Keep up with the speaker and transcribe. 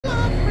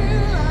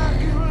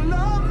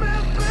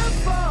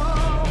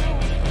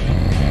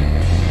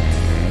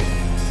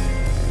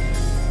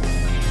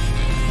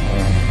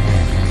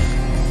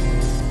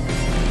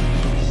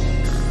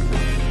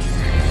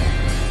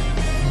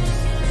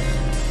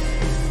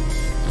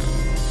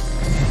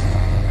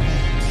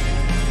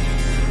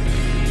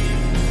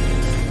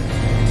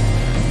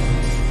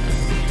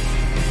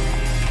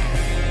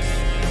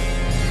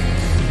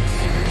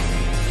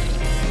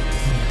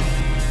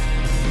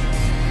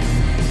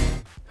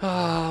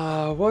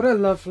Ah, what a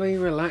lovely,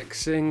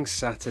 relaxing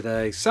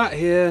Saturday. Sat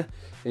here,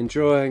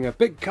 enjoying a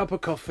big cup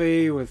of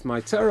coffee with my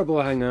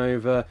terrible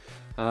hangover,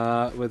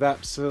 with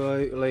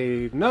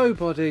absolutely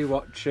nobody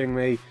watching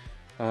me,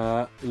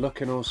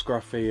 looking all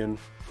scruffy and...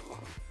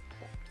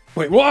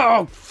 Wait,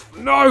 whoa!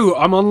 No!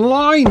 I'm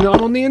online!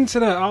 I'm on the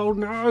internet! Oh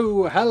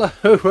no! Hello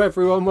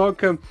everyone,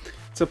 welcome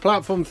to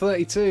Platform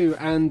 32,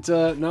 and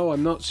no,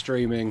 I'm not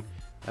streaming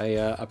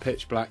a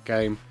pitch black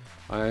game.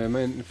 I am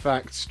in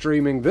fact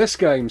streaming this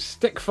game,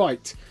 Stick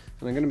Fight,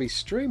 and I'm going to be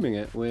streaming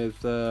it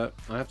with, I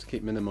have to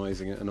keep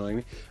minimising it,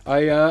 annoyingly.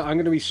 I'm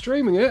going to be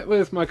streaming it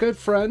with my good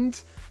friend,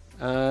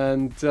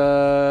 and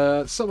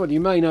someone you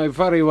may know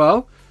very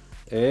well.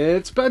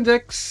 It's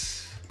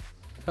Bendix.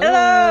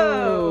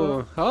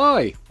 Hello!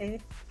 Hi!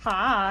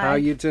 Hi! How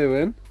you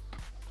doing?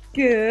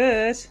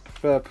 Good.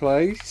 Fair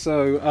play.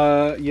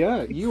 So,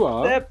 yeah, you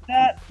are.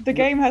 The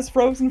game has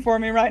frozen for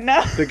me right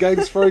now. The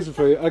game's frozen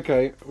for you.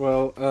 Okay,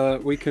 well,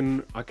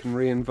 I can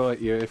re-invite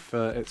you if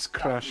it's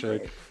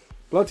crashing.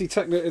 Bloody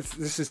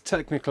this is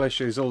technical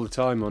issues all the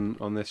time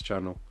on this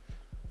channel,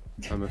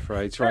 I'm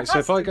afraid. Right, so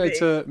if I go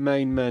to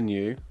main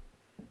menu,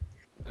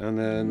 and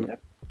then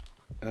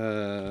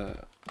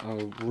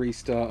I'll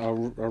restart. I'll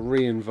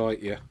re-invite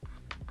you,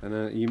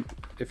 and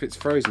if it's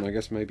frozen, I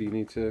guess maybe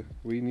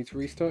we need to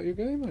restart your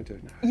game. I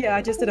don't know. Yeah,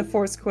 I just did a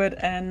force quit,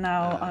 and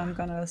now I'm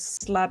gonna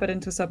slap it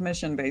into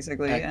submission,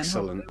 basically.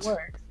 Excellent. And hope it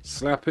works.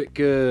 Slap it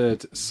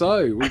good.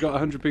 So we got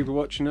 100 people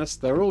watching us.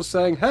 They're all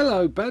saying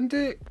hello,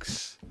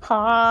 Bendix.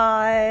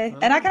 Hi.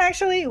 And I can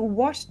actually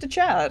watch the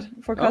chat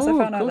because I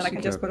found out that I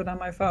can just put it on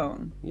my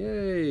phone.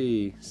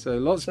 Yay! So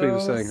lots of people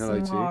saying hello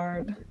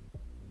to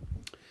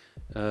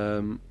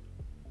you.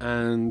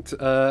 And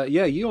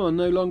yeah, you are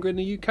no longer in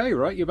the UK,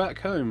 right? You're back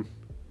home.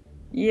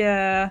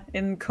 Yeah,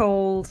 in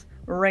cold,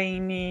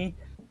 rainy,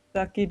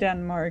 sucky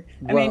Denmark.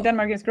 I mean,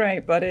 Denmark is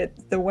great, but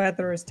the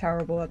weather is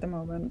terrible at the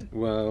moment.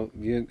 Well,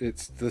 yeah,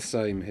 it's the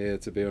same here,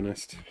 to be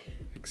honest.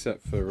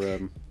 Except for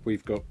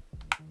we've got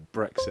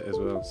Brexit as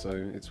well, so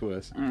it's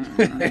worse.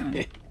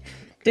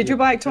 Did you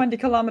bike 20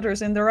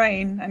 kilometers in the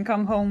rain and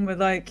come home with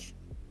like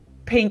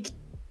pink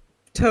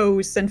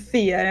toes and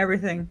feet and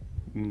everything?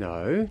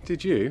 No,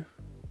 did you?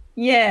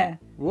 Yeah.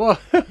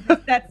 What?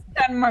 That's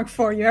Denmark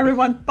for you.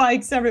 Everyone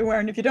bikes everywhere,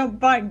 and if you don't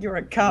bike, you're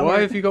a coward.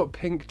 Why have you got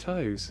pink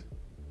toes?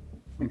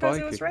 Because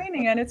it was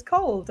raining and it's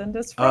cold and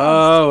there's frost.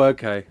 Oh,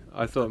 okay.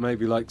 I thought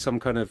maybe like some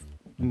kind of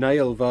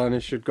nail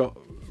varnish had got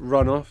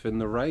run off in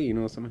the rain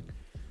or something.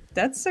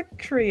 That's a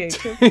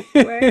creative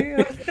way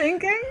of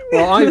thinking.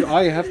 Well,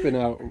 I have been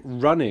out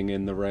running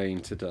in the rain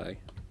today.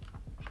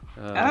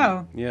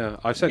 Oh. Yeah,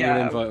 I sent you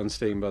an invite on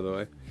Steam, by the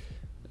way.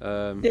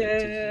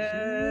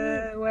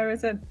 Where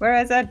is it?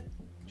 Where is it?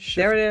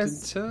 There it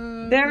is.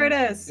 There it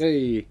is.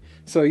 Hey.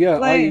 So yeah,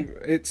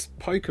 it's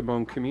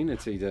Pokemon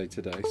Community Day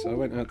today, so I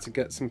went out to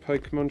get some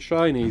Pokemon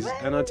shinies,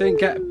 and I didn't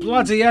get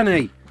bloody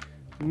any.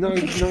 No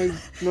bloody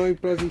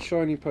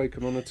shiny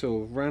Pokemon at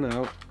all. Ran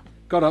out.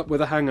 Got up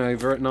with a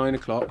hangover at 9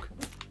 o'clock.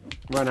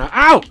 Ran out.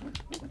 Ow!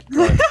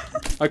 Right.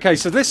 Okay,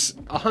 so this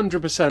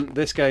 100%.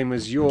 This game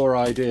was your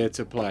idea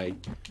to play.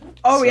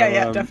 Oh so,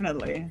 yeah,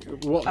 definitely.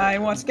 I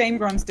watched Game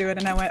Grumps do it,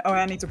 and I went, "Oh,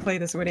 I need to play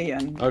this with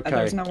Ian." Okay. And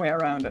there's no way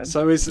around it.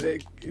 So do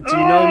you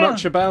know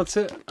much about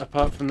it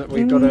apart from that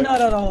we've got to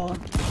not at all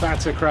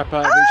batter crap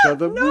out of each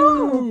other?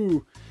 No!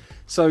 Woo!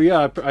 So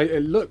yeah,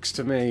 it looks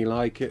to me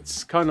like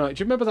it's kind of like.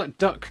 Do you remember that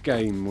duck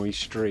game we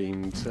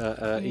streamed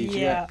EGX?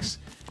 Yeah.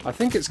 I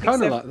think it's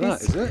kind of like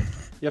that, is it?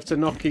 You have to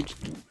knock each...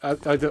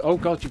 oh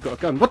god, you've got a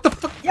gun. What the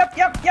fuck? Yep.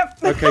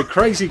 Okay,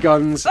 crazy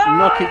guns,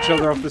 knock each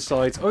other off the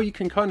sides. Oh, you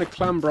can kind of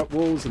clamber up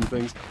walls and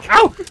things.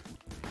 Ow!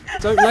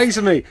 Don't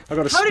laser me. I've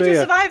got a spear. How did you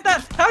survive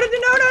that? How did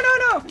you...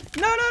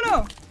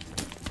 No.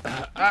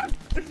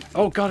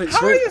 Oh god, it's...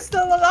 How are you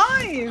still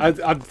alive?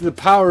 The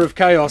power of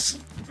chaos.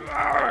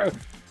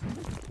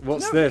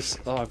 What's this?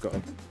 Oh, I've got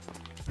a...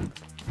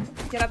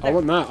 Get up there. I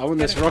want that. I want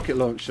this rocket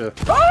launcher.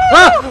 Oh!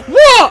 Ah!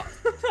 What?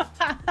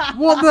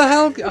 What the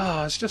hell? Oh,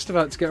 I was just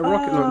about to get a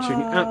rocket launcher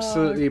and you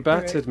absolutely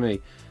battered me.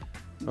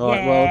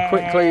 Alright, well,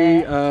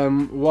 quickly,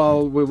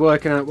 while we're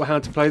working out how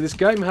to play this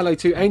game, hello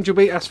to Angel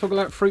Beat,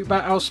 Asphogalat,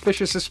 Fruitbat,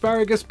 Auspicious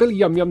Asparagus, Billy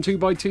Yum Yum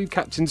 2x2,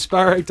 Captain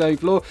Sparrow,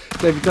 Dave Law,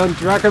 David Dunn,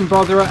 Dragon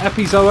Botherer,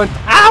 Epizoan.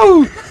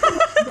 Ow!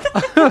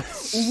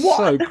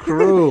 So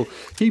cruel.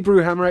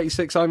 Hebrew Hammer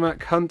 86,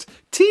 iMac Hunt,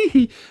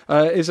 Teehee,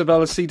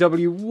 Isabella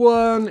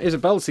CW1,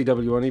 Isabel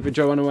CW1, even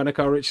Joanna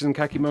Wennicar, Richardson,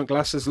 Khaki Monk,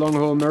 Glasses,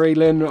 Longhorn, Marie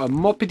Lynn,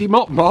 Moppity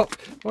Mop Mop,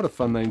 what a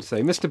fun name to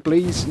say, Mr.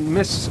 Bleeze,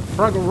 Miss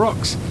Fraggle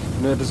Rocks,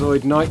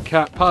 Nerdazoid,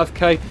 Nightcat, Path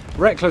K,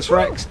 Reckless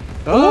Rex.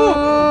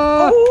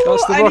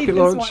 That's the rocket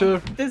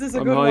launcher. This is a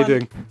good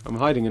one. I'm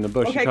hiding in a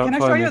bush. Okay, You can't can I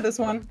find show me. you this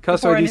one?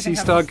 Customer DC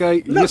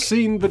Stargate,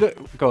 Yassine, but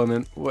go on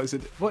then. What is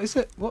it? What is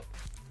it? What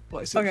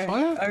is it? Okay.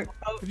 Fire?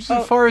 Did you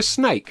say fire a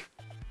snake?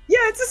 Yeah,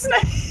 it's a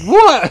snake.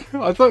 What?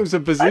 I thought it was a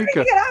bazooka. Let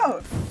me get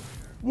out.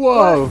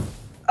 Whoa!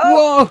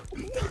 Whoa!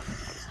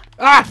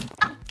 Ah!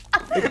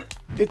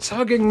 It's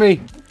hugging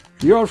me.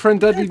 Your old friend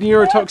Deadly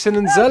Neurotoxin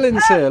and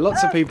Zellin's here.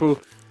 Lots of people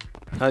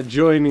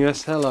joining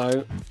us.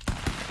 Hello.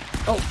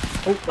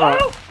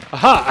 Right.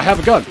 Aha! I have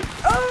a gun.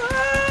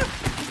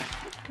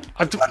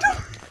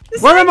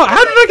 Where am I?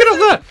 How did I get up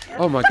there?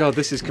 Oh my god,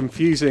 this is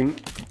confusing.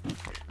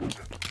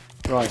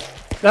 Right.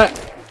 There.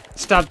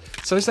 Stab.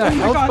 So is there a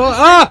health bar?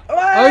 Ah!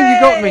 Oh, you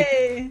got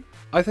me.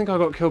 I think I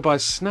got killed by a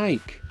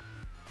snake.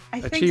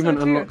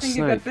 Achievement unlocked snake.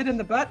 You got bit in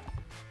the butt.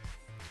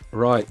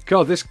 Right.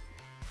 God, this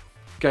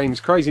game's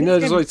crazy.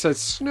 Nerd has always said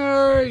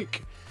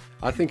snake.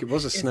 I think it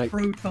was a snake.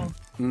 It's brutal.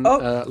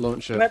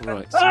 Launcher.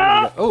 Right.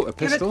 So a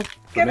pistol.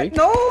 Give it.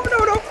 No.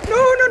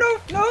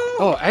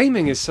 Oh,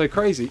 aiming is so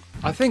crazy.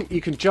 I think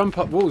you can jump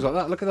up walls like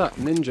that. Look at that.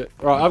 Ninja.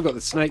 Right, I've got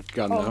the snake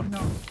gun now.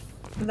 No.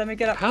 Let me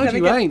get up. How do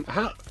you aim?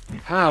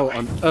 How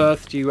on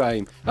earth do you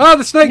aim? Oh,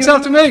 the snake's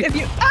after me!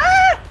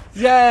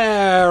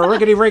 Yeah!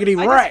 Riggedy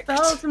wrecked! I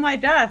just fell to my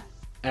death.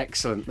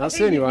 Excellent. That's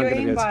the only one I'm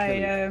going to be able to kill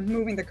you. by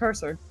moving the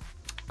cursor.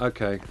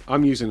 Okay.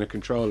 I'm using a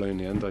controller in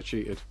the end. I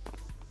cheated.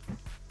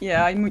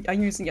 Yeah,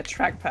 I'm using a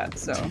trackpad,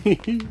 so...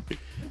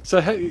 So,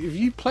 have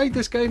you played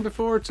this game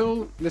before at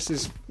all? This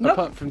is,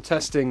 apart from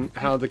testing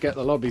how to get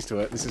the lobbies to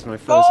it, this is my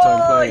first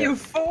time playing you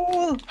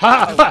fool!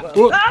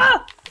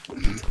 Ha!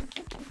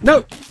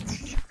 No!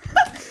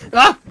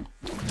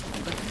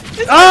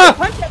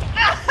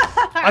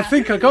 I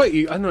think I got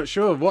you. I'm not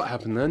sure what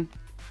happened then.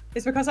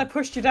 It's because I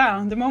pushed you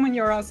down. The moment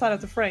you're outside of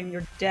the frame,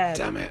 you're dead.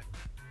 Damn it.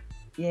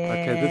 Yeah.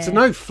 Okay, there's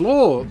no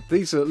floor.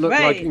 These look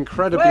like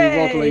incredibly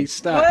wobbly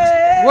steps.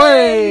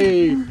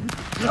 Way!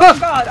 Oh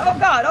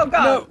god!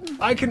 No,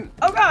 I can.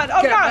 Oh god! No!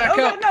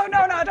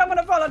 I don't want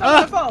to fall. I don't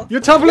want to fall. You're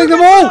toppling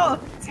them all.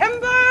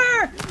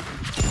 Timber!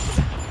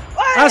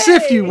 As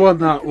if you won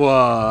that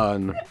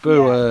one.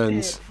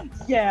 Booins.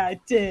 Yeah, I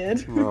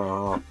did.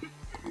 Oh.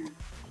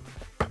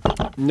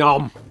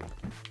 Nom.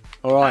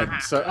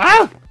 Alright, so.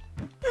 Ah!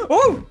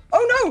 Oh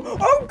no!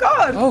 Oh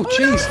god! Oh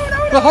jeez!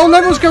 The whole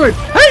level's going.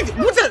 Hey!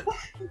 What's it?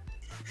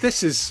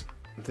 This is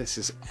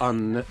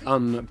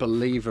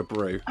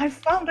unbelievable. I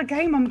found a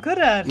game I'm good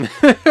at.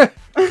 I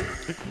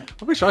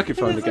wish I could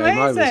find a game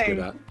I was good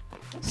at.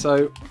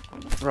 So,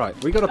 right,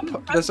 we got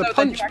a. There's a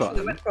punch button.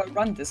 I went for a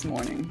run this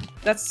morning.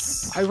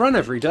 I run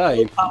every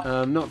day.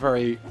 Not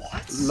very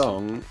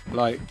long.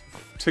 Like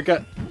to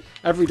get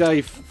every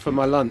day for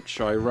my lunch,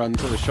 I run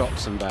to the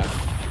shops and back.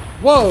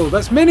 Whoa,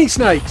 that's mini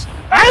snakes!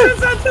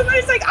 That's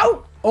amazing!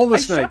 Oh! All the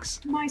snakes.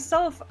 Shot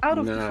myself out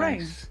of the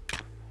frame.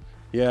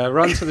 Yeah,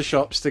 run to the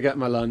shops to get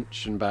my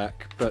lunch and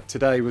back. But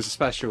today was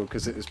special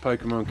because it was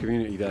Pokemon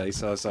Community Day,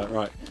 so I was like,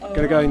 right, I'm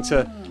gonna go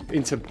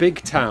into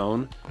Big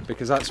Town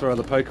because that's where all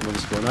the Pokemon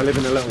spawn. I live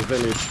in a little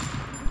village.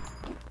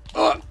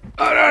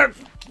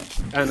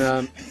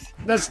 And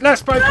there's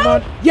less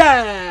Pokemon.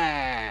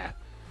 Yeah.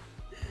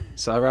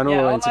 So I ran all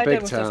the way into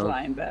Big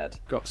Town.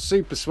 Got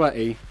super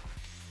sweaty.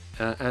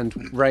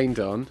 And rained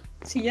on.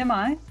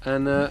 TMI.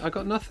 And I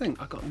got nothing.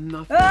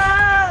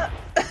 Ha!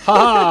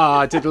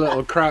 I did a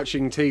little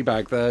crouching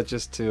teabag there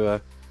just to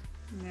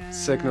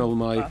signal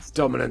my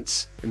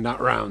dominance in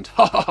that round.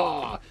 Ha ha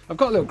ha! I've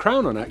got a little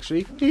crown on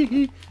actually.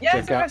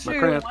 Check out my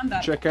crown.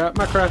 Check out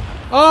my crown.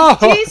 Oh!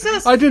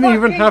 Jesus I didn't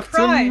even have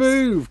Christ. to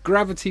move.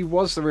 Gravity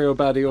was the real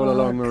baddie all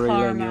along,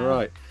 Maria. You're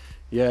right.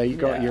 Yeah, you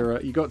got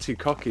you got too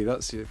cocky.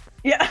 That's you.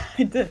 Yeah,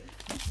 I did.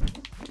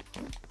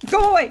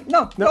 Go away!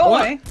 No, go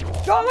away!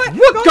 Go away!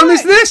 What gun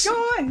is this? Go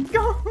away!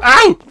 Go away!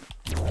 Ow!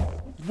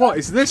 What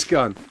is this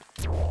gun?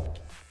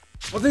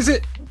 What is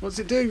it? What's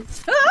it do?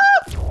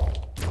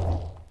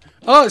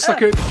 Oh, it's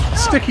like a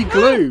sticky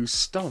glue.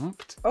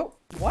 Stomped. Oh,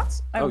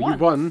 what? I won. You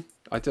won.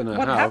 I don't know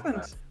what how.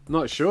 happened? I'm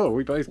not sure.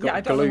 We both got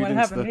I don't glued know what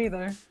happened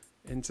either.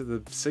 Into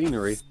the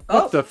scenery.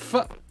 What the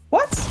fuck?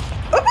 What?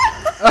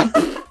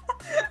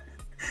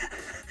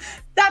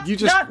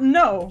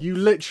 No. You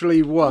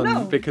literally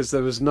won because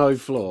there was no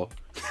floor.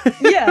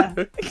 Yeah.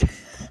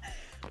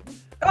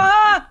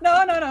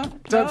 No.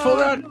 Don't fall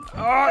down.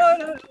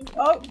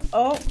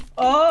 Oh.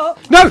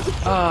 No!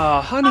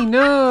 Ah, honey,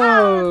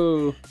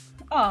 no.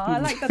 I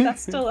like that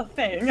that's still a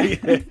thing.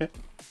 Yeah.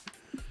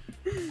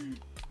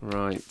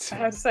 Right. I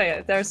have to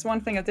say, there's one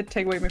thing I did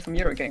take away from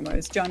Eurogamer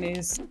is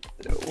Johnny's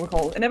we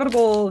call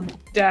inevitable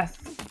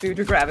death due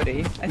to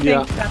gravity. I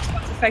think that's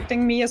what's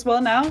affecting me as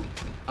well now.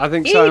 I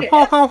think so.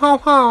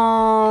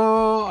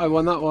 I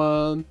won that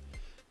one.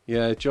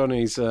 Yeah,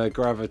 Johnny's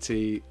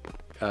gravity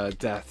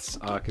deaths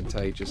are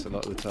contagious a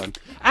lot of the time.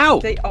 Ow!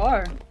 They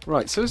are.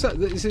 Right, so is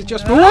it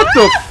just... What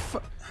the f...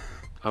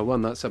 I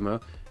won that somehow.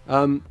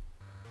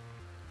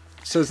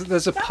 So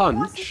there's a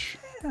punch.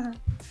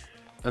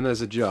 And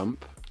there's a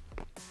jump.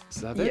 Is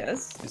that it?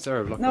 Yes. Is there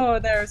a block? No,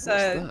 there's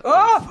a... That?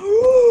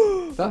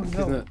 Oh!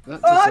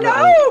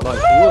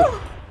 Wood.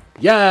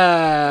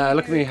 Yeah!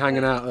 Look at me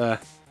hanging out there.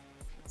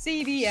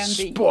 CV and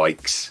B.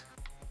 Spikes!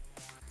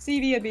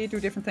 CV and B do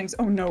different things.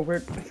 Oh no, we're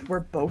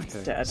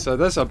both dead. So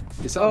there's a...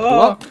 Is that a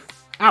block?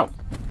 Ow!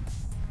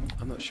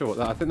 I'm not sure what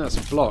that... I think that's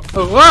a block.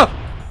 Oh!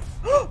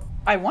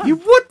 I won! You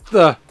what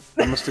the...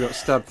 I must have got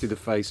stabbed through the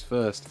face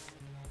first.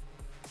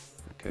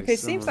 Okay,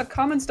 seems that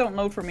comments don't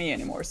load for me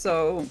anymore,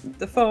 so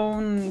the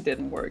phone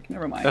didn't work.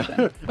 Never mind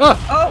then.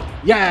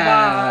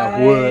 Yeah!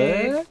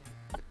 What?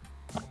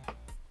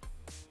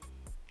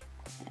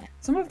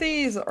 Some of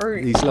these are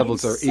These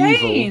levels insane. are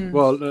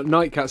evil. Well,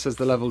 Nightcat says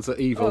the levels are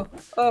evil.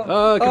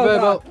 God. Conveyor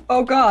belt.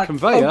 Oh god.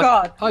 Conveyor? Oh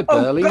god. I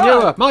barely knew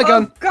her. My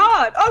gun. Oh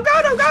god. Oh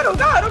god. Oh god. Oh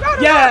god. Oh god.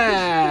 Oh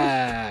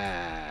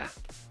Yeah!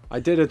 I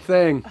did a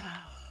thing.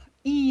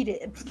 Eat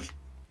it.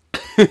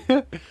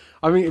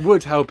 I mean, it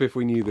would help if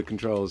we knew the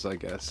controls, I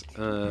guess.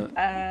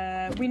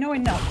 We know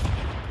enough.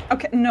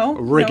 Okay, no.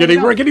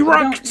 Riggedy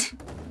rocked!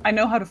 I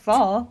know how to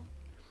fall.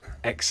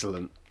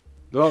 Excellent.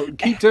 Well,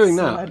 keep doing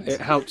that. It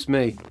helps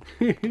me.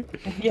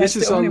 Yes,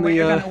 the only way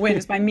you're gonna win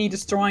is by me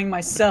destroying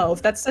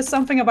myself. That says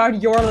something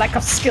about your lack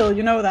of skill,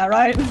 you know that,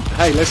 right?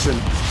 Hey, listen.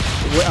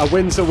 A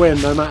win's a win,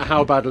 no matter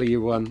how badly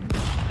you won.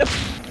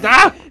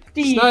 Ah!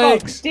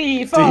 Snakes!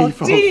 Default!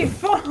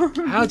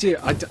 How do you...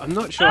 I'm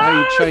not sure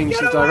how you change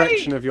the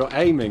direction of your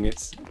aiming.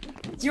 It's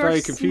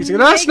very confusing.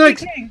 Ah,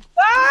 snakes!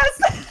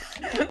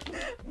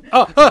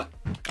 Oh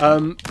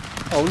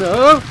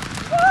no!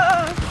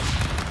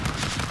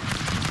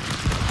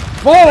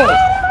 Fall!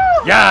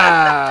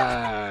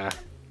 Yeah!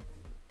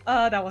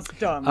 That was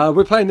dumb.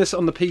 We're playing this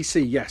on the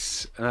PC,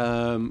 yes.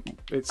 I'm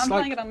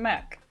playing it on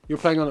Mac. You're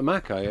playing on a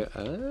Mac, are you?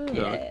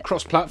 Yeah.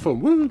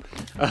 Cross-platform. Woo!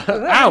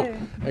 Ow!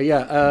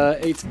 Yeah,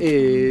 it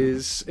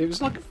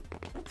was like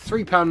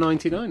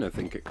 £3.99, I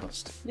think it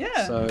cost.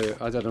 Yeah. So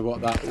I don't know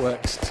what that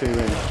works to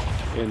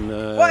in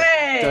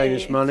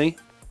Danish money.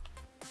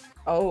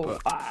 Oh,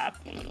 I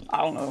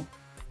don't know.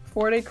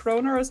 40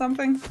 kroner or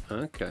something?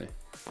 Okay.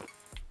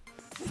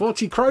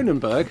 40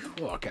 Kronenberg?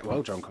 Oh, I'll get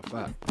well drunk off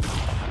that.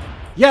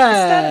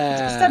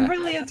 Yeah! Is that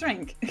really a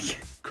drink?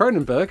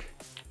 Kronenberg?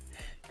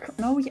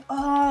 No,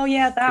 oh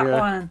yeah, that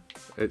one.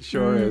 It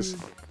sure is.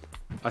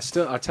 I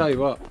tell you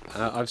what,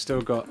 I've still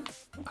got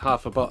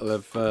half a bottle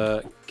of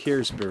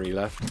Kearsbury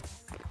left.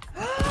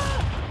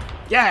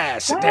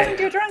 Yes! Why haven't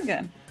you drunk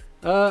it?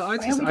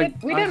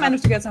 We did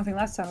manage to get something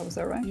last time, was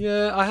that right?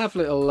 Yeah, I have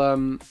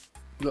little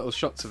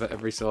shots of it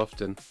every so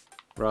often,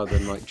 rather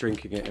than like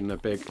drinking it in a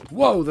big.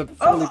 Whoa! The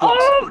fully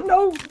box. Oh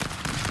no!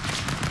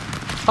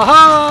 Ha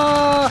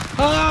ha!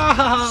 Ha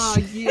ha!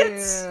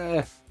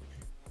 Yeah!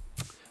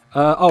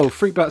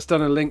 Freakbat's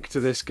done a link to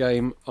this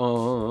game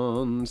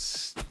on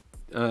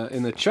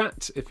in the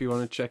chat if you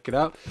want to check it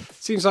out.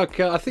 Seems like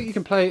I think you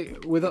can play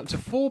with up to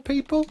 4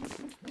 people.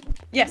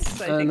 Yes,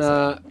 I think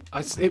so.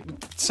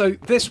 So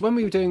when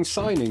we were doing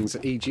signings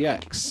at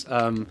EGX,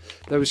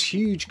 there was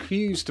huge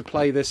queues to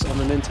play this on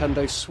the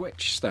Nintendo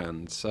Switch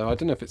stand. So I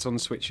don't know if it's on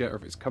Switch yet or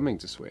if it's coming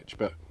to Switch,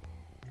 but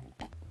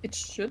it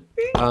should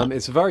be.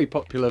 It's very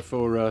popular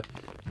for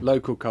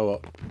local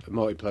co-op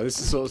multiplayer. This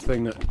is the sort of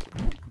thing that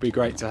would be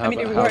great to have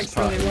at a house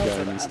party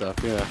going and stuff.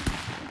 Yeah.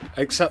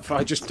 Except for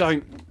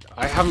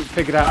I haven't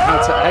figured out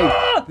how to aim.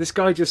 This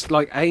guy just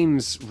like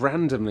aims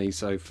randomly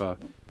so far.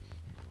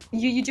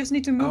 You just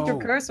need to move your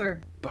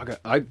cursor. Bugger!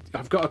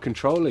 I've got a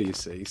controller, you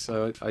see,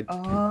 so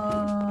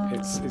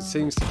it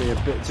seems to be a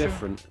bit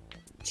different.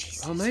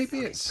 Jesus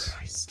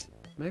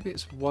maybe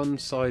it's one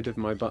side of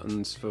my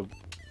buttons for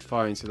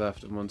firing to the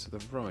left and one to the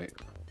right.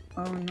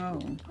 Oh no!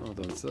 Hold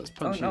on, so that's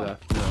punchy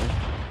left. No,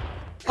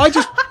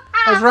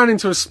 I ran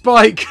into a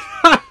spike.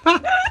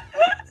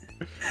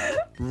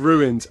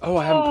 Ruined. Oh,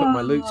 I haven't put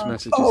my loot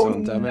messages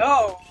on. Damn it!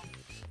 No!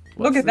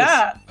 Look at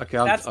that. Okay,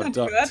 that's I've not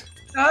ducked. good.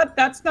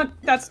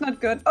 That's not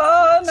good.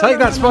 Oh no! Take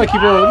that spiky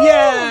ball!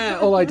 Yeah!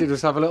 All I did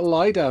was have a little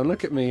lie down.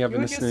 Look at me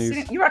having a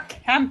snooze. You are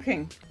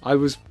camping. I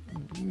was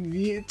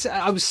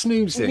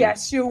snoozing.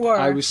 Yes, you were.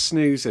 I was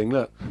snoozing.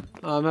 Look,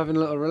 I'm having a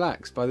little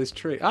relax by this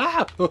tree.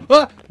 Ah! No,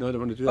 I don't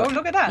want to do that. Oh,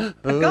 look at that!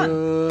 A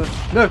gun.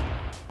 No.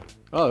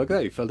 Oh, look at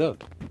that! You fell down.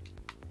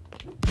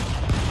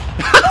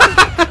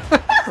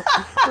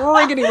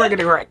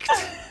 Riggedy wrecked.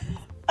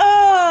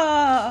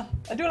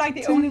 I do like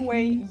the only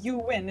way you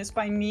win is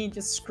by me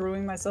just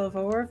screwing myself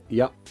over.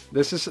 Yep.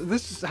 This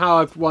is how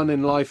I've won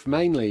in life,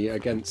 mainly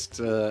against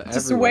just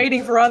everyone.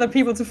 Waiting for other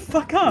people to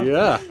fuck up.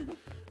 Yeah.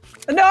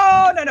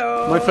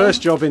 No. My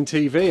first job in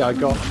TV I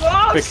got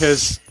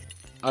because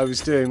I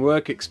was doing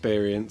work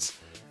experience,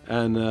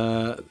 and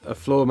a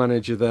floor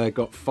manager there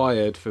got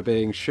fired for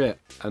being shit,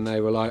 and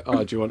they were like,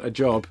 "Oh, do you want a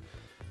job?"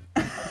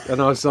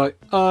 And I was like,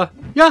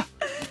 yeah.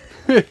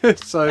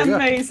 So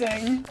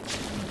amazing.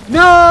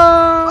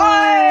 No!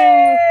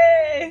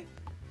 Hey!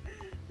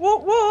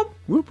 Whoop whoop!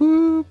 Whoop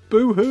whoop!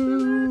 Boo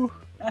hoo!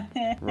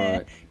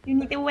 Right. You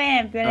need to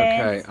win, Bendix.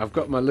 Okay, I've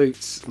got my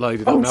loots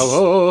loaded up now.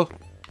 Oh!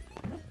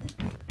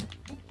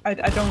 I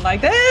don't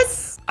like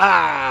this.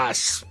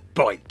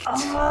 Spiked.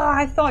 Oh,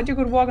 I thought you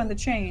could walk on the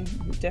chain.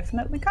 You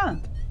definitely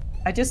can't.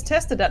 I just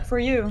tested that for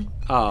you.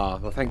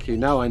 Well, thank you.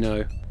 Now I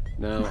know.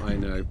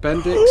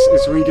 Bendix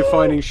is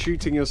redefining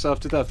shooting yourself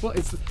to death. What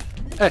is?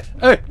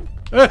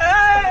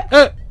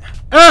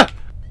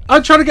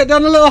 I'm trying to get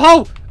down the little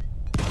hole.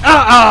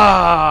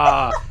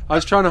 I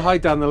was trying to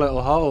hide down the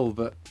little hole,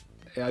 but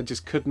I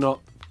just could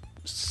not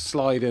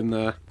slide in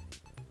there.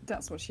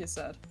 That's what she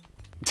said.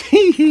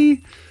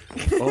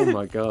 Oh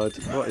my god,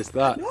 what is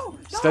that? No.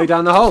 Stay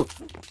down the hole.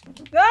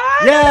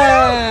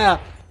 Yeah!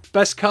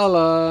 Best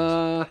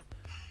colour.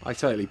 I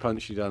totally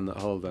punched you down that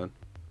hole then.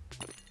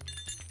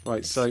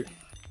 Right, so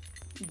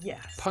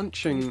Yes.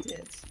 Punching. you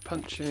did.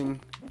 Punching.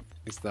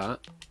 Is that?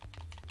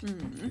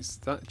 Is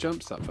that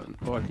jumps that button?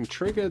 Or I can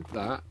trigger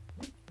that,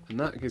 and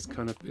that is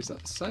kind of. Is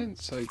that the same?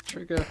 So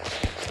trigger.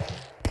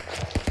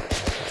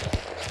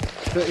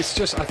 But it's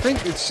just. I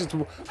think it's just.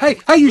 Hey!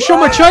 You shot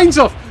my chains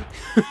off!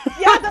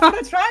 Yeah, that's what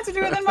I tried to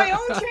do, and then my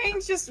own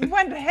chains just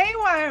went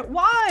haywire.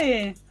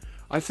 Why?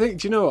 I think.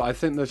 Do you know what? I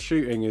think the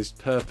shooting is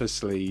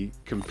purposely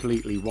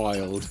completely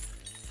wild,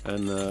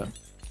 and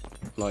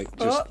like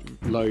just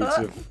loads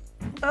of.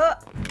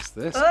 What's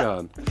this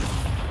gun?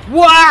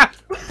 Wah!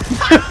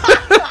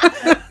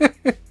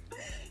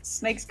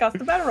 Snakes got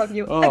the better of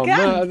you Oh again.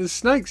 man, the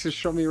snakes have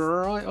shot me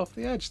right off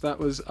the edge. That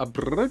was a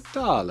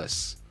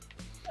brutalis.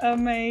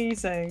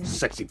 Amazing.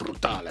 Sexy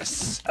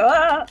brutalis.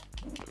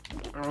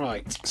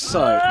 Right,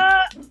 so.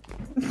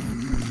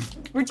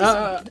 We're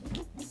just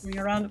going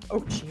around.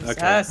 Oh, Jesus.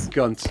 Okay,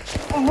 guns.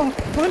 Oh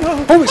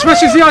no. Oh, it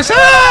smashes the ice!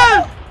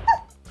 Ah!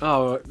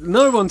 Oh,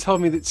 no one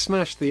told me that it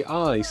smashed the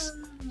ice.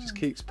 Just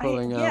keeps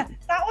pulling out. Yeah,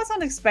 that was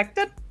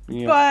unexpected,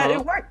 Yeah. but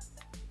it worked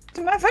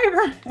to my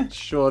favor.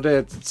 Sure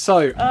did.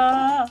 So,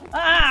 how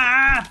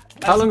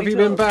long have you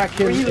been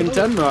back in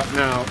Denmark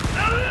now?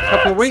 A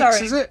couple of weeks,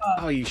 sorry. is it?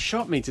 Oh, you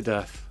shot me to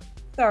death.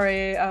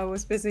 Sorry, I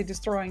was busy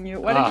destroying you.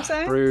 What did you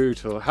say?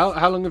 Brutal.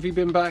 How long have you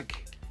been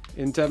back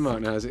in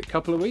Denmark now? Is it a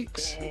couple of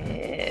weeks? 2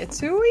 weeks.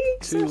 2 or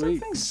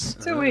something? weeks.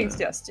 2 weeks,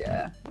 just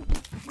yeah.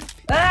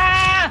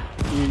 Ah!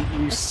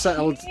 You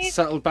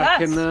settled back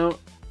in now.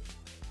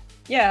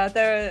 Yeah,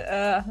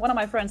 there. One of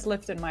my friends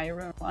lived in my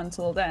room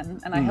until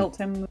then, and I helped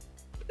him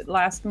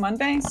last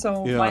Monday.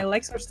 So my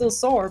legs are still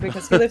sore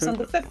because he lives on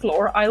the 5th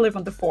floor. I live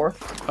on the 4th.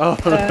 Oh.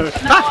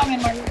 Now I'm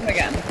in my room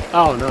again.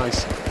 Oh,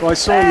 nice. Well, I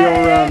saw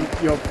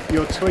your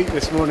tweet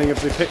this morning of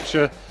the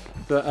picture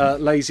that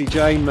Lazy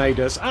Jane made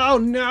us. Oh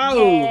no!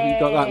 You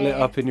got that lit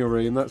up in your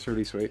room. That's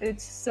really sweet.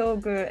 It's so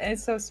good.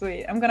 It's so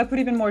sweet. I'm gonna put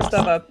even more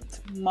stuff up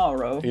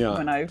tomorrow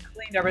when I've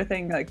cleaned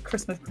everything, like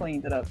Christmas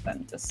cleaned it up,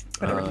 and just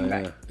put everything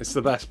back. It's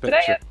the best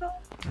picture.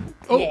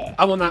 Yeah.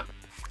 I want that.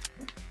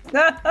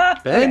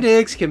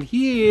 Bendix, come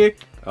here.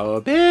 Oh,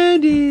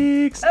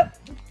 Bendix.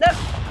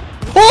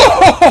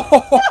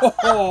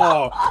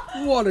 Oh,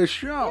 what a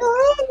shot!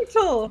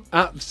 Brutal.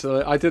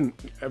 Absolutely. I didn't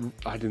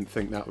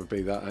think that would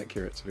be that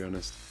accurate, to be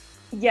honest.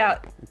 Yeah,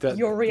 That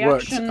your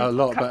reaction. worked a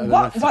lot better than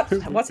I thought.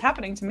 What's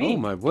happening to me? Oh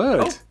my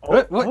word!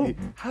 What?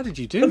 How did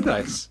you do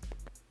this?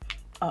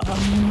 Oh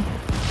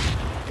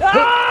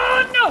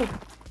no!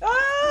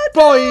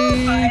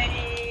 Boy!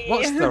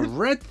 What's the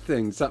red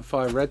thing? Is that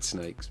 5 red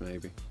snakes,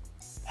 maybe?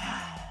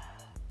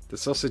 The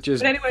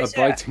sausages are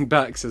biting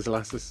back, says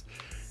Lassus.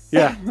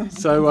 Yeah,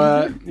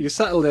 so you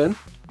settled in.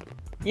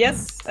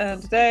 Yes,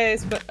 and today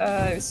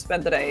I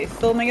spent the day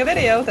filming a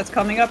video that's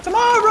coming up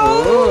tomorrow!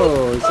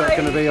 Oh, is that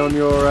going to be on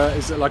your,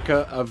 is it like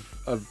a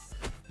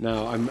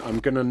no, I'm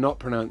going to not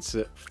pronounce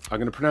it. I'm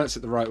going to pronounce it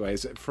the right way.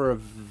 Is it for a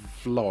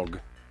vlog?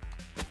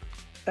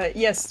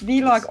 Yes,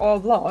 vlog or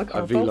vlog.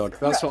 A vlog.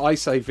 That's what I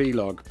say,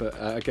 vlog, but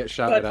I get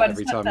shouted at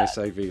every time I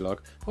say vlog.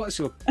 What's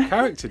your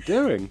character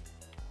doing?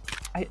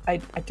 I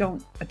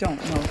don't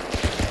know.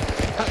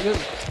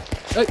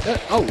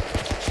 Oh,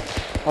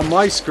 on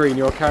my screen,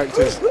 your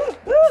character's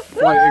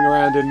floating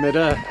around in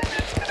midair.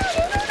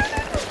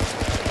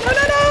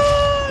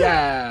 No!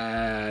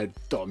 Yeah,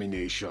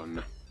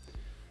 domination.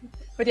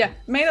 But yeah,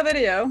 made a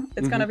video.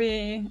 It's gonna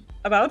be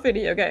about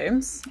video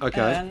games.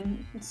 Okay.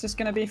 And it's just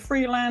gonna be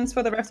freelance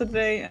for the rest of the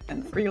day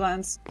and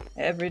freelance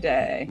every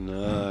day.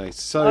 Nice.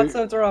 So lots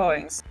of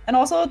drawings. And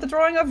also the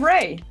drawing of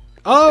Ray.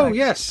 Oh,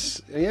 yes.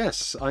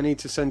 I need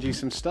to send you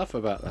some stuff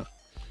about that.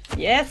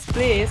 Yes,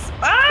 please.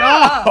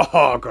 Ah!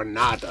 Oh,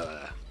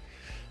 Granada.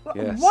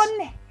 Yes.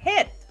 1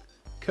 hit.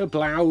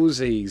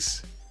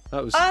 Kablowsies.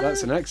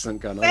 That's an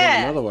excellent gun. I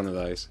want another one of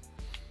those.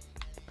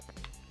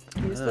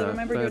 You still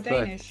remember your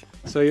Danish.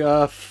 So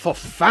you're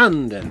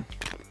forfanden.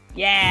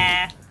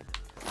 Yeah.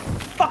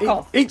 Fuck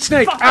off. Eat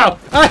snake. Fuck Ow.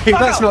 off. Hey,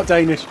 that's not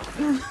Danish.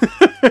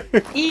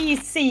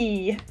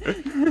 Easy.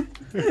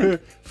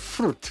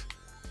 Fruit.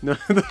 No,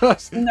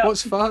 that's, No.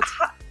 what's fart?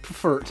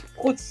 Fruit.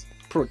 Puts.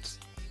 Put.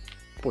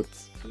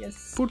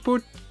 Yes.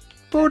 Put.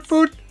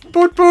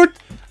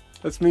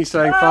 That's me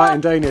saying fart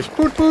in Danish.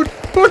 Put.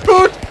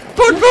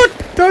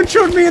 Don't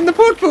shoot me in the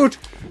put.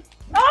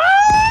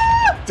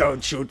 Ah!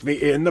 Don't shoot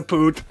me in the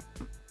poot.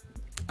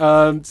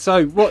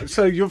 So what?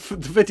 So the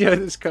video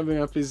that's coming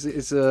up is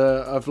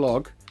a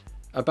vlog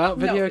about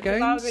video games.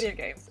 About video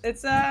games.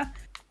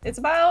 It's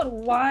about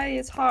why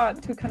it's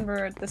hard to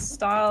convert the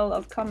style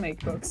of comic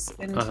books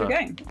into a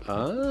game.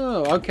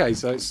 Oh, okay.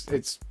 So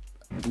it's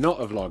not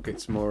a vlog.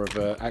 It's more of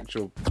a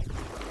actual,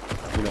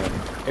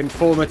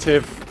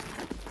 informative,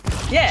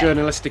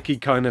 journalistic-y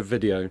kind of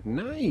video.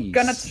 Nice.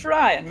 Gonna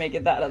try and make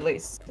it that at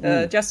least.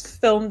 Just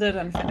filmed it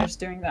and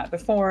finished doing that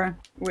before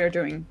we're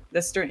doing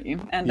the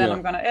stream, and then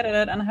I'm gonna edit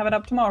it and have it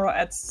up tomorrow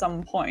at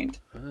some point.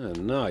 Ah,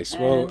 nice.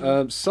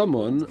 Well,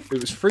 someone,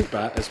 it was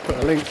Fruitbat, has put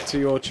a link to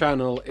your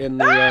channel in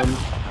the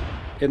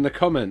in the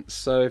comments.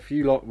 So if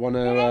you lot want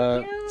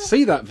to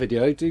see that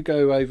video, do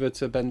go over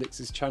to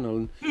Bendix's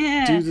channel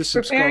and do the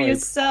subscribe. Prepare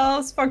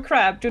yourselves for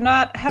crap. Do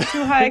not have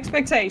too high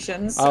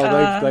expectations.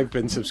 Oh, they've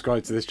been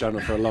subscribed to this channel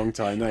for a long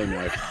time. They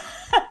know.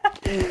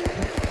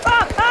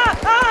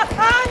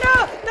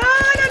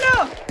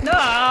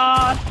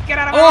 No! Get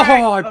out of my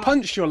way! I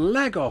punched your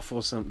leg off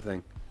or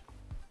something.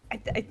 I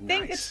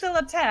think it's still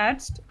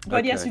attached,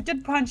 but yes, you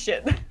did punch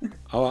it.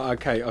 Oh,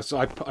 okay. So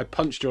I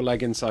punched your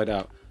leg inside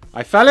out.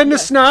 I fell in the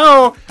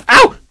snow!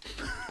 Ow!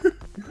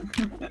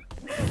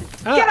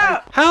 Get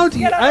out! How do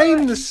you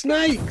aim the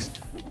snakes?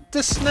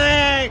 The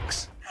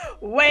snakes!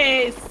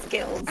 Way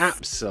skills.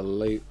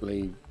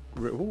 Absolutely.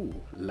 Ooh,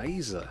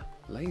 laser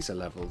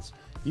levels.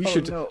 You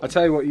should. No. I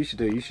tell you what you should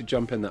do. You should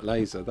jump in that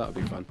laser. That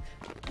would be fun.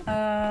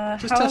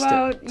 Just how test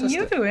about it. Test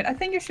you it. do it? I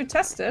think you should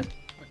test it.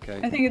 Okay.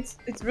 I think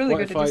it's really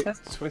good to just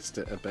test it. Twist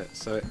it a bit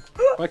so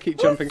if I keep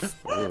jumping.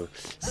 Oh,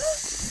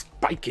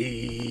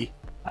 spiky.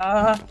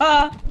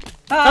 Ow!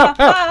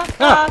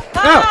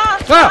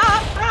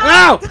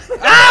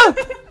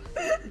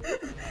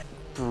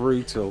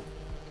 Brutal.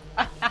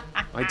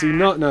 I do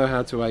not know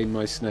how to aim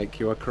my snake.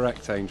 You are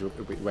correct, Angel.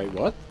 Wait,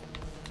 what?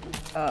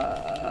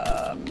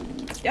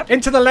 Yep.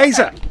 Into the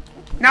laser!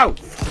 No!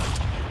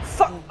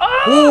 Fuck!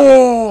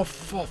 Oh,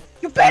 fuck!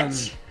 You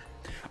bitch!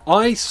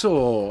 I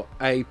saw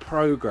a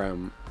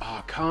program. Oh,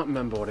 I can't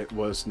remember what it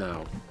was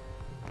now.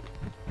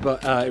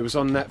 But it was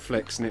on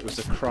Netflix and it was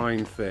a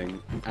crime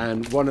thing.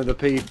 And one of the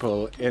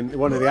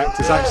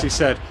actors actually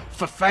said,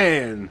 "For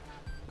fan!"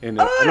 in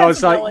it. And I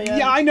was like,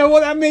 yeah, I know what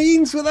that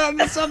means without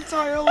the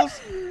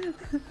subtitles.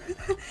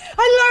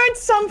 I learned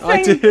something!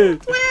 I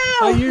did. Wow.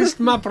 I used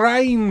my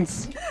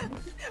brains.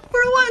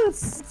 For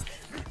once!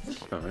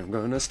 I'm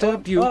gonna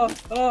stop you. Oh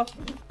no.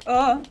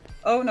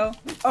 Oh no.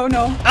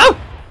 Oh!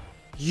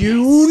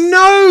 You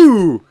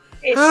know!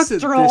 It's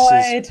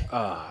destroyed.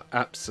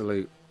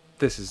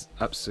 This is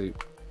absolute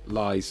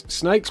lies.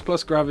 Snakes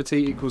plus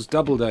gravity equals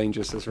double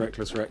danger, says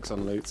Reckless Rex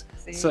on Loot.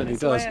 See, Certainly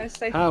that's does. why I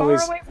stay far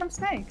away from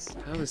snakes.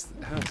 How is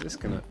this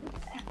gonna...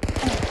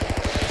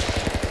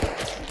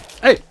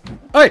 Hey!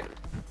 Hey!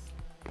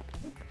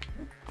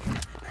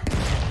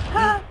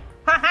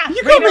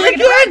 You got me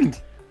again!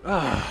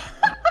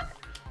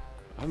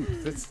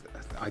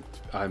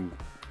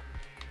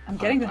 I'm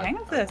getting the hang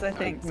of this, I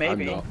think.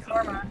 Maybe. I'm not.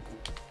 Karma.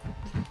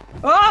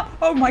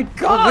 Oh my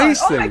god! What are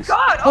these things? My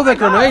god! Oh, they're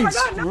grenades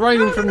No,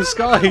 raining from the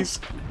skies.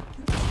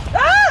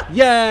 Ah!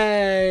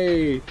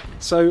 Yay!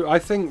 So I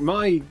think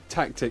my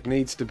tactic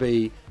needs to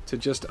be to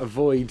just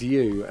avoid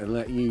you and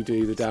let you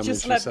do the damage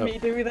Just yourself. let me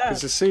do that.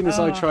 Because as soon as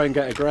I try and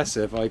get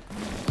aggressive, I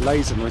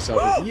laser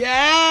myself.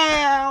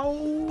 Yeah!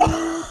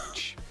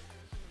 Ouch!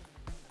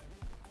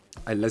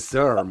 I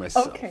laser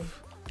myself. Okay.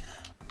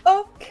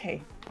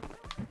 Okay.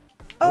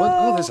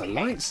 Oh, there's a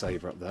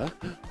lightsaber up there.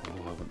 Oh, I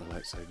want the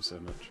lightsaber so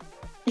much.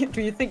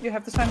 Do you think you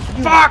have the time to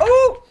do Fuck! that?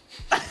 Oh!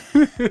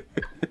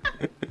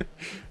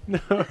 No.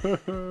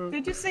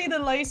 Did you see the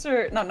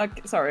laser? No,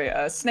 sorry,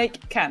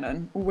 snake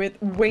cannon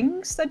with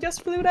wings that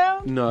just flew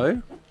down?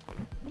 No.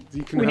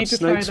 You can We have need to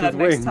try snakes that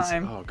with next wings.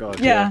 time. Oh god,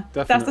 Yeah,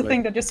 definitely. that's the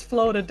thing that just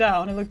floated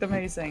down. It looked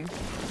amazing.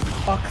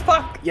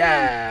 Fuck.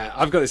 Yeah,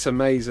 I've got this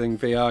amazing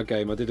VR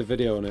game. I did a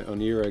video on it on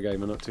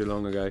Eurogamer not too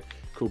long ago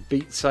called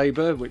Beat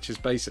Saber, which is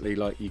basically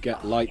like you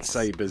get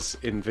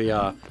lightsabers in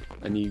VR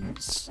and you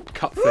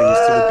cut things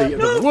to the beat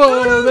of the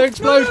whoa, they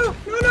explode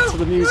to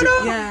the music.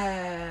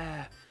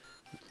 Yeah,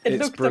 It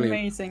it's looked brilliant.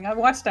 Amazing. I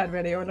watched that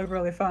video. It looked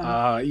really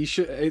fun. You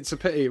should. It's a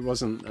pity it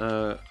wasn't.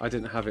 I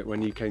didn't have it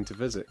when you came to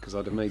visit because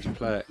I'd have made you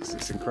play it. 'Cause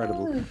it's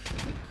incredible.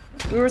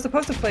 We were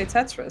supposed to play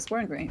Tetris,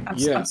 weren't we?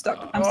 I'm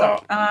stuck. I'm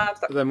stuck.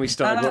 Then we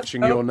started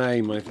watching Your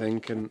Name, I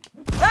think, and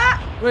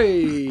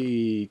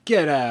wait,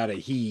 get out of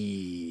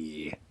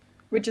here.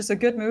 Which is a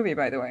good movie,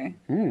 by the way.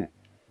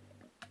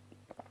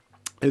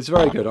 It's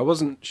very good. I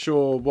wasn't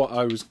sure what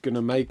I was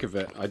gonna make of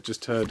it. I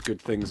just heard good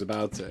things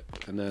about it,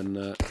 and then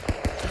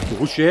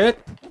oh shit,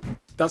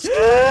 that's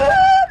yay!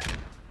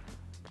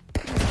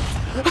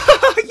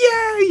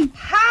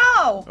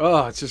 How?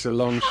 Oh, it's just a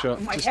long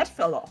shot. My head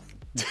fell off.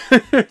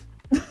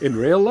 In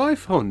real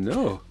life? Oh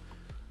no.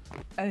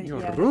 Yeah,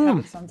 it room.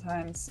 happens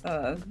sometimes.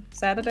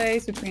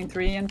 Saturdays between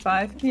 3 and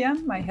 5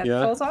 p.m. My head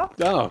falls off.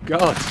 Oh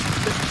god.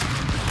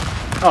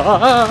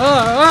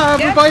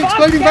 By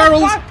exploding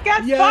barrels!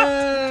 Get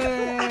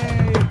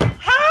Yay!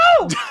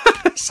 How?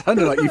 It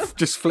sounded like you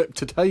just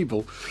flipped a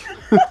table.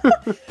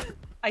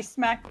 I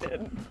smacked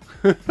it.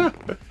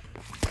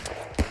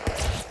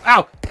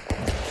 Ow!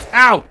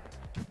 Ow!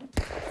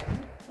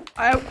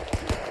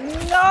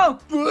 No!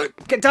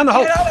 Get down the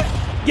hole! Get out of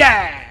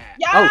Yeah!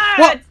 Yeah! Oh,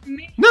 what? It's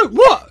me. No,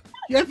 what?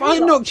 Yeah, I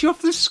knocked you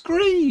off the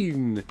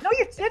screen! No,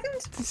 you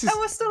didn't! I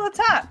was still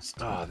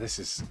attached. Oh,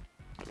 this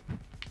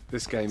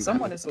game...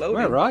 Someone is loading.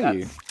 Where are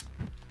you?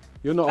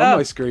 You're not on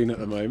my screen at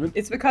the moment.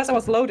 It's because I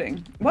was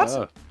loading.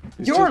 What?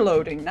 You're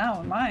loading now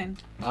on mine.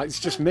 It's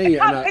just me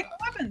I can't pick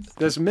weapons.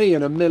 There's me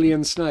and a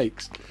million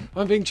snakes.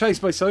 I'm being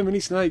chased by so many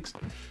snakes.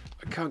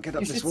 I can't get up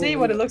this wall. You should see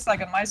what it looks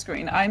like on my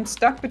screen. I'm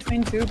stuck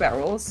between two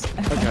barrels.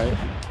 Okay.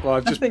 Well,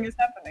 I've just Nothing is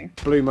happening.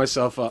 blew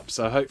myself up,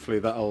 so hopefully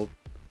that'll...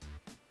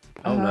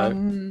 Oh, no.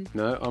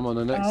 No, I'm on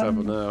the next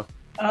level now.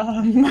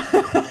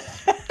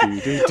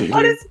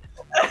 What is...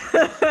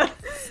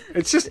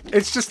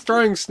 It's just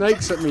throwing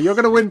snakes at me. You're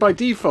going to win by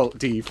default.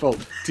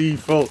 Default.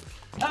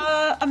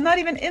 I'm not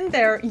even in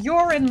there.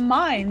 You're in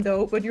mine,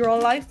 though, but you're a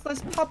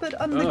lifeless puppet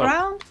on the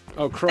ground.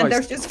 Oh, Christ. And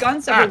there's just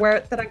guns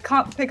everywhere that I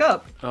can't pick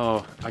up.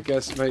 Oh, I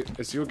guess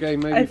is your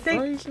game maybe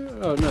frozen?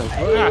 Oh, no.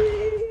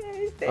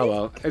 Oh,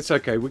 well. It's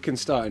okay. We can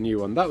start a new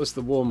one. That was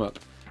the warm-up.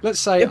 Let's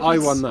say I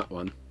won that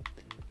one.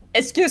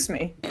 Excuse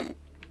me.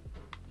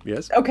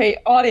 Yes? Okay,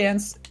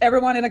 audience,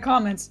 everyone in the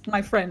comments,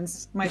 my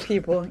friends, my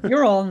people,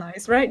 you're all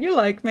nice, right? You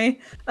like me.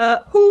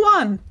 Who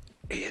won?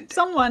 Did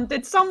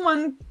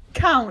someone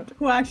count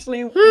who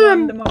actually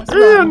won the most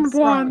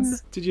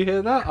rounds? Did you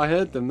hear that? I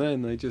heard them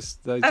then. I'm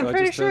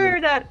pretty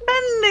sure that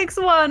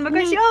Bendix won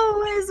because she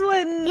always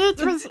wins.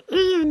 It was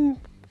Ian.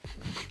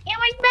 It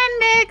was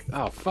Bendix.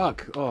 Oh,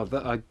 fuck. Oh,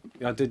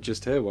 I did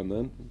just hear one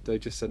then. They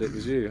just said it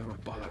was you. Oh,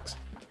 bollocks.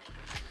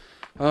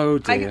 Oh,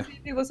 dear. I can see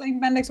people saying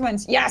Bendix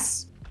wins.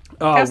 Yes!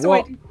 Oh,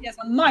 Castaway what? Yes,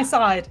 on my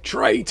side.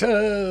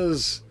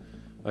 Traitors!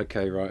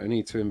 Okay, right. I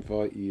need to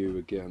invite you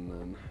again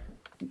then.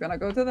 I'm gonna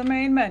go to the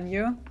main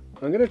menu.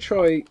 I'm gonna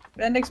try...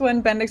 Bendix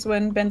win,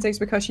 Bendix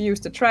because she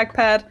used the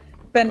trackpad.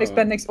 Bendix.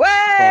 Fine.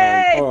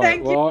 Way! All right,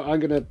 Thank you. well, I'm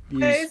gonna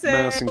use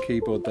mouse and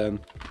keyboard then.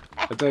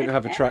 I don't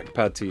have a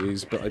trackpad to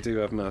use, but I do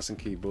have mouse and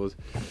keyboard.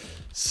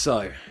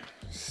 So,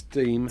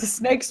 Steam. The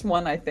snakes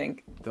won, I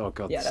think. Oh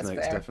god, Yeah, the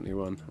snakes fair. definitely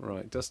won.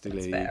 Right,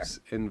 DustyLeaves,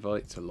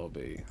 invite to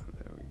lobby.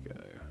 There we go.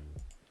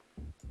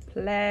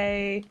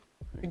 Play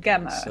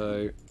Gamma.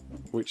 So,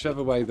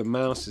 whichever way the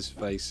mouse is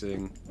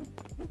facing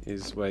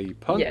is where you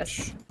punch.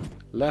 Yes.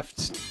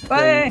 Left.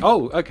 Bye.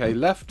 Oh, okay,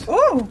 left.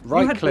 Ooh,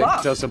 Right click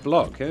does a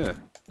block, yeah.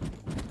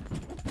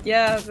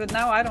 Yeah, but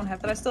now I don't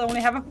have that. I still only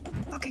have a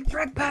fucking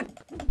trackpad.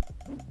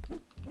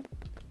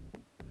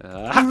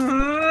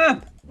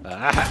 Ah!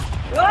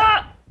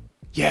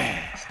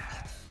 Yeah.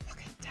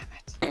 Fucking damn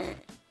it.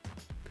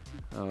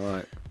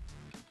 Alright.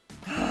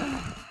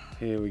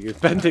 Here we go.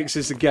 Bendix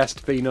is a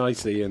guest, be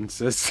nice, Ian,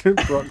 says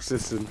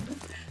Broxus.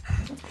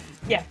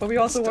 Yeah, but we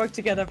also worked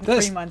together for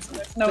 3 months. So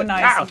there's no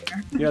nice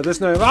here. Yeah, there's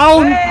no...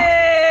 Oh!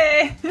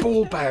 Hey!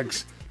 Ball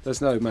bags!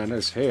 There's no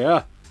manners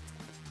here.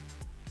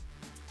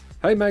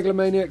 Hey,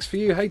 Megalomaniacs for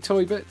you. Hey,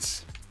 Toy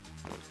Bits.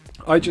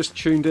 I just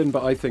tuned in,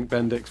 but I think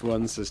Bendix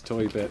won, says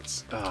Toy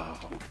Bits. Oh,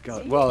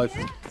 God. Well, if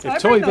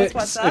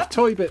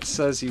Toy Bits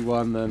says you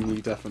won, then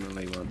you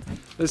definitely won.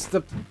 There's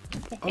the...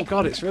 Oh,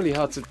 God, it's really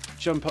hard to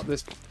jump up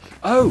this...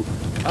 Oh!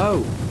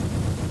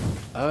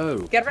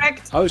 Get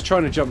wrecked! I was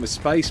trying to jump with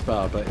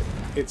spacebar, but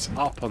it's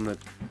up on the...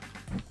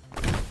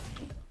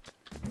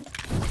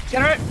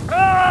 Get wrecked!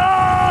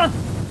 Ah!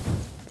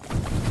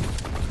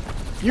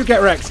 You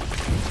get wrecked!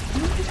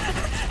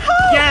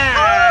 Yeah!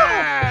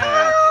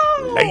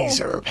 Oh!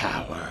 Laser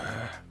power.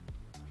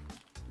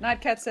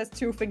 Nightcat says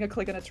 2-finger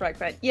click on a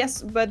trackpad.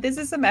 Yes, but this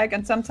is a Mac,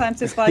 and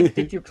sometimes it's like,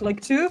 did you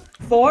click 2,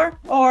 4,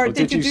 or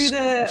did you do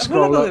the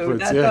scroll hula upwards,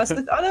 that does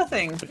the other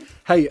thing?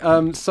 Hey,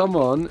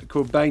 someone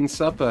called Bane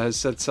Supper has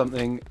said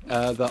something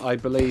that I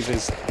believe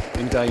is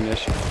in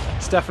Danish.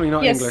 It's definitely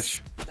not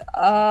English.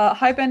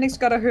 Hej Bendix,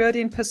 godt at høre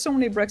din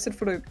personlige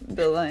Brexit-forløb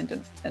bedre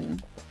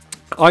end...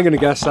 I'm going to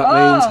guess that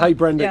means, hey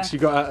Bendix, yeah.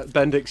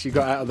 you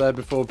got out of there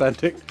before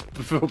Brexit.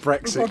 Before Good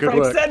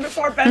Brexit, work.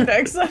 before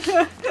Bendix.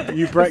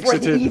 You Brexited. Before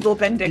the evil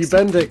Bendix. You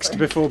Bendixed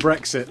before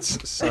Brexit,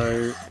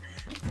 so...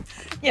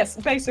 Yes,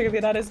 basically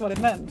that is what it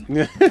meant.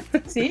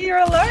 See,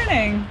 you're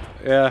learning.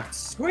 Yeah.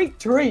 Sweet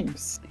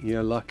dreams.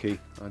 You're lucky,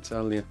 I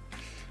tell you.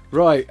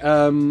 Right,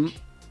 I mean,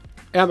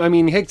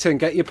 Higton,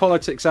 get your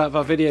politics out of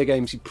our video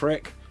games, you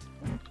prick.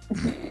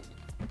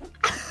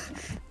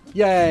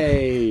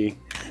 Yay!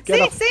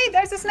 See,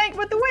 there's a snake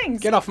with the wings.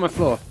 Get off my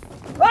floor.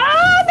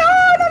 Ah,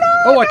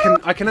 no! Oh,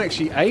 I can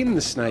actually aim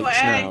the snakes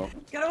now.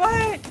 Get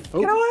away! Oh,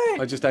 Get away!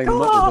 I just aimed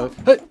them up with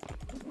the... Hey!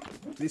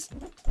 These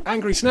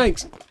angry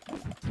snakes.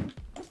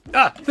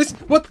 Ah!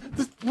 What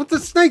the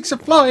snakes are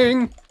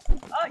flying!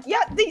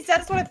 Yeah,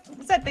 that's what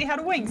I said. They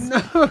had wings. No!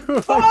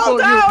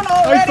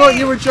 I thought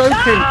you were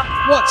joking.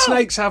 No! What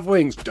snakes have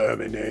wings?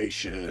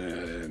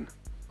 Domination.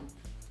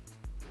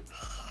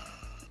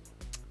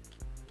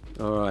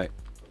 Alright.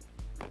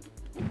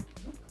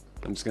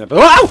 I'm just gonna...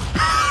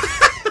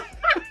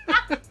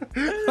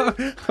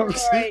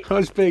 I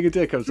was being a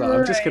dick. I was like,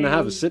 I'm just gonna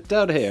have a sit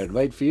down here and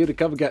wait for you to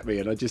come and get me,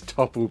 and I just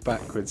toppled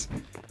backwards.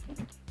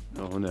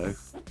 Oh no.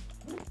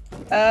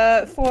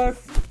 For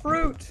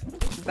Fruit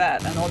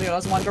Bat, and all the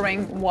others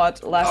wondering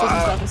what Lasses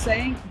and stuff is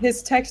saying,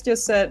 his text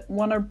just said,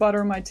 wanna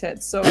butter my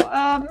tits. So,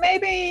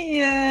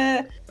 maybe,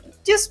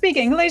 just speak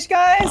English,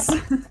 guys.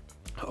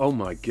 Oh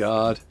my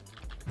god.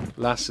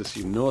 Lassus,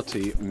 you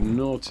naughty,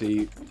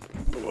 naughty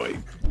boy.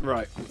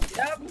 Right.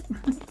 Yep.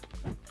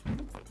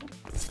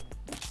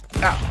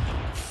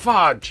 Ow.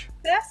 Fudge!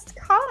 Best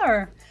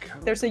color.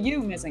 There's a U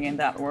missing in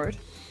that word.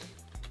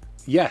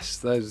 Yes,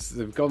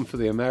 they've gone for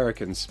the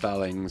American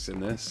spellings in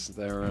this.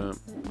 They're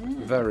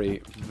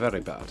very,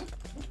 very bad.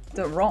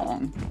 the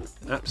wrong.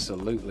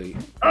 Absolutely.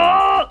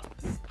 Oh!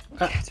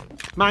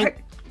 Mine.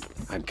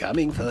 I'm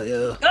coming for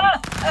you.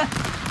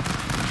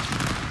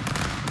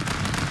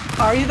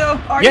 Are you though?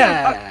 Are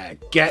Yeah!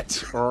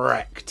 Get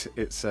wrecked,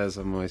 it says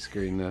on my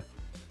screen there.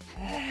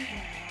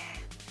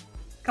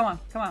 Come on,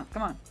 come on,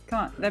 come on, come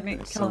on. Let me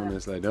kill Someone him.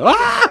 is laid down.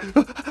 Ah!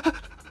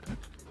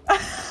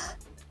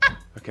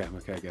 Okay, I'm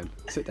okay again.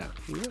 Sit down.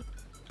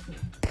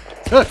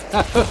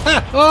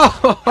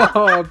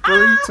 Oh,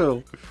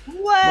 brutal.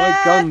 What?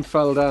 My gun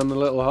fell down the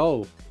little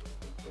hole.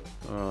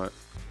 Alright.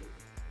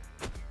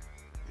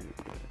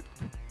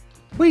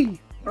 Whee!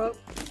 Oh,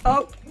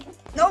 oh,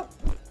 no,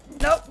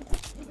 no.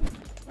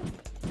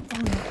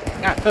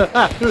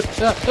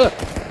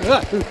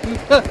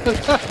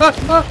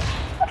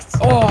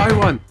 Oh, I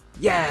won!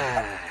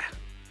 Yeah!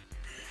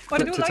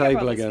 What I do Flip like the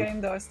table about this again.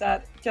 game though is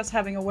that just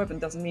having a weapon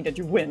doesn't mean that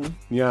you win.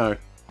 No.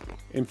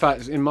 In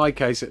fact, in my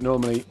case, it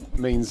normally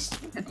means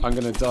I'm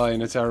going to die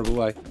in a terrible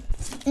way.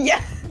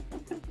 Yeah.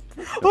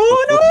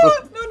 Oh no!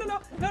 No! No! No!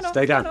 No! No!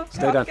 Stay down. No, no.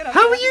 Stay Get down. up, get up,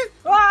 How get are up. you?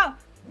 Ah!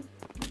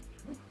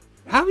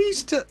 How are you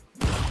still?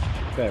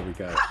 There we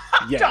go.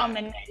 Yeah.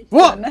 Domination.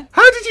 What?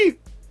 How did you?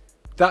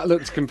 That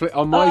looked complete.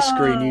 On my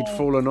screen, you'd Oh.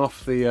 fallen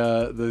off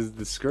the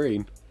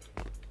screen.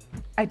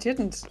 I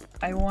didn't.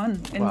 I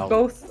won in Well.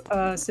 both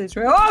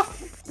situations. Oh!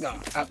 No,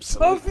 Both.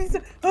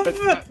 absolutely.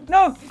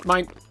 No!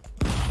 Mine.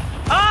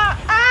 Ah!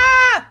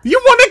 Ah!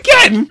 You won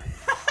again.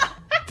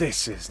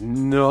 This is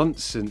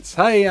nonsense.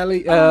 Hey,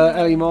 Ellie,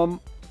 Ellie, Mom.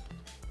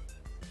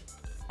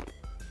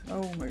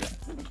 Oh my god.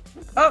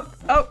 Oh!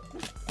 Oh!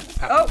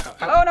 Oh!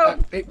 Oh no!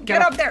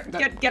 Get up there!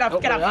 Get up! Oh,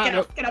 Get up! ah, Get no.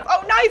 up! Get up!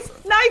 Oh,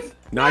 knife! Knife!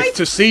 Knife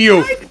to see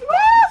you. Knife!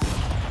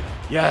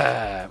 Ah!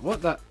 Yeah.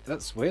 What that?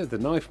 That's weird. The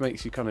knife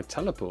makes you kind of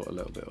teleport a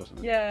little bit, or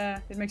something. Yeah,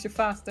 it makes you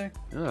faster.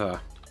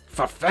 Ah,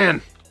 for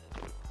fan.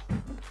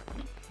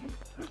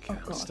 Okay, Oh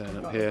I'm god, staying oh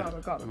up god, here. oh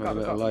god, oh I'm god,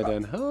 having a oh little god, lie oh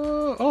down.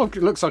 Oh, it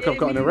looks like I've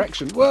got an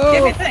erection. Whoa!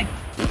 Give me a thing.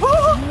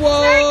 Oh,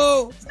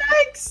 Whoa!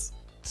 snakes!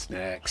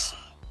 Snacks.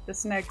 The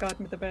snake got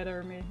me the better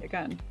of me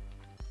again.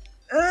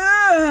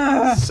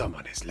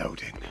 Someone is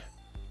loading.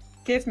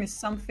 Give me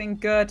something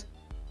good.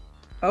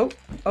 Oh,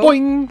 oh.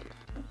 Boing!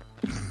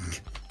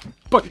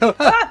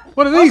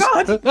 What are these?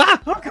 God.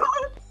 Ah! Oh god!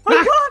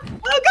 Oh god!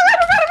 Oh god!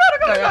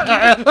 Oh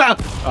god! Oh god!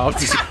 Oh,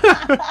 just-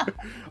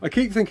 I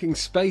keep thinking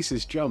space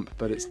is jump,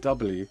 but it's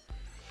W.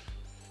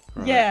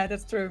 Right. Yeah,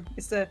 that's true.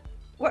 It's the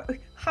what?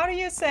 How do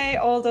you say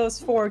all those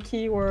 4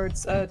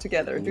 keywords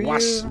together? Do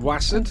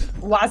Wasted?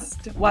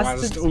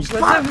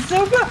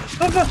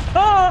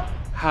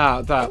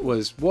 How that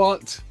was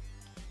what?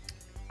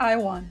 I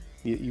won.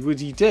 You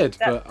did,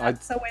 but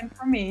That's a win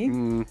for me.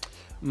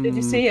 I. Did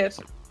you see it?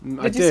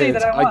 I Did you see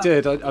that I won?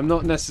 did. I'm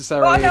not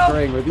necessarily Oh, no.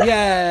 agreeing with.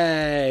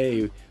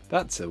 Yay!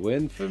 That's a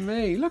win for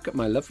me. Look at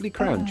my lovely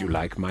crown. Do you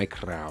like my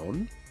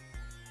crown?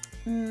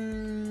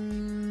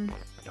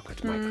 Look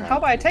at my crown. How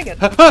about I take it?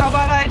 How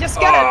about I just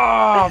get it?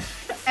 Oh,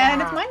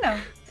 And it's mine now.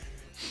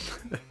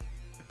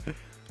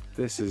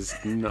 this is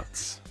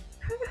nuts.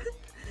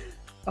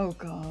 Oh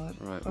god.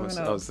 Right, Oh, I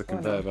no. was the Oh,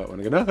 no. conveyor belt when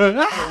I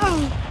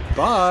go.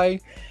 Bye.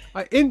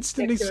 I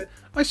instantly. Get good.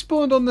 I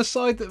spawned on the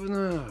side that.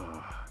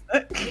 No.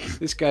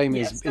 This game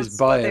Yes, is that's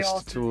what they all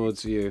biased say.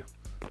 towards you.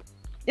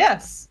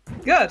 Yes.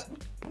 Good.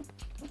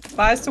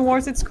 Bias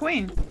towards its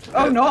queen.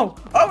 Oh no!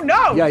 Oh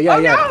no! Yeah, yeah, oh,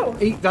 yeah. No!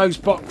 Eat those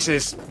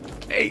boxes.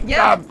 Eat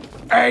Yeah. them.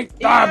 Eat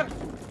Yeah. them.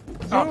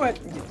 Do it.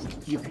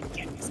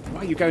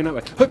 Why are you going that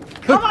way?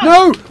 Come on.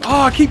 No!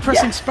 Oh, I keep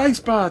pressing Yeah.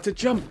 spacebar to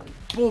jump.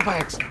 Ball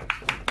bags.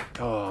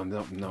 Oh,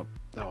 no.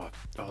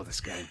 Oh,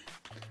 this game.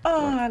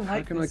 Oh, I How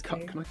like can I this cut?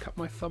 game. Can I cut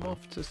my thumb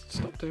off to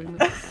stop doing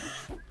that?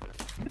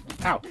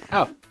 Ow!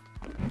 Ow!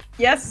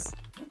 Yes.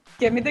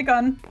 Give me the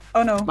gun.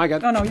 Oh no. My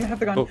gun. No, no, you have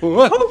the gun. Oh,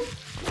 oh, oh.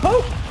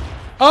 Oh!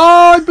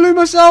 Oh, I blew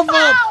myself up!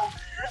 Ow!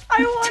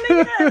 I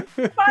won again,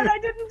 but I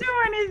didn't do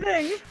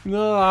anything.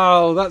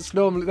 No, that's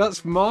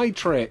my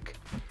trick.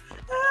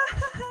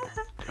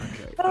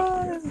 Okay.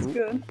 Oh, this is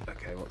good.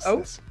 Okay, what's Oh.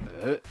 this?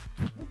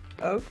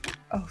 Oh,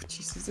 oh,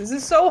 Jesus, this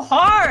is so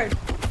hard.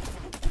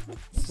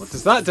 What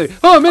does that do?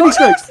 Oh, mini no,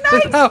 snakes!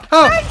 snakes! Ow!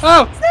 Ow! Snakes!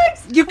 Ow!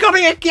 Snakes! You got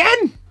me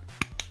again!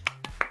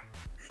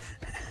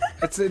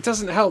 It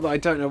doesn't help that I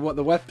don't know what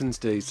the weapons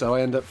do, so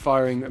I end up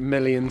firing a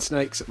million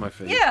snakes at my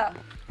feet. Yeah,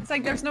 it's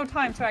like there's no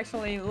time to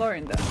actually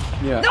learn them.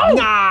 Yeah. No!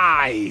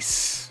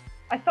 Nice!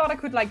 I thought I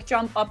could like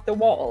jump up the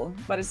wall,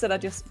 but instead I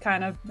just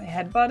kind of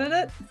headbutted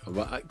it.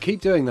 Well, keep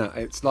doing that.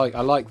 It's like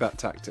I like that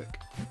tactic.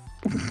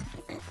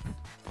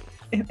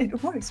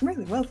 It works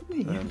really well for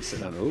me. Sit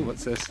down. Oh,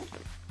 what's this?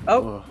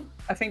 Oh,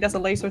 I think that's a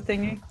laser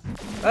thingy.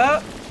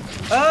 Oh,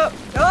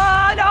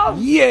 no!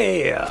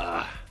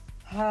 Yeah!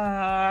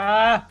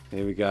 Ah.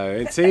 Here we go.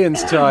 It's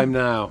Ian's time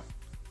now.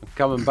 I'm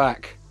coming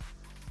back.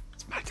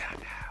 It's my time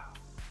now.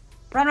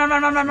 Run, run,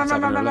 run, run, run, run, Let's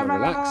run, have run, a run, little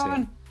run, relax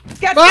run,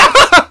 here.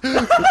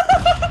 run.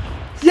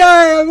 Get, Yay,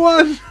 I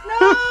won!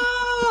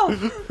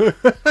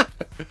 No!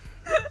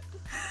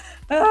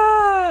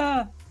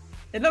 Ah,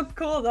 it looked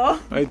cool though.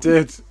 I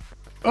did.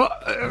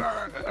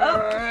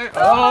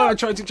 I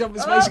tried to jump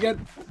in space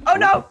again. Oh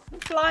no!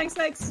 Flying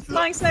snakes!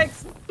 Flying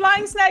snakes!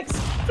 Flying snakes!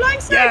 Flying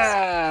snakes!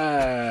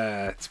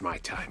 Yeah, it's my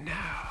time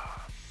now.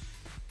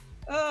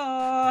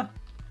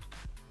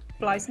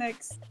 Fly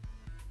snakes.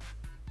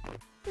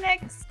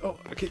 Snakes. Oh,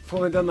 I keep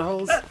falling down the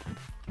holes.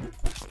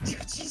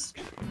 Jeez.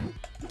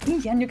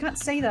 Ian, you can't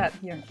say that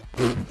here.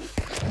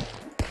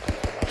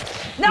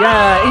 No!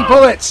 Yeah, eat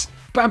bullets!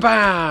 Bam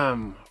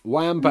bam!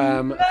 Wham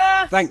bam!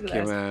 Thank you,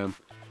 Merciless. ma'am.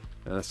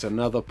 That's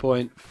another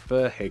point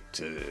for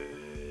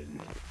Higton.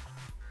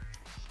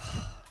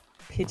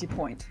 Pity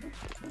point.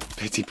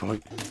 Pity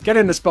point. Get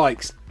in the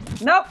spikes.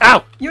 No!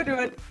 Ow! You do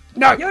it!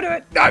 No! You do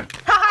it! No!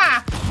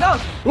 Ha!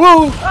 No!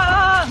 Woo!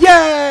 Ah!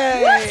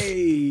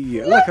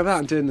 Yay! Look at that,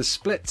 I'm doing the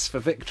splits for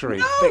victory.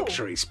 No!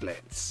 Victory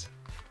splits.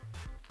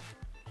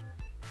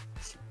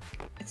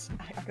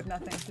 I got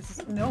nothing. This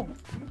is no.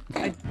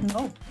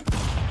 No.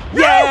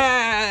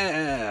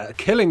 Yeah!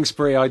 Killing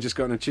spree I just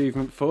got an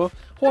achievement for.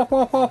 Wah,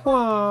 wah, wah,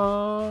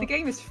 wah. The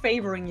game is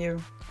favoring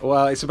you.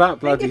 Well, it's about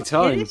bloody it's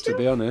time, kidding to you?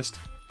 be honest.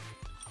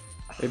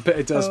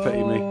 It does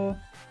pity me.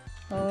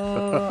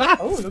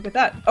 Oh, look at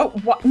that. Oh,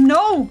 what?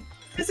 No!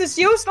 This is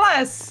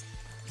useless!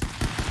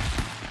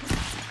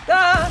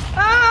 Yeah!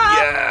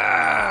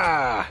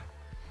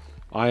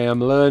 I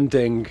am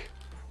learning.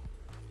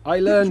 I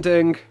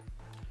learning.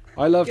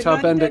 I loved You how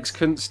learned Bendix it?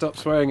 couldn't stop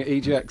swearing at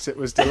EGX. It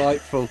was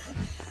delightful.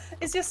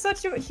 It's just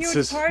such a huge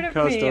Says part of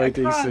Cast me. I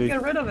can't IDC.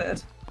 get rid of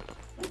it.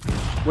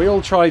 We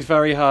all tried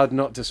very hard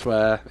not to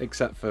swear,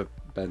 except for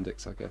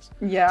Bendix, I guess.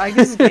 Yeah, I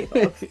guess it's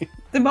both.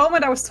 The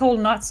moment I was told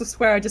not to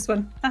swear, I just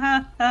went,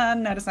 haha,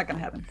 no, that's not gonna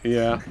happen.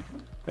 Yeah.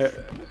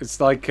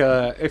 It's like,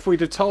 if we'd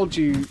have told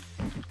you...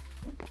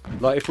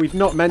 Like, if we'd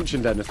not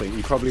mentioned anything,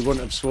 you probably wouldn't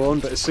have sworn,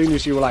 but as soon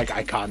as you were like,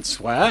 I can't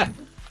swear,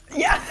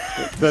 Yeah!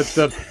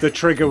 the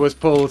trigger was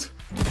pulled.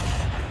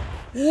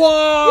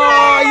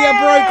 Whoa! You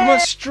broke my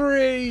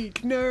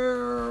streak!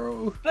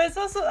 No! But it's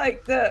also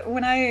like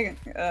when I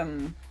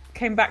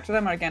came back to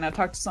them again, I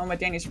talked to some of my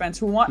Danish friends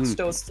who watched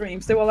those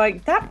streams. They were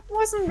like, "That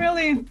wasn't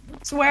really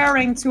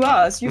swearing to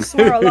us. You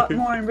swear a lot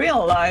more in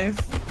real life."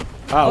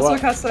 Also,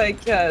 because like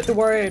the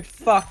word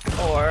 "fuck"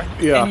 or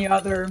any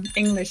other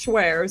English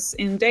swears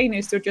in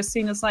Danish, they're just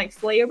seen as like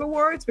flavor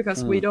words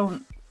because we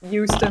don't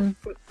use them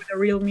with a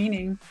real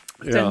meaning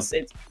since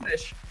it's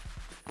English.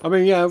 I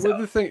mean, yeah, with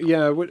the thing,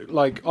 yeah,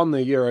 like on the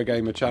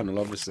Eurogamer channel,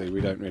 obviously we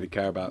don't really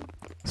care about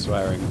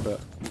swearing, but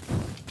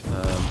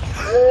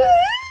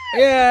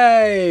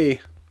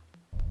yay!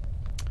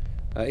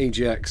 At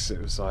EGX,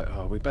 it was like,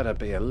 oh, we better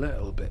be a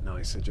little bit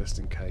nicer just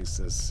in case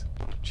there's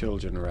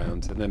children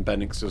around. And then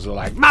Bendix was all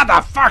like,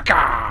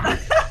 motherfucker!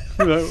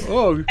 You know,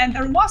 oh. And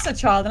there was a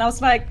child, and I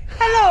was like,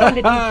 hello,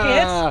 little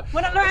kid.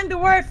 When I learned the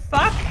word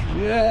fuck.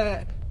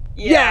 Yeah.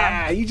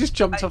 Yeah, you just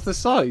jumped off the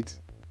side.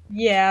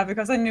 Yeah,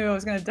 because I knew I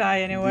was going to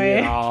die anyway.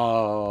 Yeah.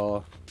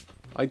 Oh.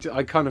 I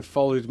kind of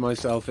followed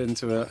myself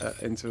into a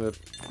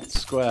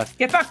square.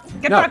 Get back!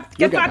 Get back!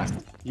 Get back!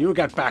 You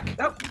get back.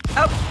 Oh,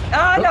 oh,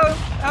 oh, no!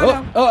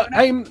 Oh, no!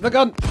 Aim the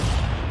gun!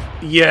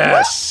 Yes,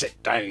 what?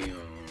 Sit down.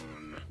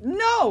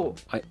 No!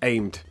 I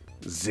aimed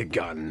the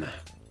gun.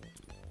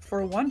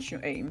 For once you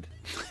aimed.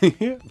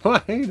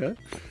 Well, you know,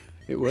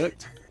 it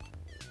worked.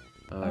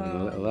 I'm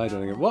having a little lie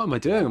down again. What am I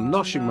doing? I'm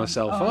noshing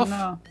myself off.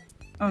 No.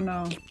 Oh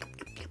no.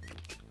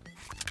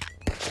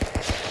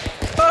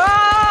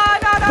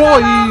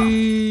 Boy!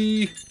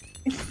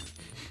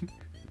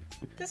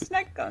 The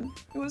snake gun.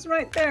 It was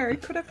right there.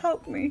 It could have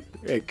helped me.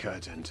 It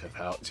couldn't have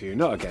helped you.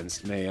 Not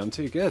against me. I'm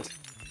too good.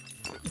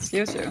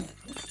 Excuse you.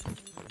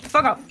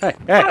 Fuck off. Hey,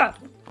 Fuck off.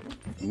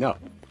 No.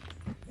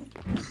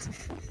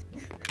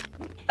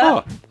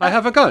 Oh, I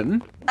have a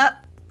gun.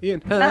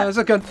 Ian has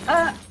a gun.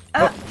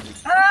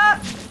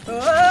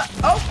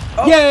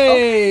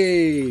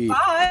 Yay!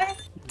 Bye.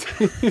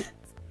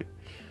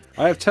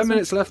 I have 10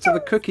 minutes left till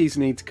the cookies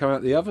need to come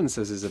out the oven,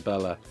 says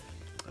Isabella.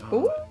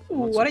 Ooh,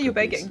 what are you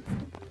baking?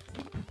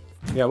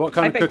 Yeah, what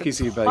kind of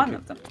cookies are you baking?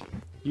 Of them.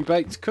 You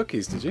baked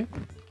cookies, did you?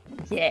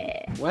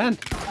 Yeah. When?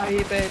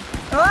 I baked.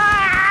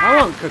 I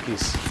want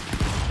cookies.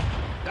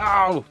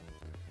 Oh!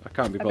 I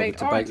can't be bothered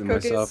to bake them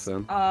myself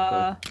then.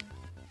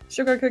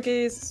 Sugar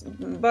cookies,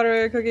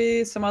 butter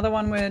cookies, some other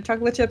one with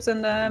chocolate chips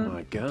in them. Oh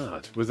my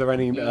god. Was there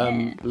any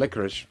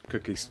licorice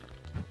cookies?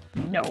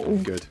 No.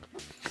 Good.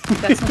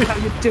 That's not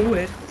how you do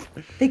it.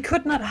 They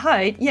could not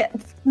hide. Yeah,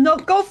 no,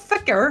 go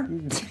figure.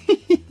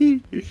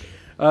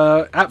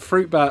 At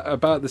Fruitbat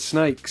about the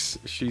snakes,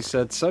 she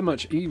said, so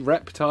much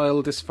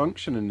reptile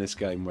dysfunction in this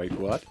game. Wait,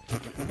 what?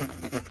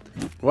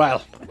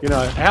 Well, you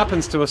know, it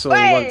happens to us all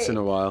once in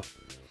a while.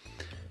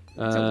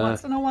 So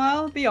once in a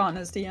while, be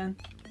honest, Ian.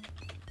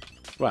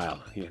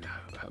 Well, you know,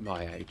 at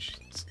my age.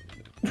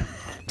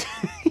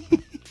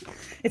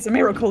 It's a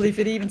miracle if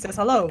it even says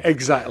hello.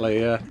 Exactly,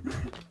 yeah.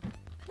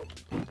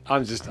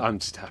 I'm just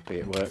happy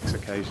it works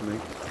occasionally.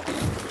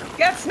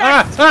 Get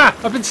snacked!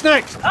 I've been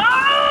snacked!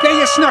 Ah! Get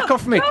your snack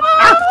off me!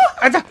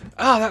 No!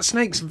 That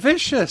snake's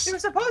vicious! You're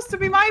supposed to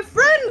be my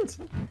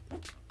friend!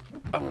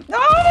 Oh,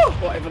 no!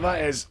 whatever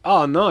that is.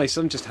 Oh, nice.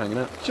 I'm just hanging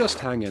out. Just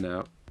hanging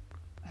out.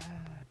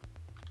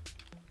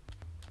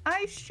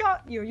 I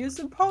shot you. You're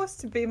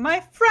supposed to be my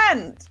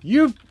friend.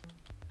 You've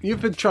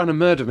been trying to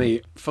murder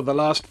me for the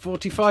last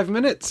 45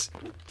 minutes.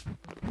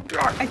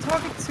 I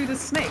talked to the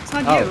snakes,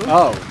 not you.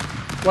 Oh.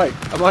 Wait,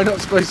 am I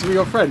not supposed to be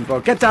your friend? Well,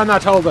 get down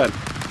that hole then.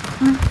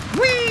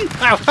 Whee!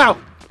 Ow, ow!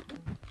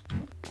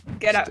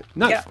 Get out.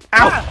 No. Get out.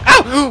 Ow!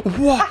 Ah! Ow!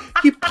 What?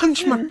 You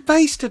punched my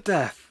face to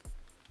death.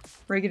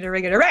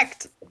 Riggedy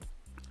wrecked.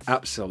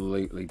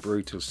 Absolutely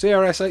brutal.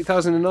 CRS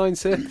 8009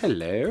 here.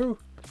 Hello.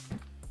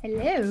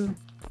 Hello.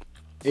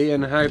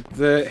 Ian had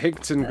the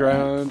Higton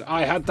ground.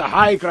 I had the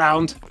high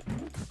ground.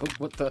 Oh,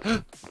 what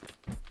the?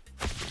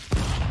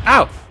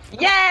 Ow!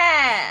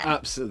 Yeah!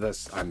 Absolutely.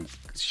 I'm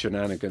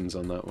shenanigans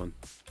on that one.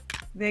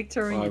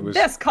 Victory.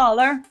 This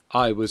color.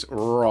 I was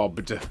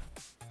robbed.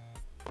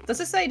 Does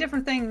it say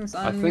different things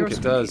on your I think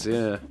it does,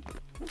 yeah.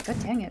 God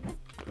dang it.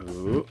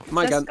 Ooh,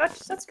 my gun.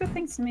 That's good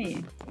things to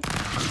me.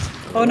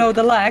 Oh no,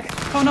 the lag.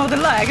 Oh no, the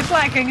lag. It's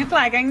lagging. It's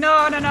lagging.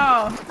 No, no,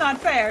 no. It's not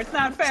fair. It's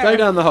not fair. Stay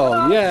down the hole.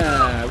 Oh,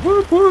 yeah. No.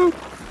 Whoop, whoop.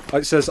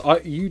 It says,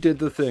 you did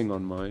the thing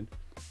on mine.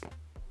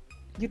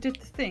 You did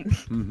the thing.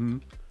 Mm-hmm.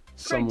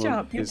 Great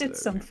job. You did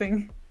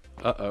something.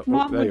 Uh-oh.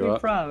 Mom there would you be are.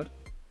 proud.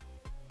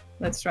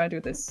 Let's try to do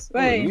this. Oh,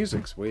 Wait. the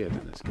music's weird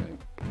in this game.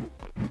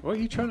 What are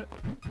you trying to...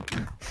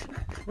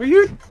 Were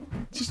you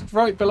just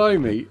right below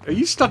me? Are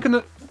you stuck in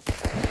a...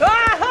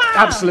 Ah-ha!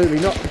 Absolutely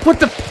not. What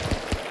the...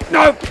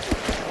 No!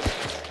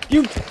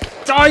 You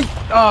died!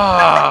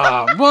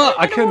 Ah! What?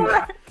 I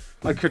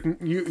couldn't...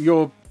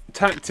 Your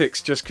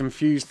tactics just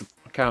confused the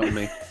fuck out of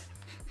me.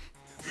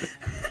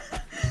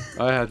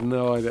 I had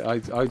no idea.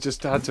 I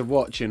just had to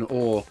watch in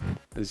awe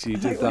as you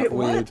did that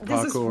weird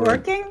parkour. This is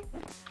working?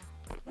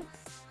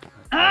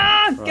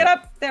 Ah! Right. Get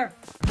up there!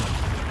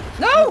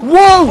 No!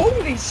 Whoa!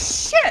 Holy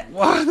shit!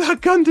 Wow,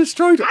 that gun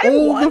destroyed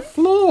all the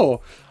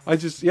floor! I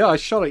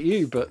shot at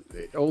you, but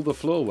all the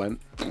floor went.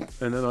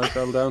 And then I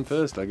fell down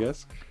first, I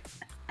guess.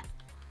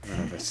 I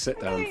have to sit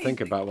down and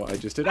think about what I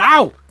just did.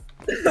 Ow!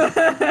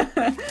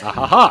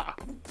 Ha!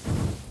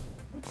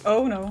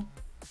 Oh no.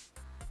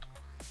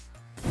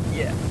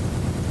 Yeah.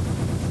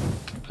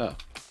 Oh.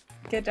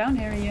 Get down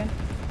here, Ian.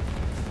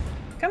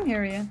 Come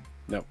here, Ian.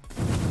 No.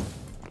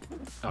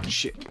 Oh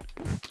shit.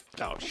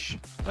 Oh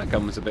shit. That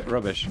gun was a bit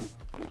rubbish.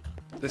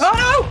 This... Oh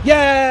no!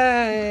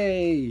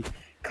 Yay!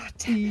 God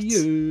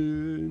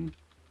damn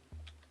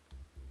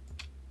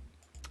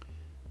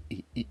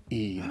it.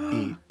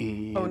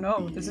 Ian. Oh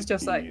no, this is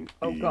just like,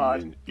 oh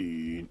god.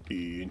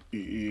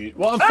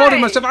 Well, I'm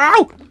folding myself.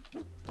 Ow!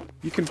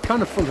 You can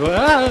kind of fall.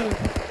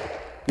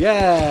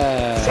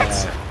 Yeah!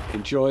 Shit.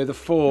 Enjoy the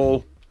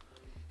fall.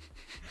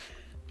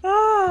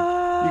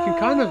 Ah. You can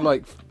kind of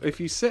like, if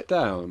you sit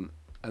down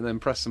and then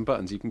press some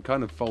buttons, you can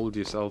kind of fold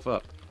yourself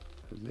up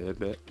a little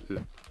bit.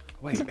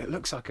 Wait, it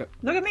looks like a...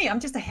 Look at me, I'm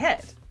just a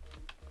head.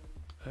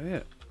 Oh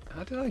yeah.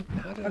 How did I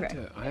do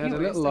it? I had Anyways,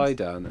 a little lie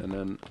down and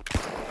then...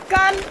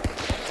 Gun!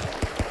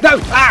 No!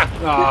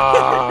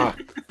 Ah!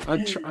 I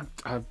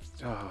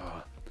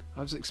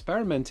was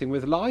experimenting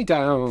with lie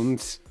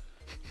downs.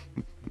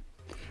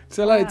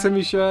 See you later,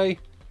 Timmy Shay.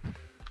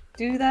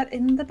 Do that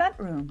in the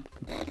bedroom.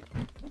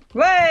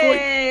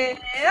 Wait!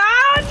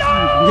 Ah,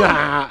 no!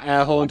 Yeah,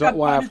 air horn.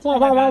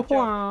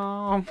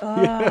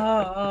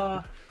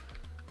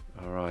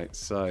 Alright,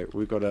 so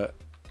we've got to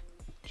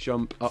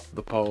jump up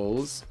the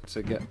poles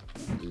to get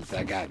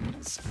the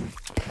guns.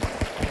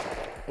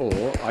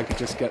 Or I could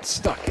just get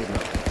stuck in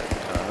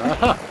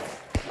that.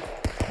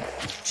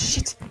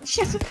 Shit!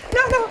 Shit!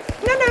 No!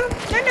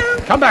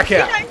 Come back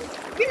here!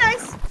 Be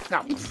nice!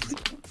 No.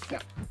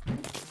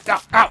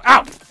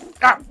 Ow!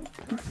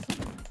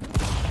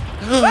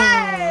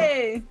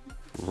 Hey!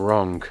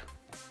 Wrong.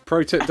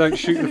 Pro tip, don't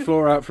shoot the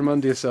floor out from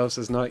under yourself,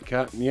 says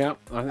Nightcat. Yeah,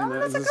 I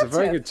think that's a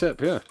very good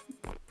tip, yeah.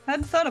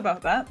 Hadn't thought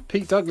about that.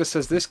 Pete Douglas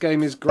says this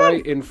game is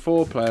great in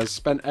 4 players.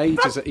 Spent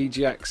ages at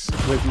EGX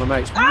with my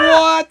mates.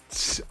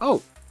 What?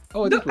 Oh,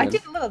 I did win. I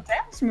did a little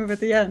dance move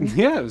at the end.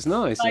 Yeah, it was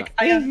nice. Like,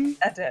 I am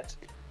dead.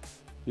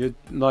 You're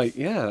like,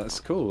 yeah, that's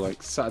cool.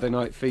 Like Saturday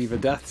Night Fever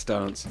Death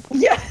Dance.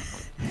 Yeah.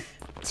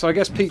 So I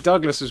guess Pete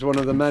Douglas was one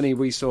of the many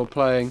we saw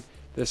playing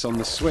this on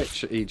the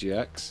Switch at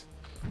EGX.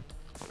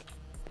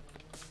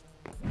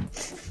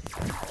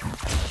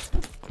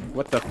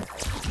 What the?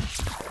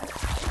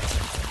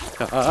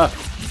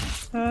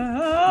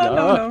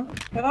 No.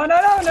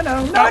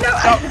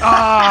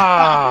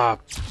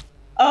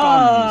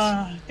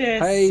 Ah!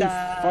 This. Hey,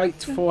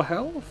 fight for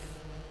health.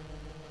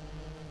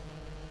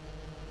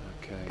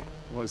 Okay,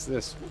 what's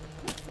this?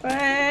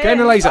 Gain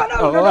a laser.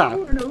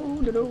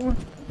 No.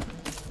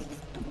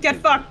 Get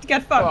fucked.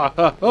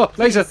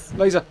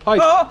 Laser, hide.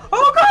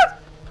 Oh god.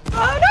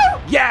 Oh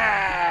no.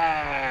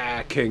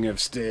 Yeah, King of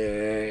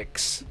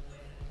Sticks.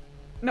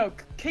 No,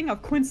 King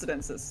of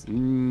Coincidences.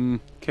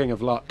 King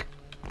of Luck.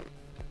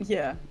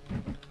 Yeah.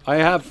 I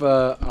have,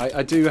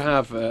 I do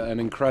have an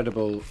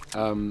incredible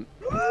kind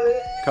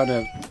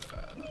of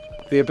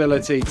the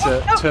ability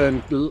to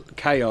turn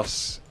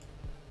chaos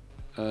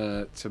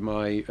to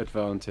my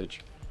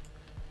advantage.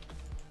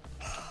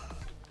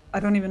 I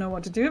don't even know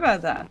what to do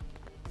about that.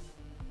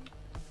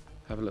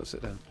 Have a little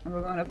sit down. And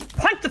we're gonna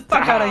punch the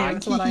fuck out of you.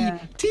 That's what I am.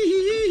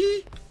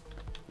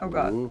 Oh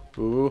god.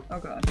 Ooh. Oh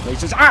god.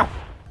 Lasers. Ow!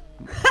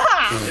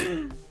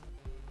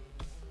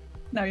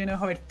 Now you know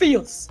how it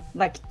feels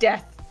like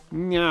death.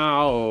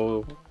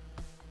 No.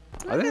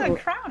 Look at the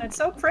crown. It's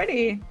so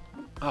pretty.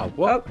 Oh,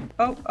 what?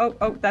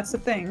 Oh, that's the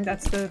thing.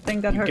 That's the thing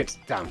that hurts.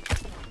 Get down.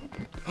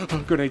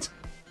 Grenades.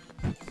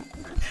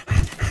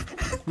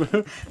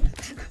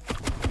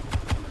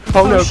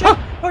 Oh no! Shit.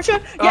 Oh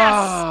shit! Yes!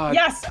 Ah,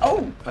 yes!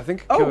 Oh! I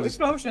think I killed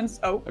explosions!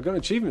 Oh! I got an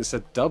achievement that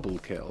said double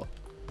kill.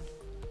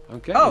 I'm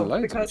getting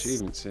loads of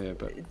achievements here,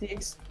 but the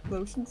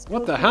explosions.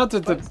 What the? How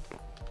did the?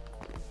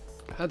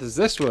 How does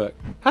this work?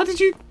 How did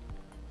you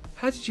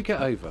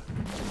get over?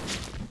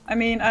 I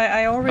mean,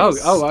 I already.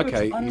 Oh,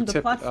 okay. On You the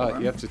tip.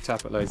 platform. You have to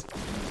tap it loads.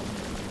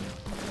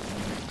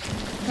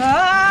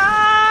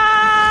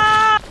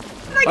 Ah!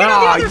 I get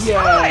on the other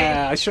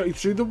side! I shot you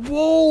through the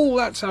wall.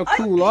 That's how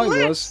cool I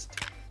was.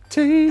 That's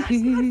not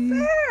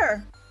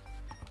fair.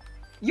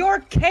 Your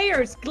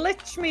cares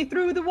glitch me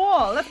through the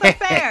wall. That's not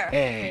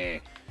fair.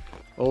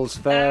 All's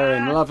fair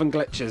in love and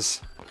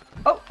glitches.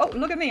 Oh,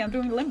 look at me. I'm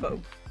doing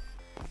limbo.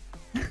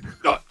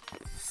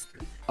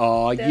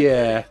 Oh,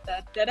 yeah.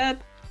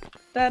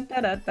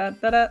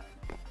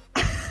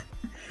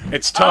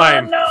 It's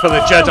time for the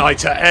Jedi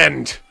to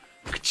end.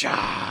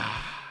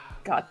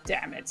 God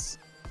damn it.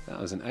 That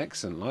was an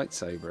excellent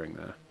lightsabering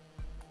there.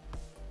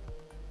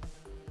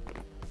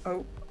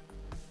 Oh.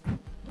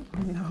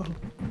 No.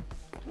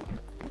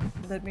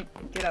 Let me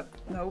get up.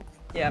 Nope.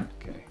 Yeah.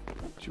 Okay.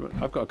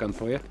 I've got a gun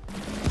for you.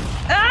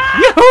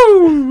 Ah!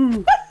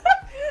 Yahoo!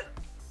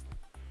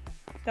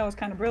 That was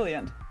kind of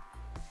brilliant.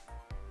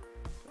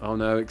 Oh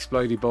no,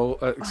 explodey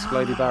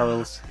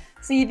barrels.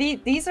 See,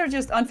 these are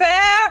just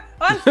unfair!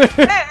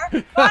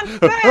 Unfair!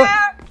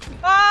 Unfair!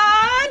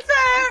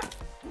 Unfair!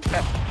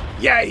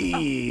 Yay! Oh,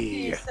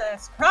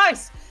 Jesus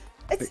Christ!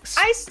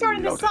 I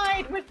started the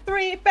side with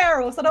 3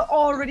 barrels that are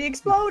already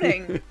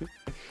exploding.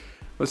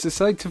 What's to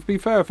say, to be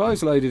fair, if I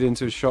was loaded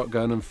into a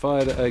shotgun and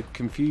fired at a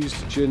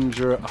confused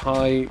ginger at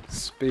high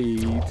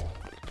speed,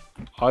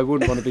 I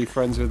wouldn't want to be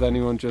friends with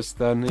anyone just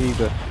then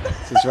either.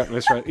 This is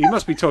reckless, right? You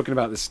must be talking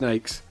about the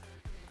snakes.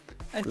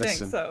 I think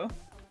so.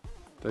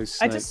 Those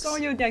snakes. I just saw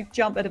you like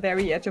jump at the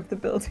very edge of the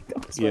building.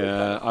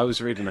 Yeah, I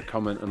was reading a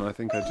comment and I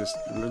think I just...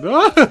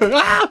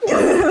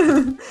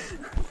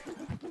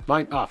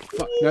 Mine. Ah,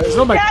 fuck. No, it's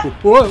not my...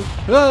 Whoa!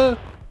 Ah!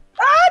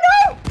 Ah,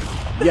 no!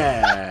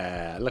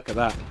 Yeah, look at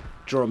that.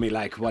 Draw me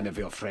like one of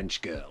your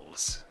French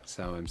girls.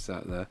 So I'm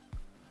sat there.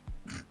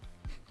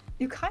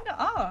 You kind of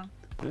are.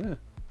 Yeah.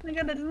 Like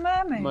a little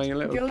mermaid. My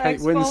little your Kate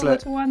legs folded Winslet.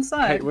 to one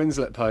side. Kate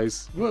Winslet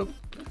pose. Whoa.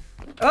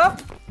 Oh!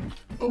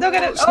 Look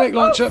at it! Snake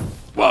launcher!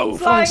 Whoa!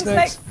 Flying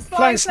snakes!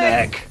 Flying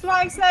snake!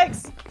 Flying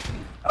snakes!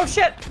 Oh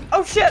shit!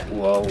 Oh shit!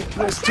 Whoa!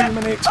 There's too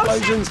many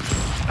explosions!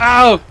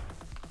 Ow!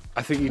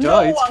 I think you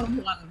died. No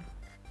one won.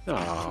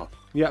 Oh.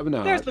 Yeah, but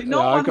no. Seriously,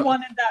 no one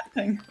won in that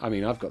thing. I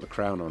mean, I've got the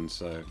crown on,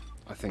 so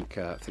I think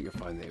you'll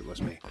find that it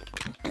was me.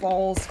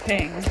 Balls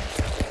ping.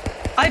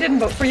 I didn't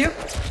vote for you.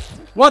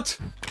 What?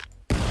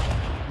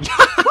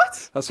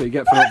 What? That's what you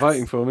get for not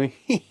voting for me.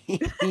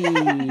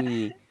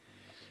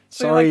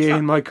 Sorry,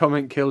 Ian, my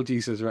comment killed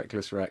you, says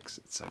Reckless Rex.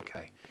 It's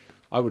okay.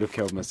 I would have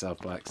killed myself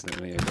by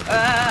accident.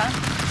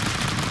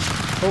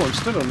 Oh, I'm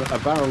stood on a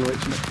barrel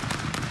which...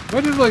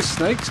 Where did those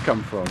snakes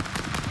come from?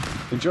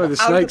 Enjoy the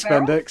snakes,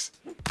 Bendix.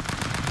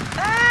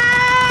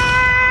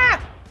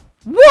 Ah!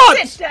 What?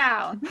 Sit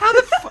down! How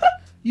the fuck?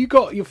 You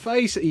got your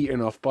face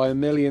eaten off by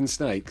 1,000,000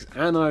 snakes,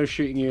 and I was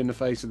shooting you in the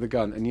face with a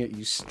gun, and yet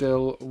you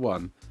still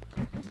won.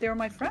 They were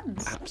my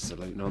friends.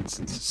 Absolute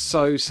nonsense.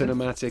 So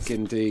cinematic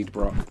indeed,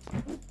 Brock.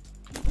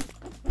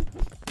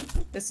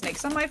 The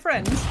snakes are my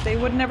friends. They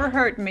would never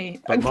hurt me.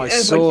 But my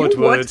sword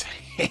would.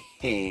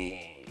 Ian.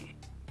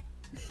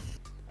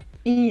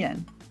 Yeah.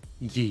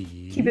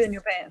 Keep it in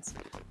your pants.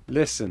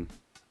 Listen.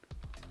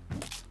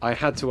 I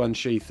had to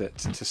unsheath it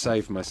to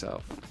save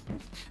myself.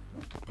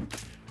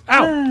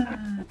 Ow!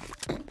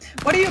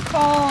 What do you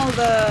call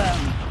the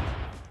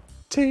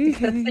thing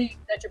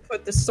that you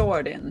put the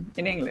sword in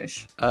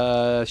English?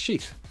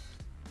 Sheath.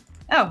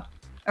 Oh,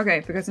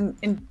 okay, because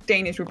in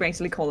Danish we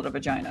basically call it a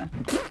vagina.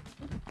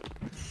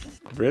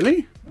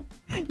 Really?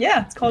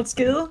 Yeah, it's called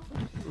skill.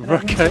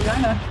 Okay.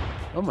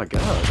 Oh my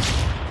god.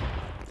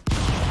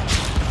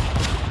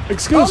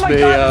 Excuse me. Oh my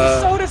god, this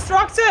is so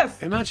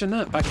destructive! Imagine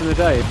that back in the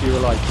day if you were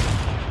like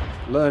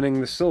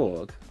learning the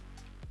sword.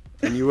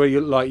 And you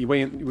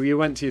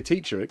went to your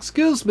teacher.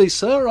 Excuse me,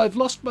 sir, I've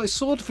lost my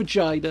sword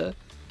vagina.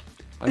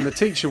 And the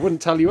teacher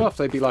wouldn't tell you off.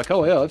 They'd be like,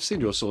 "Oh yeah, I've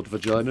seen your sword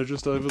vagina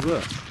just over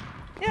there."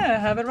 Yeah, I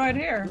have it right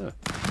here. Yeah.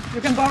 You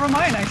can borrow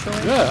mine,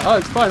 actually. Yeah, oh,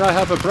 it's fine. I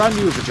have a brand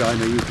new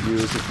vagina you can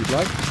use if you'd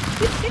like.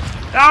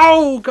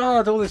 Oh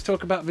god, all this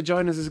talk about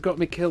vaginas has got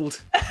me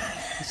killed.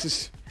 This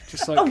is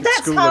just like that's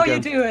school how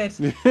again. you do it.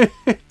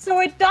 So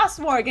it does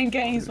work in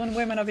games when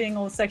women are being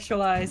all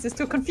sexualized. It's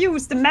to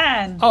confuse the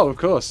man. Oh, of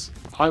course.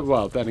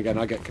 Well, then again,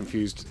 I get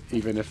confused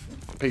even if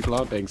people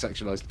aren't being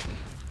sexualized.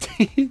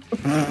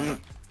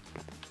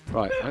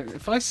 Right,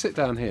 if I sit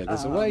down here,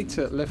 there's a way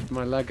to lift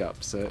my leg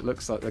up so it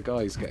looks like the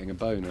guy's getting a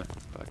boner,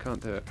 but I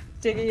can't do it.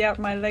 Diggy out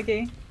my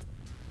leggy.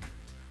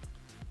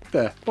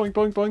 There, boing,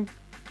 boing, boing.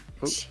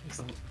 Jeez.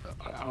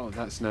 Oh,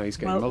 that's now he's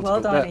getting Well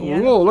multiple. done, There.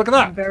 Ian. Whoa, look at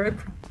that! I'm very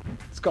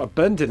It's got a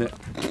bend in it.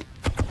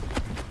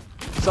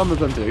 Some of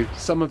them do.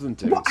 Some of them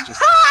do. It's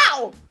just.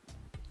 How?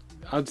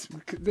 I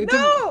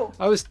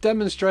was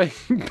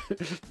demonstrating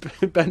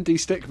bendy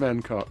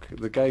stickman cock.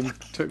 The game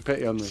took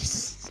pity on me.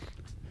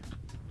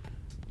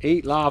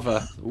 Eat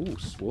lava. Ooh,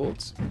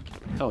 swords.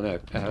 Oh no.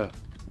 I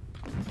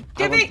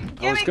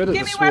was good at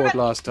the sword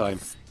last time.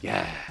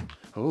 Yeah.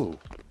 Oh.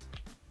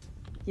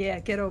 Yeah,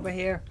 get over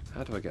here.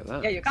 How do I get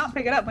that? Yeah, you can't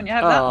pick it up when you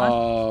have that one.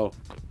 Oh.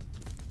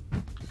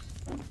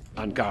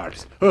 On guard.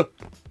 Huh.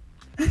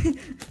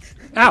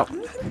 Ow.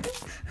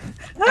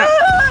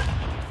 Ow.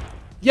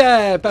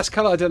 Yeah, best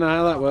colour. I don't know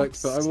how that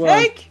works, but I won.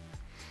 Snake!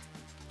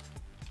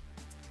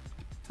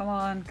 Come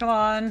on, come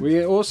on.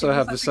 We also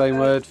have the same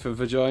word for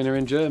vagina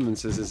in German,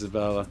 says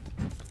Isabella.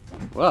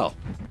 Well,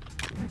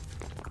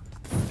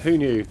 who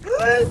knew?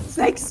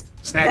 Snakes!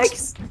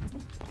 Snakes!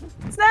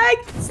 Snake!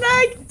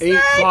 Snake! Eat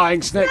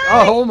flying snake!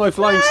 Oh, all my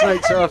flying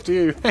snakes are after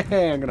you.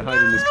 I'm gonna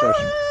hide in this bush.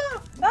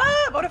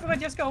 What if I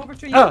just go over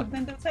to you and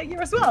then they'll take you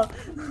as well?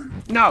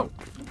 No!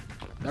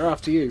 They're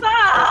after you.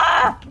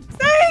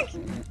 Snake!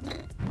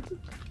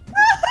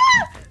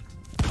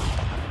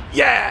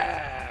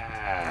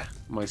 Yeah!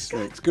 My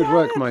snakes. Good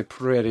work, my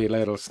pretty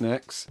little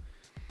snakes.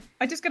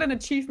 I just got an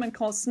achievement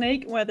called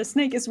Snake, where the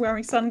snake is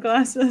wearing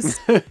sunglasses.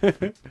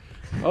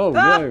 Oh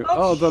no!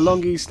 Oh, the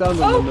longer you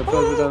stand on them, the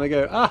further down they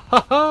go. Ah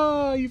ha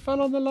ha! You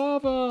fell on the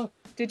lava!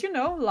 Did you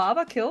know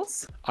lava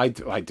kills? I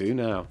do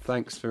now.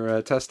 Thanks for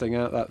testing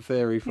out that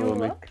theory for You're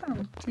me.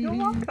 welcome. You're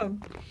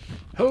welcome.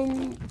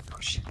 Oh, Oh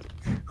shit.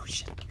 Oh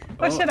shit.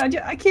 Oh shit,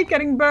 I keep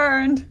getting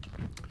burned.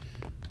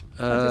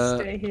 I'll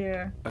just stay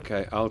here.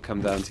 Okay, I'll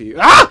come down to you.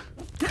 Ah!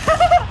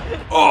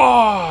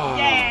 Oh!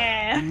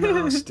 Yeah!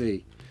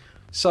 Nasty.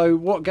 So,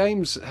 what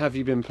games have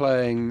you been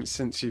playing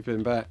since you've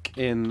been back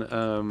in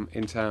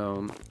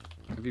town?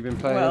 Have you been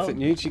playing anything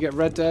new? Did you get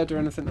Red Dead or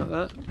anything like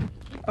that?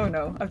 Oh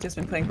no, I've just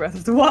been playing Breath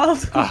of the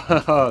Wild.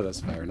 Oh,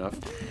 that's fair enough.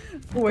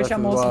 Which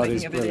I'm also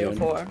making a video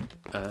for.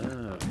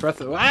 Ah, Breath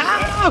of the Wild.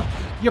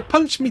 Ah! You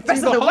punched me through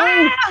the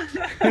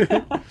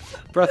hole!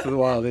 Breath of the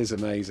Wild is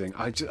amazing.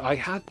 I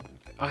have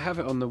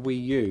it on the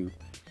Wii U.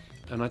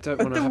 And I don't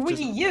want to have the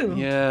Wii U?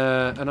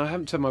 Yeah, and I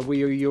haven't turned my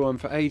Wii U on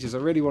for ages. I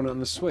really want it on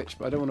the Switch,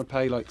 but I don't want to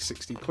pay like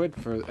 60 quid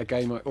for a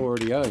game I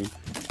already own.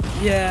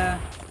 Yeah.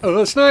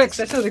 Oh, snakes!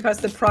 Especially because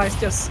the price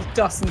just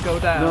doesn't go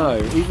down.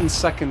 No, even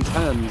second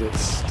hand,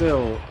 it's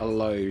still a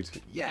load.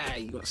 Yeah,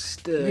 you got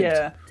stirred.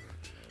 Yeah.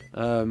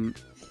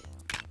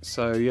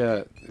 So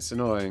yeah, it's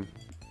annoying,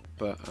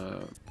 but.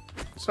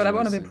 But I've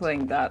only been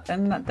playing that,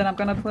 and then I'm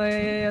gonna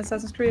play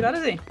Assassin's Creed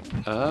Odyssey.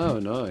 Oh,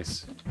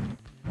 nice.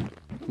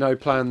 No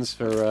plans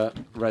for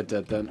Red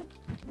Dead then?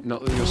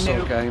 Not your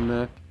sort of game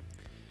there?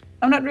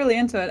 I'm not really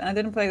into it, and I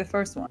didn't play the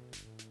first one.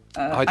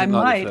 I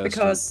might,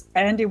 because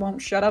Andy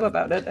won't shut up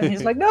about it, and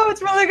he's like, no,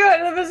 it's really good!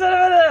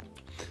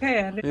 Okay,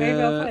 Andy,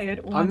 maybe I'll play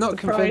it once the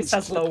price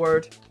has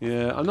lowered.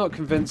 Yeah, I'm not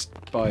convinced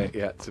by it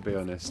yet, to be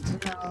honest.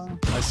 No.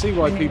 I see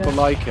why people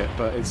like it,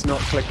 but it's not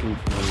clicking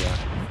for me yet.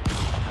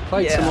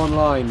 Played some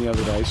online the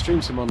other day,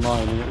 streamed some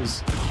online, and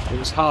it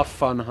was half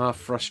fun, half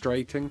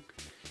frustrating.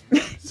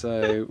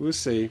 So we'll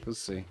see.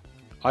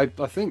 I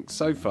think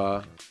so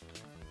far,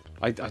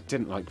 I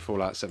didn't like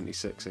Fallout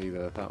 76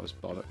 either. That was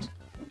bollocks.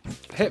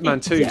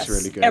 Hitman 2 is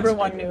really good.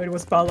 Everyone knew it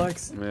was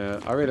bollocks. Yeah,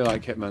 I really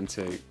like Hitman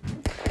 2.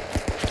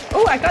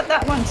 Oh, I got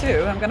that one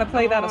too. I'm gonna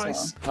play that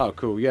as well. Oh,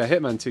 cool. Yeah,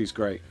 Hitman 2 is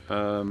great.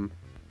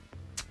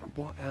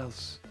 What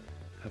else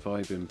have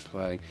I been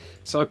playing?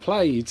 So I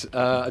played,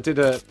 I did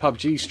a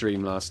PUBG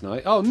stream last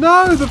night. Oh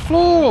no, the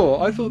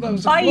floor! I thought that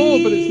was a floor,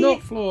 but it's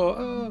not floor.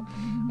 Oh.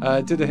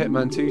 I did a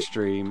Hitman 2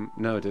 stream.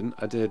 No, I didn't.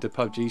 I did a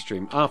PUBG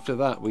stream. After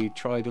that, we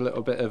tried a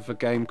little bit of a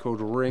game called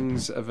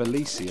Rings of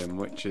Elysium,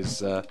 which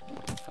is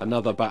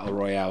another Battle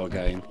Royale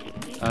game.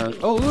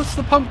 Oh, that's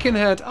the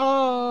Pumpkinhead!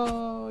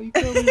 Oh, you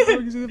killed me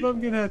before you see the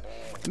Pumpkinhead.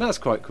 And that's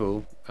quite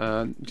cool.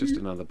 Just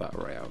another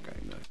Battle Royale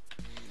game, though.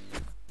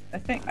 I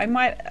think I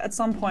might at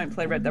some point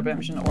play Red Dead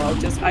Redemption, or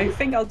I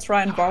think I'll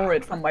try and borrow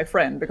it from my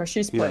friend because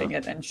she's playing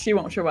it and she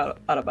won't show out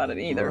about it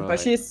either. Right. But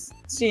she's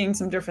seeing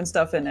some different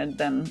stuff in it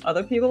than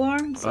other people are.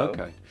 So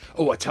okay.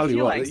 Oh, I tell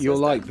you what, you'll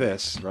like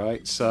this,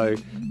 right? So,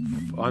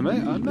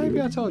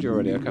 maybe I told you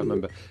already. I can't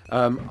remember.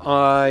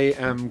 I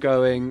am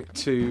going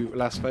to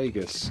Las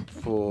Vegas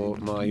for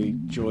my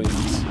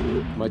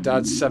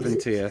dad's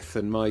 70th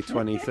and my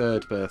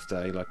 23rd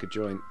birthday, like a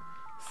joint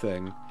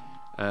thing.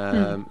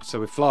 So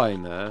we're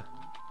flying there.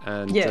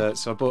 And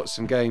so I bought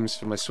some games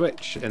for my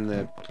Switch in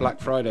the Black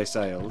Friday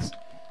sales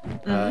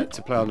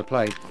to play on the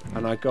plane,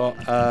 and I got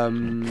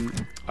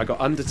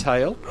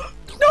Undertale.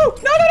 No!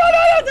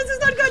 This is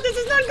not good. This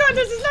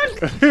is not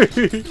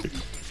good.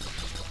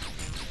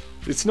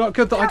 It's not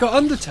good that I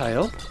got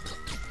Undertale.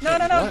 No.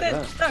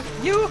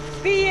 You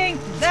being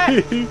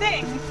that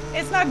thing,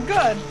 it's not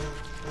good.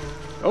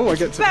 Oh, I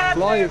get to Bad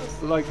fly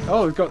news. like.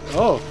 Oh, I've got.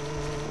 Oh.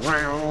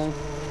 Wow.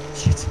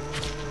 Shit.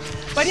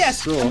 But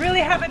yes, Sure. I'm really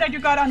happy that you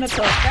got on the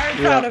top. Very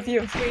proud of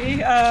you,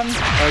 sweetie.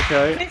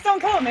 Okay. Please don't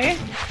kill me.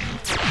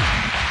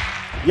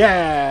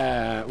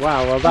 Yeah.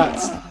 Wow. Well,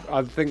 that's.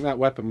 I think that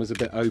weapon was a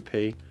bit OP.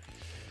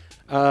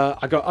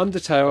 I got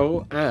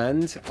Undertale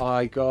and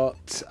I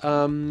got.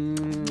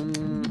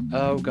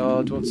 Oh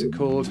God, what's it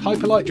called?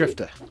 Hyperlight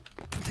Drifter.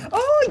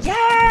 Oh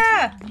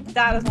yeah,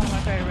 that is one of my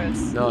favorites.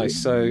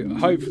 Nice. So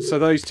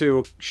those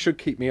two should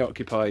keep me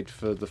occupied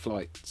for the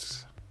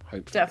flights.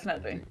 Hopefully.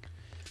 Definitely.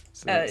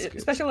 So that's good.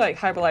 Especially like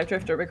Hyperlife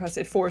Drifter because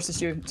it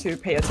forces you to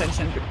pay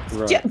attention.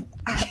 Right. Yeah.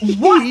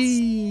 What?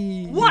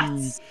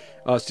 What?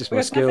 Oh, it's just my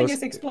Because skills. nothing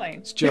is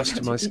explained. It's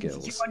just my You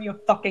skills. on your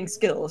fucking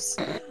skills.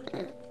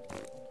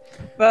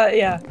 But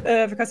yeah,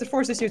 because it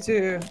forces you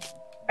to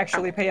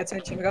actually pay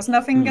attention because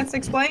nothing gets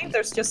explained.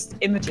 There's just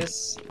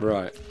images.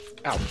 Right.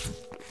 Ow.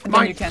 And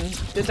then you can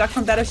deduct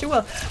from that as you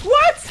will.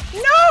 What?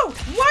 No!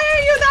 Why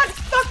are you that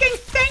fucking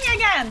thing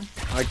again?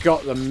 I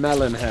got the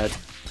melon head.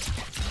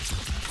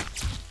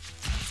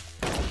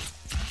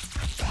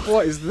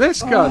 What is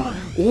this gun?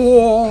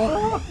 Whoa!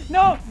 Oh,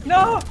 no,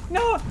 no,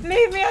 no!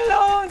 Leave me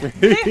alone!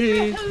 Leave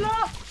me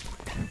alone!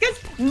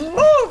 Just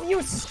move, you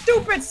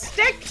stupid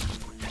stick!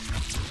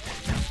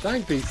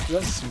 Thank you.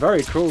 That's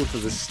very cruel to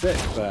the stick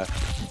there.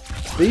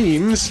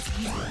 Beams?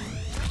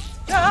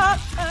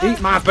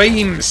 Eat my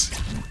beams!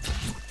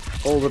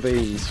 All the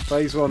beams.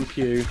 Phase 1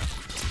 pew.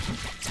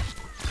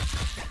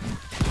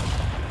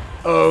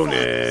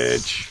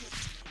 Ownage!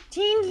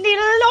 Teen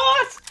little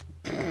lord!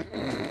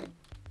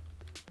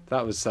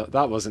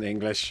 That wasn't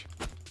English.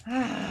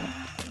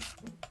 Ah.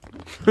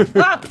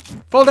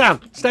 Fall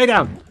down! Stay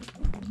down!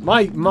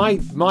 My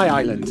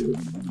island.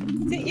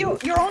 See,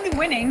 you're only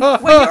winning when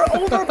you're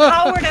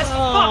overpowered as fuck!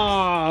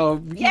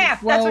 Oh, Yeah,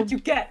 well, that's what you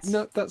get!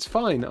 No, that's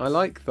fine. I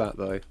like that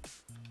though.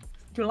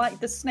 You like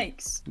the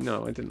snakes?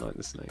 No, I didn't like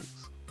the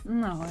snakes.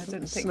 No, I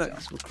didn't think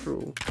Snakes so. were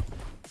cruel.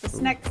 The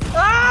snakes.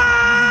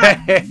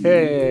 Ah!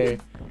 Hey!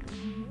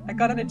 I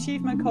got an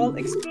achievement called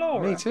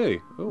Explorer. Me too.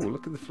 Oh,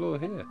 look at the floor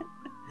here.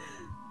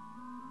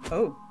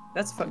 Oh,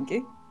 that's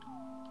funky.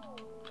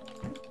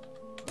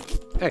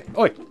 Hey,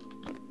 oi!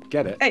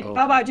 Get it. Hey, Oh.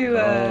 how about you?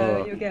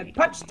 Oh. You get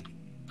punched,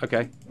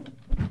 Okay.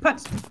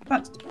 punched,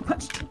 punched,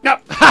 punched. No!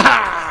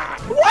 Ha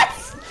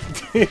What?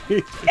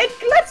 It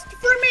glitched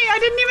for me.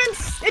 It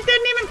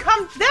didn't even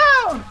come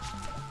down.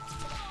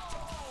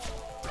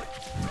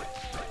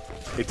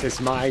 It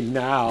is mine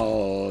now,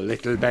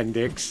 little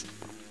Bendix.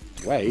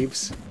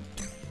 Waves?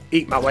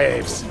 Eat my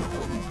waves!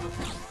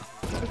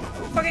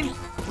 Fucking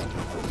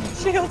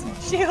shield,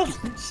 shield,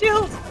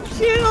 shield,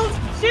 shield,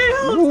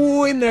 shield.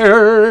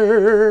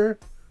 Winner!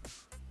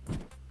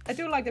 I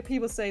do like that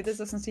people say this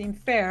doesn't seem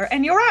fair,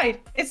 and you're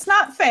right. It's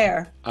not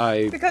fair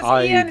because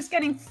I Ian is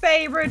getting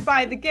favored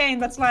by the game.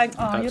 That's like,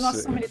 oh, you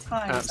lost so Absolutely- many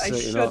times. I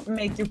absolutely should not.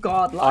 make you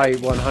godlike. I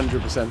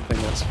 100%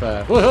 think that's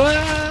fair.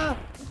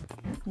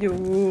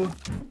 You,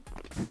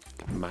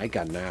 My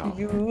gun now.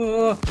 you.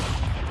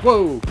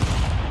 Whoa!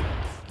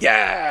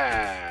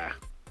 Yeah!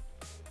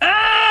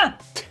 Ah!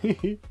 God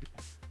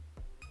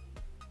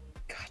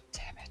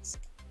damn it.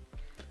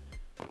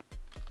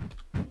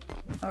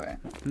 Okay.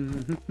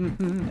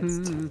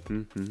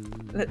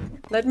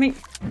 Let me,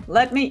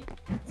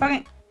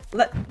 fucking,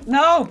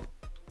 no!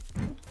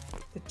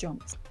 The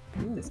jumps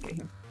in this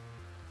game.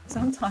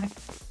 Sometimes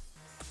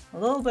a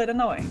little bit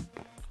annoying.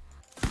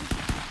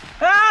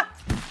 Ah!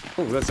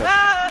 Oh, that's a...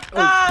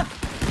 Ah!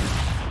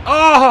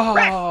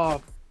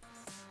 Oh!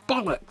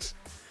 Bollocks!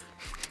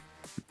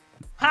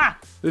 Ha!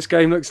 This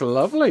game looks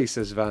lovely,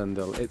 says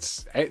Vandal.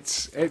 It's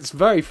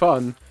very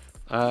fun.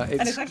 And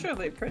it's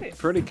actually pretty.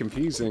 Pretty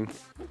confusing.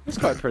 It's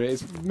quite pretty.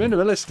 It's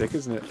minimalistic,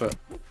 isn't it? But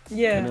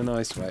Yeah. in a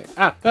nice way.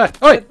 Ah!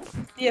 Oi!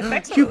 The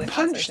effects are You really nice, I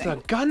punched the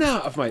think. gun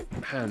out of my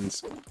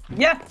hands.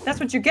 Yeah, that's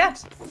what you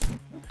get.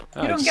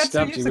 I don't get to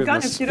stabbed use you a with gun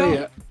my if you don't.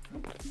 spear.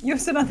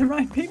 Use it on the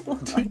right people.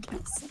 I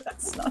guess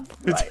that's not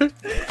right.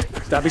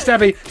 Stabby,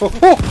 stabby! Oh,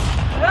 oh!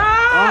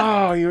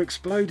 Ah! Oh, you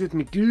exploded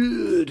me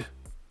good.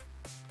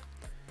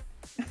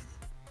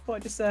 Oh, I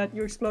just said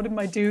you exploded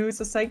my dudes.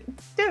 It's like,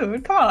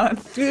 dude, come on.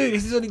 Dude,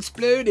 this is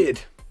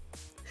unexploded.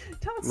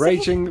 Don't say-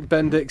 Raging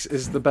Bendix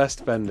is the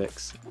best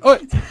Bendix. Oh,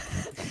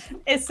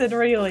 Is it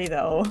really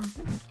though?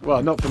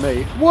 well, not for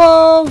me.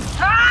 Whoa!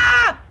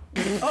 Ah!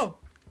 Oh,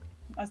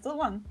 I still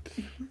won.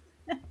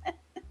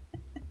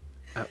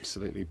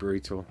 Absolutely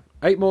brutal.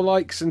 8 more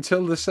likes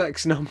until the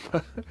sex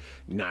number.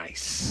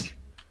 Nice.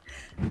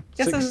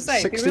 Just as I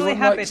say, be 61 really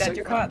happy likes, that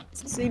you so- can't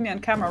see me on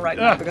camera right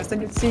now, because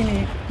then you'd see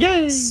me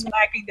Yay!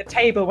 smacking the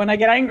table when I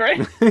get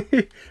angry.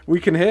 We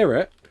can hear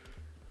it.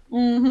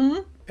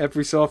 Mm-hmm.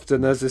 Every so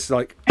often there's this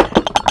like...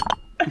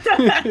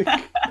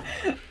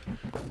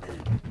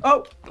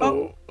 Oh,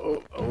 oh,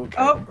 Oh, okay.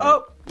 oh,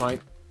 oh.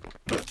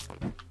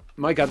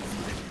 My gun.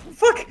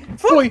 Fuck!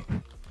 Fuck! Boy!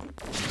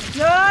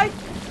 No,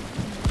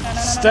 no,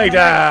 Stay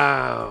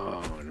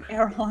down!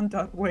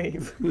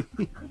 Airhorn.wave.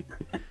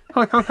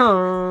 Ha ha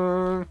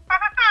ha!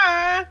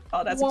 Oh,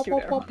 Oh, that's a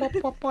cute air horn.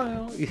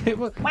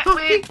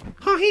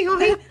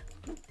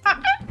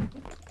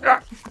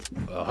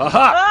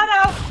 Oh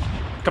no!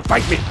 Come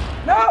fight me!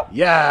 No!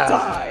 Yeah!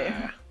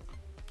 Die!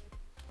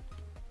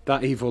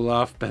 That evil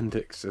laugh,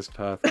 Bendix, says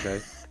Path,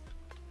 okay.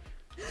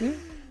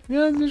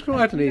 Yeah, I'm just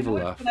gonna add an evil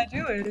laugh. When I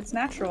do it, it's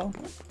natural.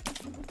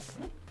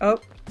 Oh.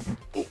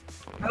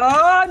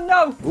 Oh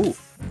no! Ooh.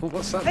 Oh,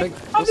 what's that big?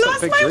 I've What's that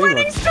lost big my green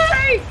winning one?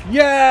 streak!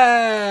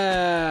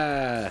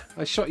 Yeah!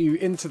 I shot you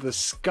into the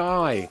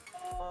sky.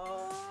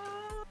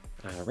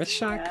 I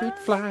wish I could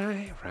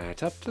fly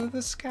right up to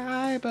the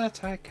sky,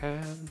 but I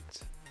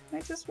can't. I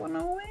just want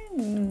to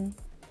win.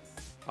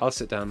 I'll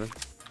sit down then.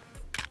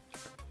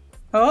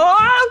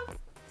 Oh!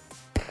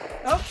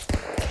 Oh!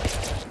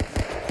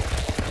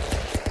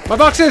 My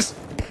boxes!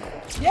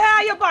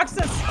 Yeah, your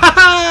boxes! Ha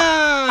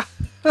ha!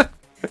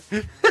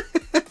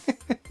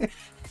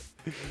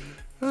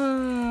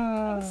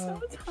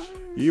 So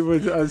tired. You were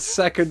a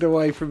second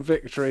away from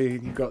victory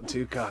and you got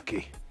too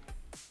cocky.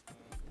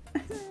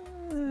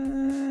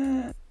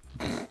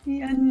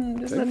 Yeah,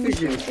 just let me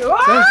shoot you.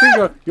 Don't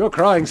think your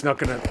crying's not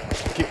gonna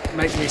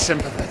make me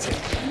sympathetic.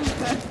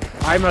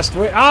 I must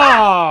win.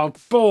 Ah,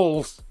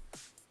 balls!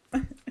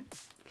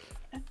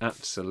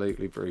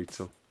 Absolutely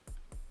brutal.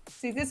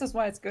 See, this is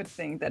why it's a good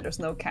thing that there's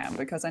no cam,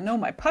 because I know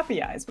my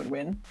puppy eyes would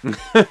win.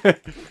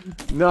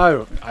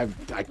 No, I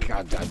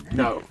can't.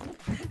 No,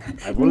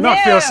 I will not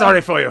feel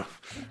sorry for you.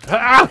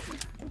 Ah!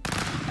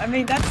 I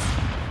mean, that's...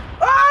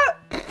 Ah!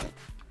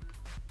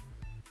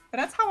 But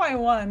that's how I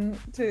won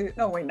to...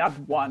 No, wait, not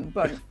won,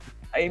 but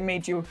I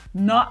made you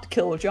not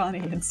kill Johnny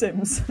in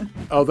Sims.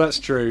 Oh, that's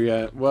true,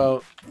 yeah.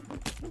 Well,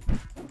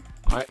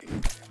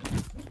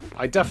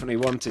 I definitely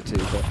wanted to,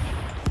 but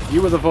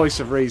you were the voice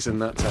of reason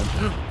that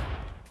time.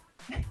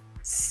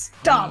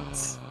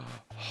 Stumped!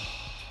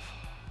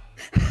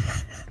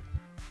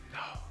 No.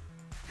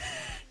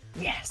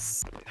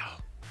 Yes! No.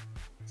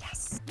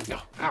 Yes! No.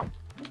 Ow.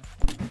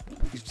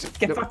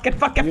 Get fucked, get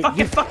fucked, get fucked,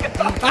 get fucked, get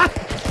fucked!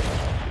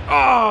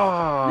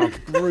 Ah!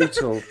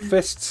 Brutal.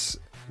 Fists.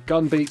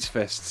 Gun beats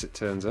fists, it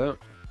turns out.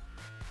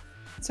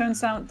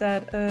 Turns out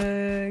that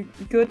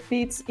good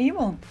beats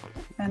evil.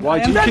 And Why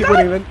do you keep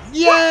winning then?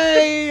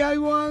 Yay! I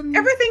won!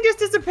 Everything just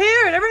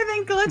disappeared!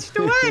 Everything glitched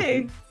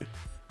away!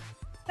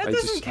 That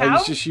doesn't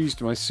count. I just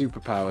used my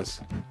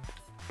superpowers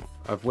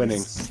of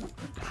winning.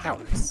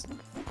 Powers.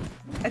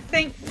 I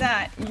think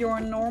that your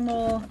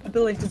normal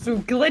ability to do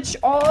glitch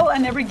all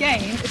and every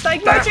game is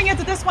like merging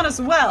into this one as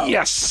well.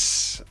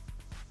 Yes!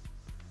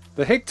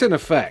 The Higton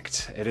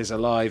effect. It is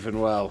alive and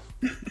well.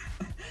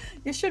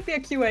 You should be a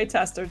QA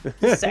tester.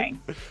 Just saying.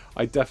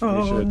 I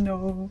definitely should.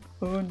 No!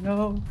 Oh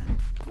no!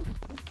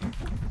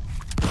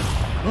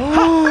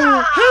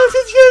 Oh! How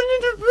did you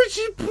get into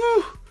bushy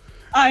poo?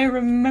 I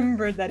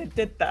remembered that it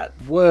did that.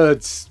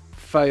 Words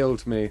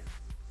failed me.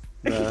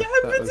 There,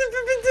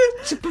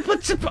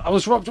 I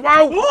was robbed.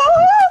 Wow!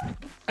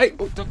 Hey!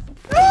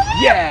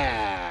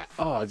 Yeah!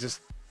 Oh, I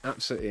just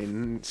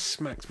absolutely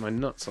smacked my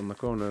nuts on the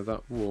corner of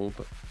that wall,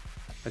 but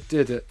I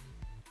did it.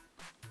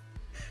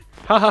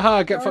 Ha ha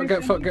ha! Get fucked,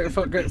 get fucked, get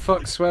fucked, get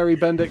fucked. Sweary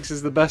Bendix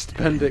is the best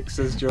Bendix,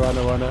 says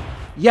Joanna Wanna.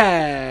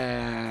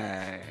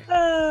 Yeah!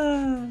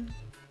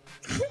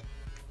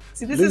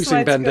 See, this Losing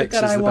is Bendix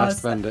is the best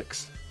was...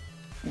 Bendix.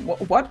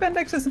 What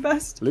Bendix is the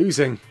best?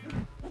 Losing.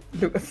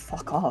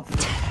 Fuck off.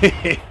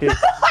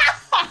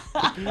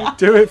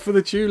 Do it for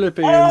the tulip,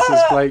 Ian,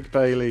 says Blake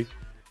Bailey.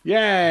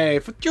 Yay,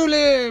 for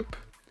tulip!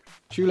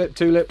 Tulip,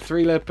 tulip,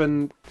 three lip,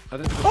 and I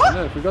don't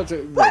know if we got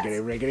to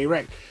riggedy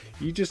wreck.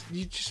 You just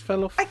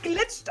fell off. I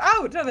glitched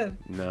out of it.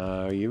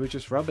 No, you were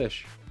just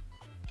rubbish.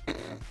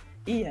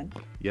 Ian.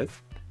 Yes.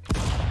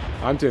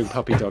 I'm doing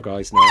puppy dog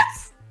eyes now.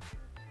 Yes!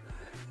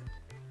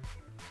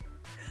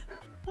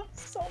 I'm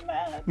so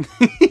mad.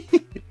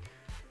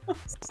 I'm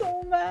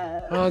so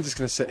mad. Oh, I'm just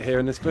gonna sit here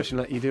in this bush and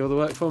let you do all the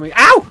work for me.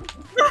 Ow!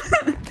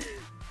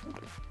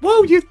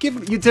 Whoa! You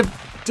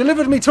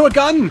delivered me to a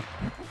gun.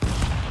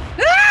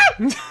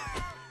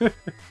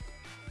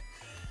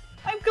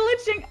 I'm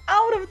glitching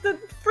out of the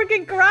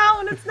freaking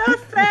ground. It's not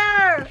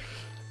fair.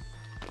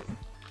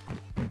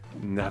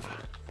 Never.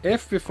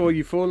 If before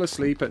you fall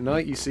asleep at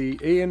night you see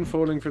Ian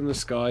falling from the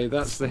sky,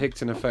 that's the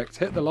Higton effect.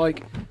 Hit the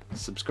like,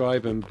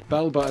 subscribe, and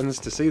bell buttons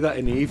to see that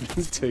in the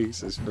evening too,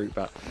 says Fruit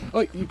Bat. Oh,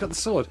 you've got the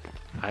sword.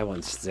 I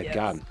want the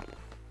gun.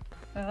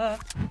 Oh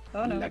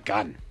no. The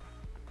gun.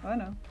 Oh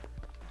no.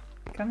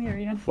 Come here,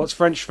 Ian. What's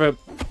French for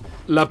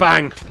la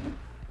bang?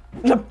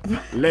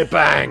 Le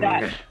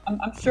bang.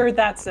 I'm sure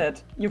that's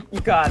it. You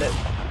got it.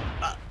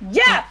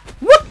 Yeah!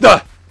 What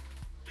the?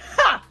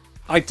 Ha!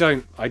 I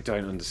don't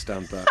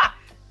understand that. Ha!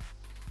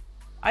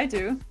 I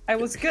do. I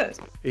was good.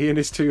 Ian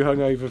is too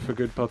hungover for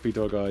good puppy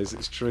dog eyes.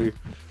 It's true.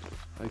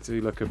 I do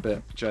look a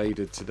bit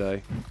jaded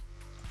today.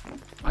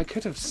 I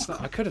could have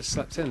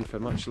slept in for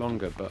much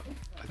longer, but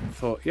I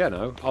thought, yeah,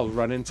 no, I'll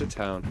run into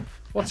town.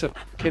 What a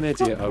fucking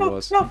idiot I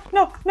was. No.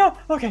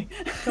 Okay.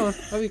 Come on,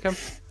 over you come.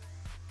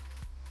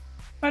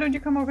 Why don't you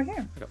come over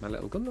here? I got my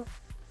little gun though.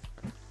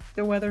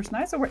 The weather's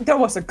nice. There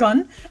was a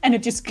gun, and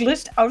it just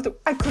glitched out.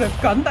 I could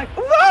have gotten that.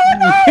 Whoa!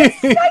 no! It's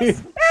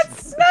snakes!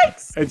 It's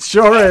snakes! It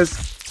sure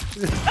is.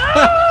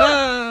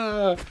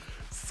 Ah!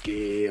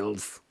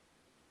 Skills.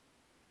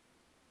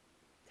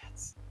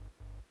 That's...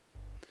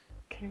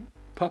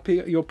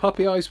 Okay. Your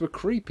puppy eyes were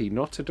creepy,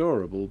 not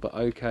adorable, but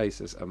okay,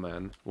 says a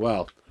man.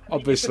 Well,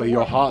 obviously it's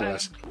you're a woman,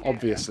 heartless. yeah.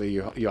 Obviously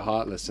you're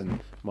heartless, and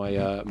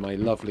my my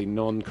lovely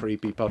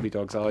non-creepy puppy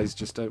dog's eyes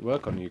just don't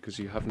work on you because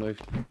you have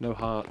no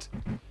heart.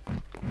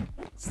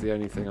 It's the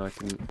only thing I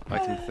can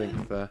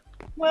think there.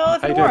 Well,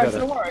 if How it you doing, works,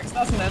 Dada? it works,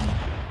 doesn't it?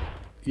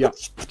 Yeah,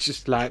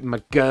 just like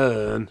my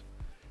gun.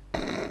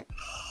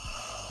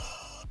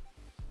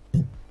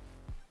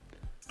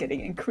 It's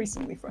getting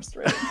increasingly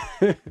frustrating.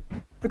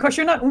 Because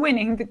you're not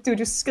winning due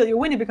to skill, you're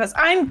winning because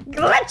I'm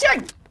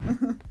glitching!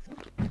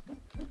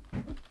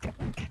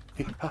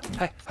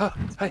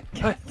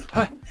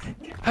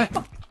 Hey.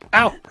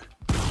 Ow!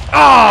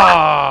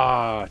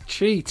 Ah!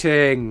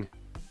 Cheating!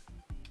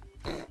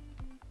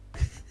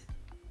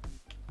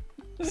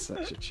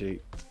 Such a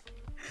cheat.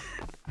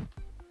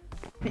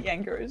 The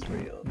anger is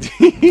real.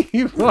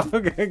 You are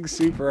getting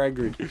super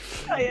angry.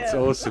 I It's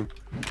am. awesome.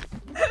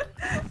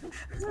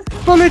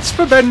 Bullets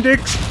for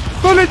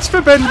Bendix! Bullets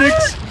for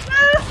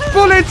Bendix!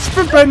 Bullets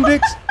for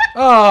Bendix!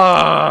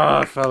 Ah,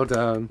 I fell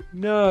down.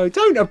 No,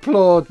 don't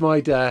applaud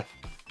my death.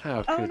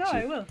 How Oh could no, you?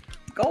 I will.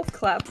 Golf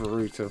clap.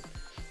 Brutal.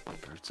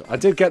 I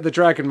did get the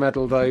dragon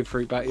medal though,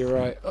 Fruitbat, you're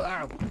right.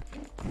 Ow.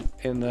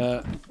 In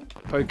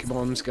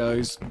Pokemon's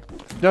goes.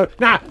 No,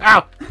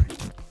 ow!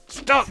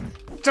 Stop!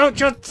 Don't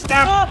just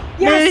stab Oh,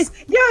 yes!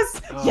 me!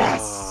 Yes! Ah,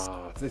 Yes!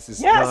 This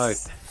is Yes!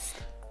 nice.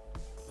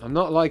 I'm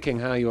not liking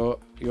how you're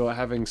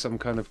having some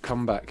kind of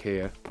comeback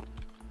here.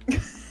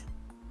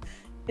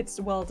 It's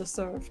well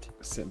deserved.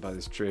 Sitting by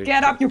this tree.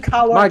 Get up, you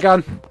coward! My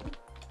gun!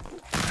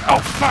 Oh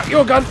fuck,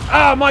 your gun!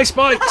 Ah, my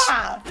spikes!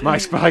 Ah! My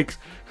spikes!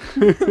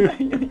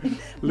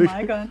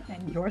 My gun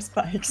and your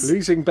spikes.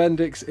 Losing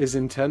Bendix is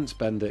intense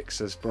Bendix,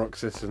 says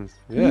Broxis, and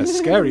yeah,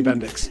 scary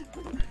Bendix.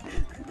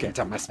 Get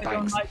on my I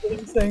don't spikes. like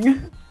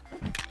losing.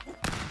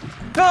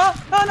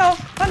 Oh no!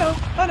 Oh no!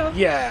 Oh no!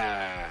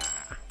 Yeah!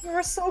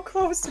 You're so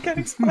close to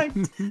getting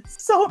spiked.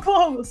 So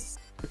close.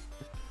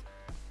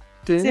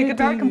 See, I get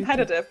very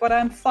competitive, but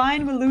I'm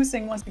fine with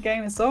losing once the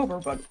game is over.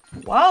 But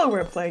while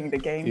we're playing the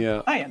game,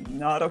 Yeah. I am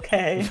not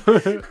okay.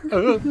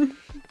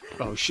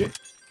 Oh shit.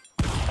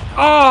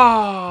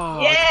 Ah!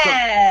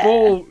 Yeah!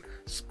 Ball!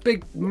 This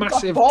big,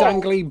 massive, ball.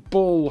 dangly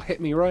ball hit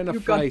me right in the You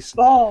face.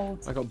 got balled.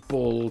 I got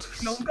balled.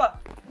 No, you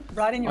got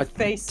right in your I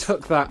face.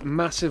 took that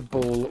massive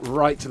ball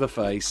right to the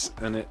face,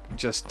 and it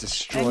just and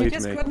destroyed you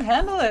just me. couldn't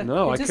handle it.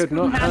 No, you I just could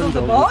couldn't not handle the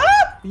handle ball. the-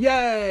 Ah!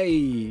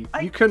 Yay!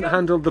 You couldn't got-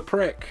 handle the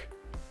prick.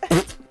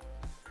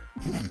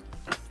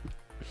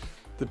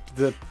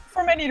 the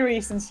For many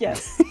reasons,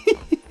 yes.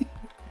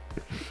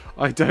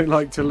 I don't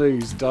like to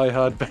lose. Die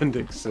Hard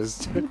Bendix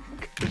says.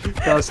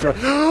 Castro.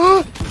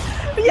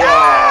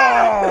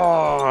 Yeah!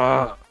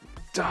 Oh,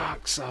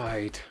 dark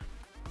side.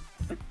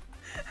 Right.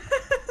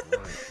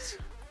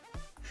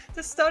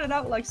 This started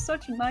out like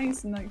such a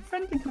nice and like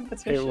friendly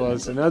competition. It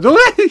was another.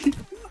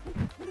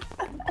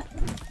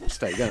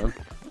 Stay down.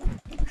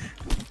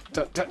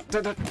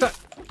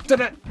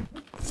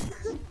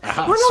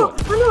 Aha, Oh so- no!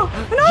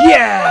 Oh no! No!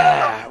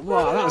 Yeah!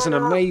 Wow, that was an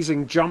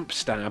amazing jump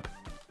stab.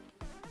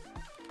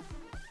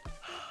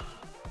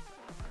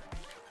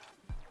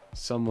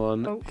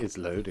 Someone is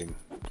loading.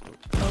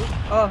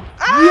 Oh!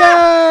 Ah!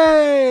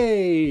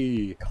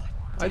 Yay!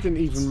 I didn't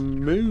even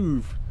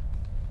move.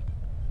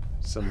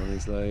 Someone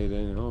is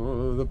loading.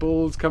 Oh, the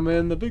balls come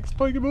in. The big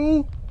spiky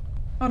ball.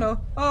 Oh no!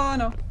 Oh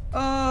no!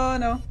 Oh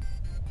no!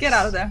 Get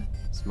out of there!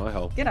 It's my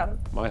hole. Get out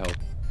of My hole.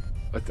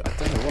 I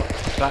don't know what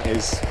that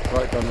is.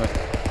 Right down there.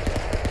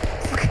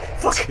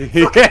 Fuck!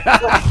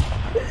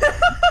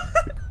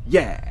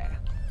 Yeah.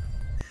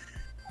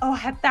 Oh,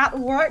 had that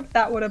worked,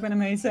 that would have been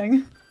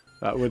amazing.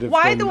 That would have.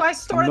 Why been do I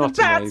start on the not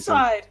bad amazing.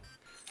 side?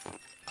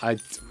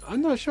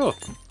 I'm not sure.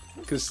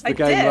 Because the I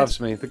game did. loves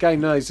me. The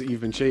game knows that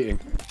you've been cheating.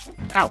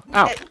 Ow!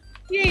 Ow!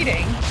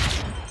 Cheating.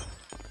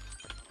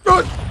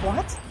 Good.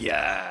 What?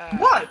 Yeah.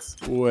 What?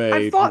 Wait.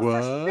 I thought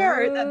what? for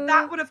sure that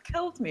that would have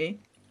killed me.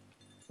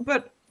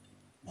 But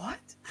what?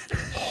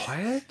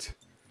 What?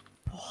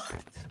 What?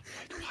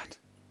 Wait, what?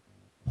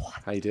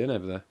 What? How you doing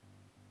over there?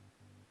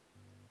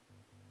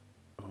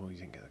 Oh, you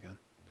didn't get the gun.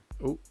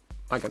 Oh,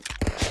 my gun.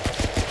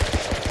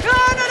 No!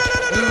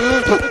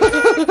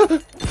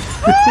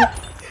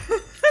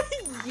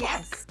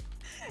 Yes.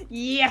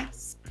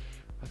 Yes.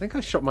 I think I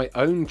shot my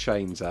own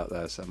chains out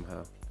there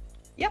somehow.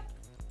 Yep.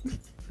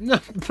 No.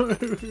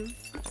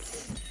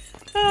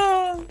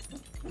 Ah.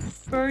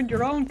 Burned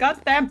your own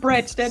goddamn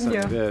bridge, didn't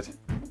you? So did.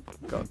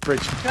 Got a bridge.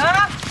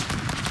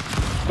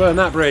 Ah! Burn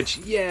that bridge.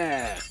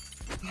 Yeah.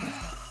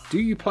 Do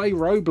you play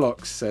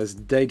Roblox? Says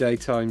Day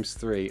times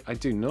 3. I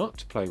do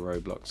not play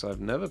Roblox.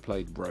 I've never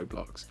played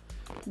Roblox.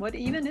 What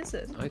even is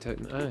it? I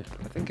don't know.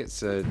 I think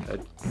it's a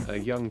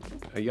young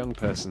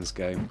person's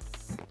game.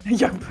 A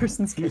young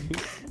person's game.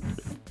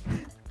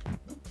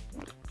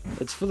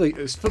 It's for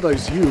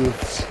those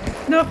youths.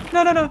 No,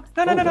 no, no, no, no,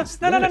 no, no, no, what's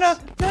no, no, no, no,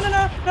 this? no, no,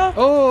 no, no.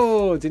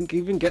 Oh, didn't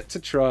even get to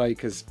try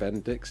because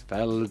Bendix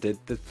did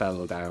the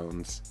fell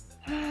downs.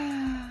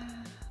 I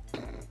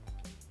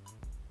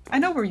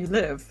know where you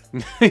live.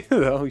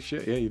 Oh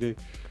shit, yeah you do.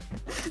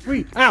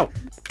 Wee! Ow!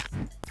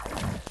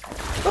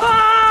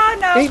 Ah,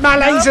 no! Eat my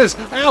no. lasers!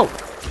 Ow!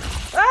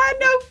 Ah,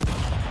 no!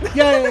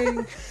 Yay!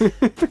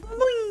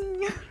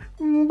 Boing.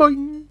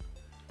 Boing!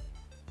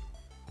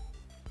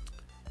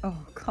 Oh,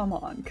 come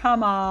on,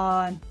 come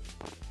on.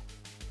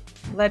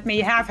 Let me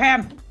have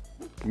him.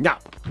 No!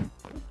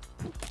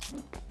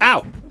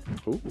 Ow!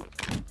 Ooh.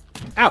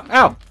 Ow!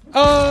 Ow!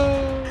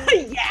 Oh!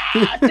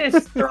 Yeah,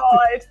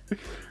 destroyed.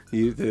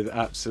 You did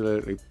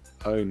absolutely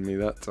own me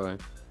that time.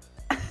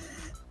 Right.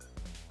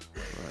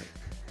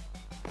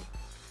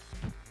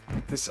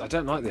 This I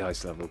don't like the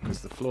ice level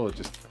because the floor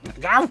just.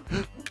 Ow!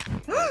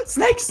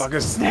 Snakes!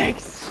 Buggers!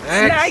 Snakes!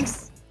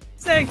 Snakes! Snakes!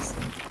 Snakes!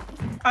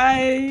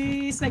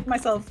 I snaked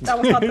myself. That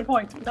was not the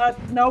point.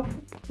 Nope.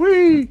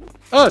 Whee!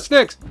 Oh,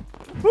 snakes!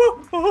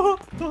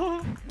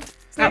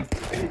 Snake.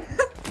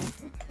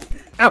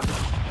 Ow!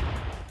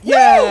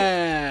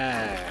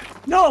 Yeah!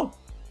 No!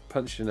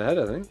 Punched in the head,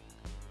 I think.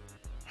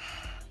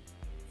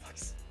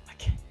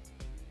 Okay.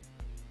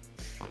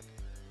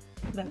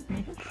 Let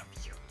me have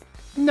you.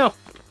 No!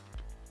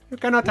 You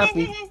cannot have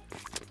me.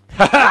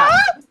 Haha!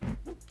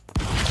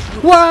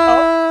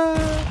 What?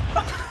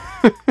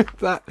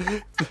 That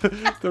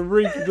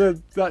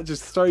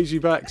just throws you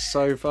back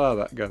so far,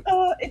 that gun.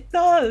 Oh, it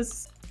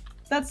does.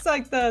 That's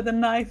like the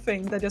knife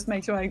thing that just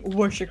makes you like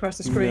whoosh across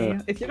the screen.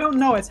 Yeah. If you don't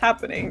know it's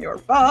happening, you're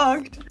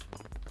fucked.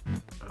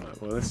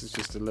 Alright, well this is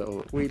just a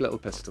wee little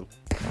pistol.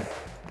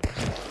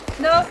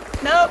 No,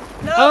 no,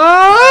 no.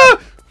 Ah!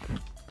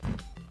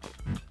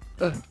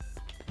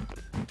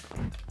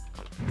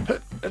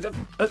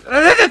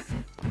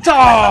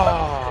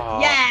 Ah!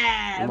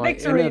 Yeah, My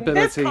victory.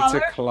 inability this to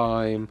color.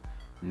 climb.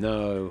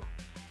 No.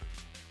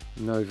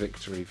 No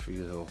victory for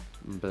you,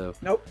 Bill.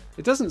 Nope.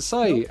 It doesn't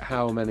say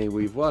how many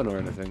we've won or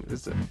anything,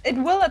 does it? It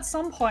will at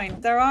some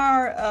point. There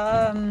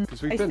are.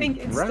 Because we've I think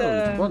been it's round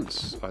the.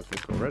 once, I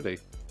think, already.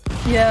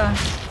 Yeah.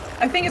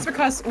 I think it's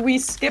because we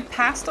skip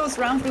past those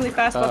rounds really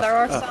fast, but there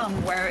are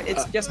some where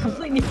it's just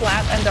completely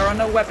flat and there are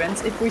no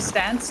weapons. If we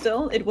stand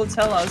still, it will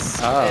tell us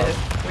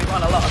if we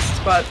won or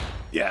lost. But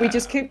Yeah. we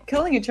just keep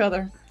killing each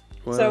other,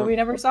 so Well, we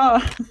never saw.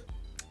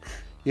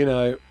 You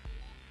know,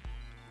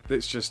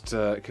 it's just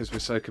because we're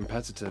so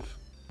competitive.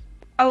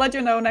 I'll let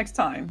you know next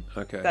time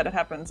Okay. that it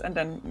happens, and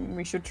then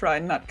we should try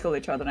and not kill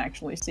each other and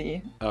actually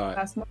see who Alright.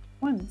 has more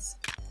wins.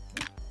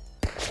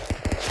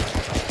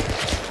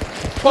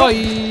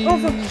 Bye!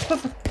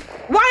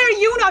 Why are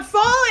you not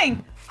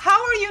falling? How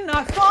are you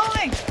not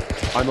falling?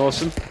 I'm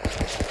awesome.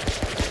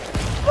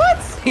 What?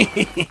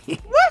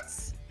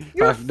 What?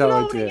 You're I have no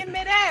floating idea. in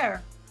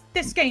midair.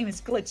 This game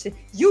is glitchy.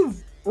 You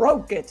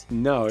broke it.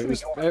 No, it To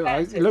was. your It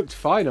advantage. looked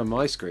fine on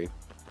my screen.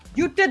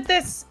 You did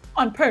this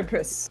on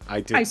purpose. I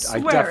did. I I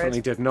swear definitely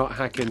it. did not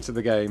hack into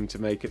the game to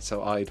make it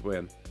so I'd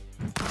win.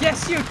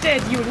 Yes, you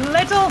did, you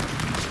little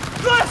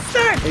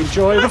bastard!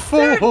 Enjoy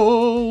Bastard! the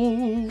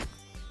fall.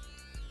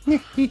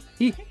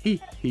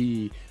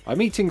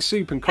 I'm eating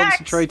soup and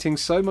concentrating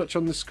so much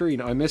on the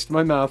screen I missed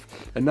my mouth,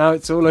 and now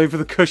it's all over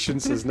the cushion.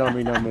 Says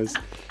Nummy Numbers.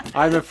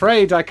 I'm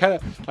afraid I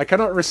cannot I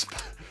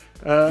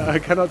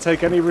cannot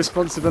take any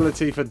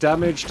responsibility for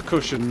damaged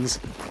cushions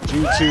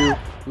due to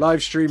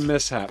live stream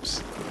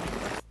mishaps.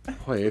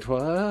 Wait,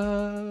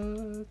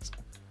 what?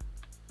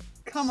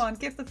 Come on,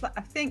 give the flag.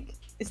 I think.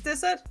 Is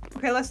this it?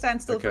 Okay, let's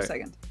stand still for a Okay.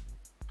 second.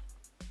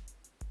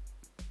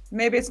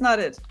 Maybe it's not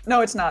it.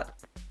 No, it's not.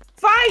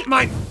 Fight!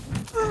 Mine!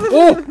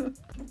 Oh!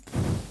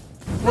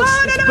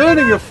 It's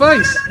burning your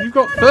face! You've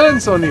got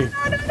burns on you! No,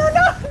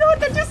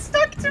 that just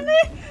stuck to me!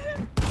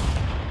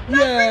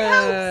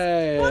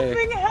 Yay!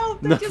 Nothing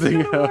helped! That Nothing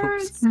just got helps.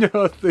 worse.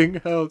 Nothing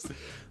helps.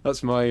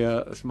 That's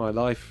my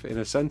life in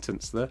a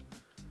sentence there.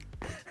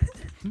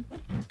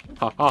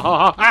 Ha ha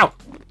ha ha! Ow!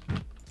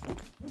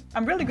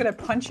 I'm really good at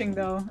punching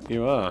though.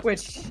 You are.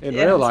 Which In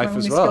yeah, real that's life my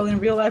as only well. skill in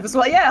real life as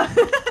well. Yeah.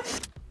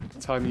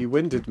 Time you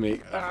winded me.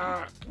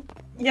 Ah.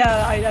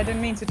 Yeah, I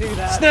didn't mean to do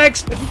that.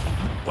 Snakes!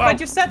 But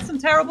you said some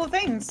terrible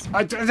things.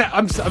 I'm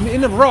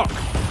in a rock.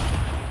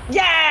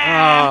 Yeah.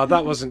 Ah,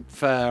 that wasn't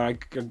fair. I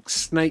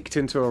snaked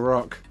into a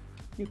rock.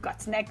 You got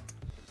snacked.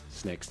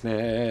 Snaked.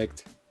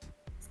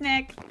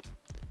 Snack.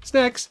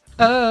 Snakes!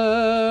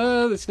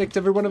 They snaked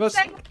every one of us.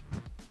 Snack.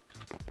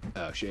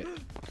 Oh shit.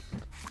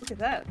 Look at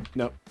that.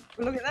 No,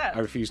 Look at that. I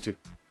refuse to.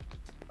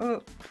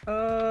 Oh,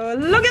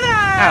 look at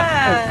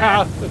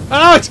that!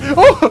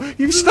 Oh,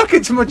 you stuck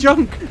it to my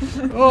junk.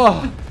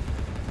 Oh.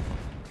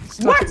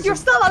 Stuck What? it You're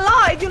still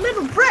alive, you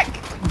little prick!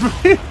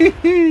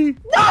 to-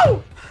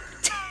 No!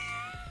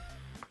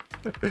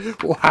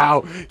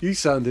 Wow, you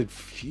sounded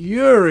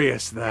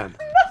furious then.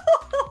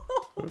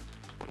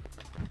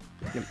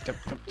 Jump, jump,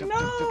 jump, jump,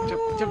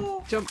 jump,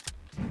 jump, jump, jump.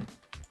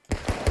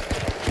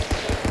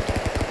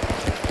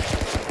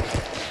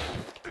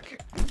 Okay.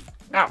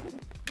 Ow.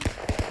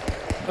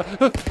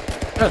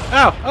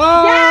 Ow!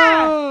 Oh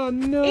Yeah!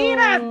 no! Eat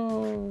it!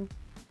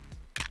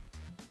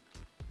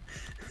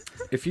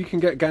 If you can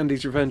get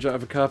Gandhi's Revenge out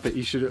of a carpet,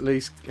 you should at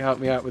least help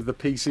me out with the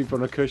pea soup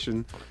on a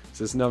cushion.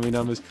 Says Nummy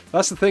Numbers.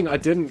 That's the thing, I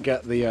didn't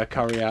get the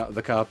curry out of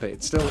the carpet.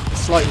 It's still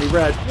slightly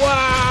red.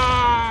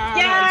 Wow!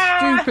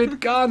 Yeah! That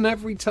stupid gun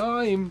every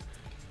time.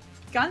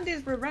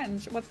 Gandhi's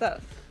Revenge. What's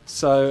that?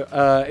 So,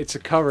 it's a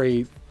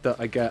curry that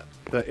I get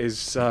that is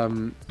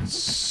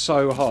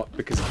so hot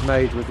because it's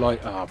made with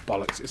like... Oh,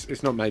 bollocks.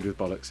 It's not made with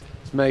bollocks.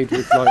 It's made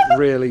with like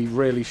really,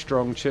 really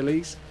strong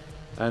chilies.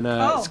 And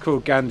it's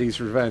called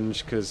Gandhi's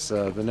Revenge because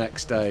the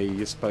next day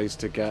you're supposed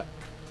to get,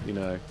 you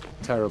know,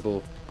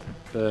 terrible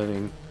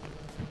burning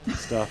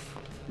stuff.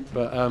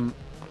 But,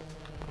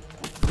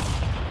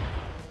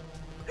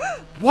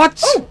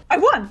 what? Oh, I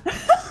won!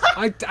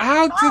 How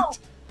did...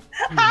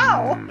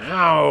 How?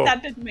 How?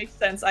 That didn't make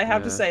sense. I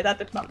have to say, that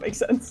did not make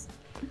sense.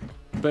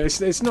 But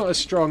it's not as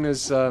strong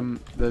as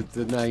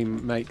the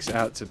name makes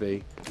out to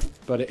be.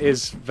 But it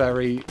is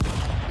very...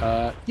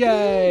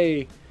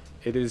 yay!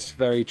 It is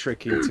very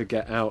tricky to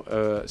get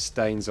out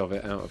stains of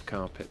it out of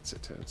carpets,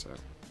 it turns out.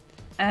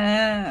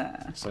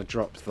 So I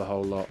dropped the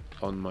whole lot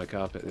on my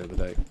carpet the other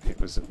day. It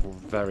was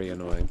very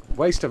annoying.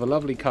 Waste of a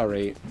lovely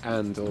curry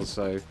and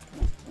also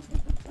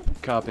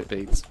carpet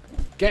beads.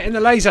 Get in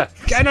the laser!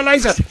 Get in the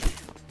laser!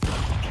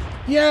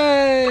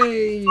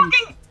 Yay!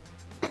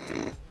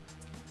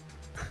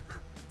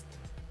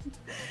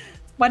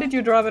 Why did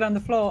you drop it on the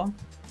floor?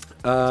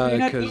 Did you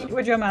not eat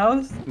with your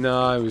mouth?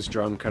 No, I was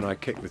drunk and I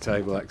kicked the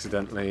table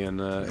accidentally, and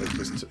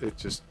it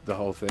just the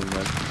whole thing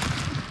went.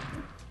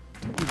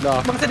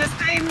 Was it the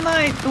same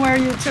night where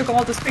you took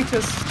all the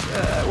pictures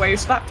where you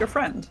slapped your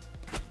friend?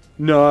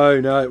 No,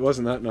 it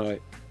wasn't that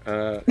night.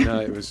 No,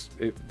 it was.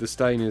 The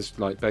stain is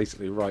like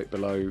basically right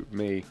below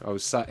me. I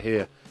was sat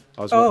here.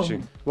 I was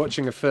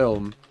watching a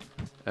film,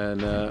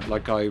 and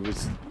like I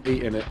was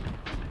eating it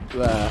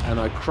there, and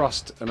I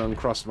crossed and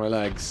uncrossed my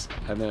legs,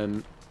 and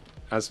then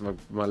as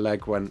my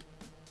leg went,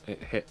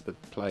 it hit the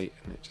plate,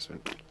 and it just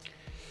went.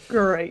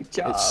 Great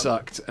job. It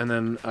sucked, and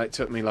then it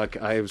took me like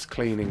I was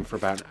cleaning for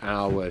about an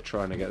hour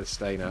trying to get the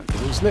stain out.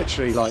 It was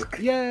literally like,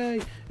 yay!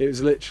 It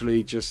was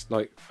literally just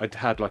like I'd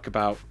had like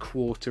about a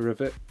quarter of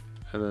it,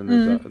 and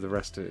then the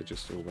rest of it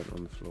just all went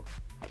on the floor.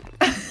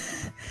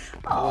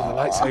 Oh, the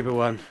lightsaber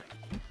one.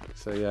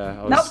 So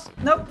yeah, I was...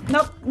 Nope.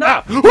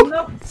 Ah!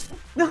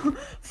 No.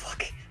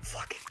 Fuck.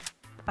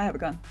 I have a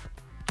gun.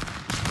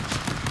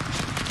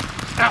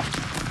 Ow!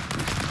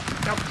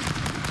 No.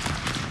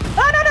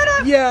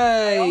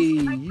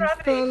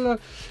 Yay!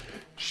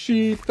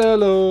 She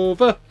fell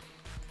over.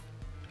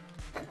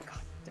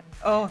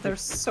 Oh,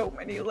 there's so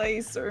many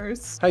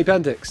lasers. Hey,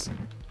 Bendix.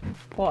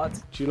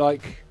 What? Do you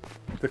like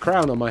the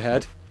crown on my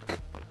head?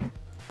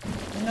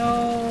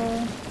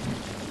 No.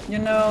 You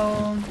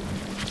know...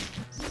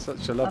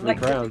 Such a lovely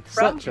crown.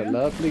 crown. Such a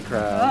lovely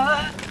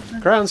crown.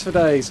 Crowns for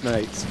days,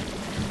 mates.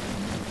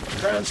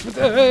 Crowns for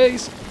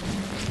days.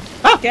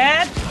 Ah!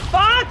 Get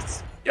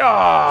fucked!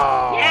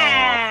 Oh,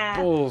 yeah!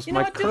 Balls, you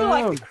know, my I do crown.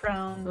 like the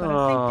crown, but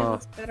I think it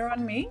looks better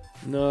on me.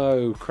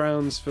 No,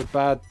 crowns for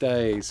bad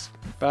days.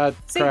 Bad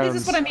See, crowns.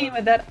 this is what I mean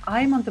with that.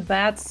 I'm on the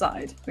bad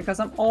side, because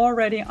I'm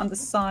already on the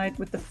side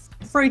with the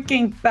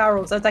freaking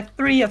barrels. There's like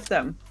 3 of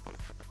them.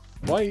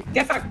 Why?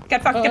 Get fucked!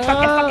 Get fucked!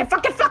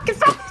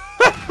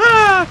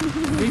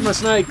 Eat my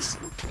snakes.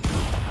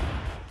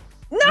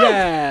 No!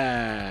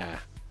 Yeah!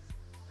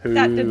 Who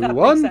That did not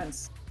won? make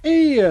sense.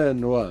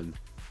 Ian won.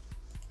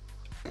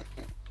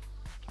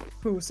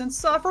 Who's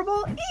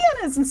insufferable?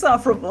 Ian is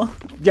insufferable.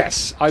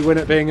 Yes, I win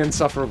at being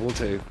insufferable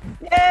too.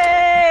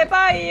 Yay!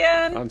 Bye,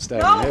 Ian! I'm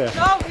staying here.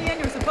 No, Ian,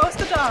 you're supposed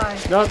to die.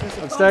 No,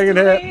 I'm staying in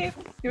here. Leave.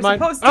 You're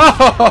supposed to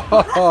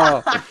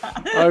Oh!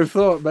 I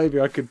thought maybe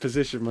I could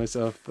position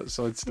myself,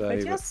 so I'd stay.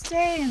 But just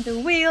stay in the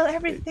wheel,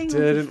 everything will be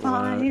Didn't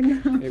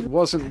fine. work. It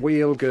wasn't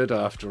wheel good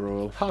after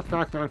all.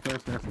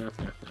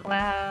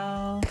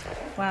 Wow.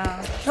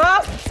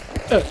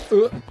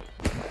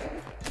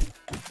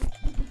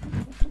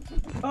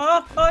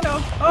 Oh! Oh no!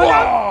 Oh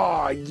no!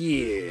 Oh,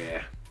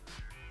 yeah!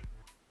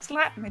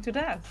 Slap me to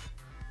death.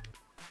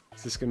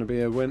 Is this going to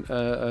be a win?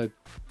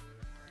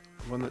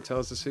 One that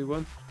tells us who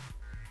won?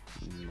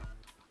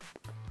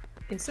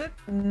 Is it?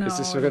 No. Is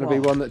this going to be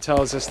one that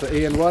tells us that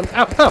Ian won?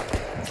 Ow! Ow!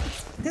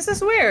 This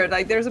is weird.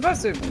 Like, they're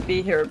supposed to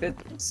be here a bit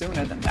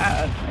sooner than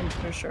that, I'm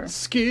pretty sure.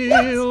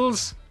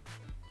 Skills!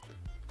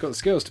 Got the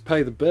skills to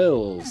pay the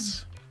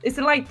bills. Is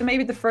it like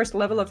maybe the first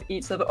level of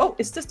each level? Oh,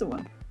 is this the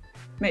one?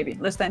 Maybe.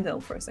 Let's stand still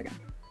for a second.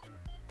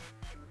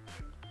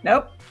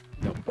 Nope.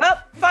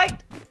 Well,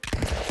 fight!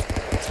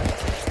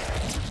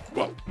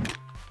 Whoa.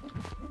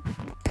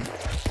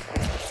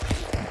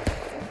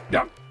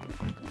 Yeah.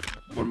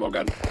 One more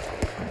gun.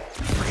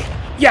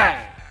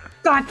 Yeah!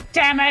 God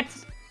damn it!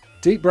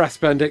 Deep breath,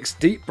 Bendix.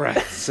 Deep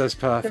breath, says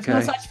Path. There's no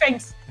such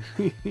things.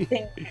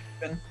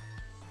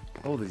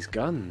 All these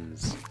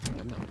guns.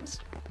 Num-nums.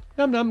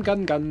 Num-num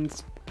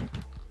guns.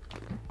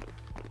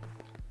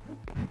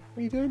 What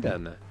are you doing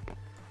down there?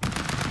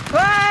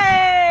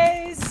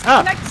 Place!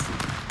 Ah. Next!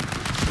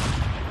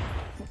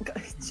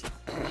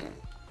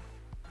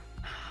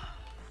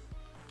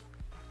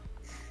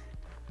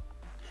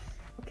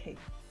 Okay.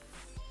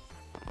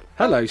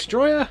 Hello,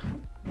 Stroyer.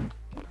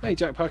 Hey,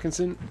 Jack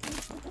Parkinson.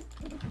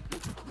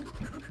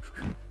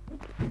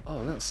 Oh,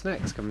 little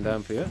snake's coming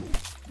down for you.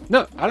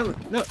 No, I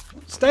don't. No,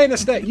 stay in the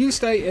snake. You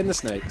stay in the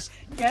snakes.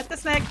 Get the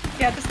snake.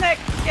 Get the snake.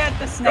 Get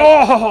the snake.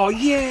 Oh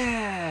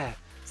yeah!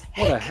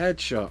 What a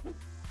headshot.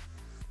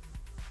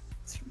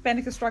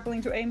 Bendix is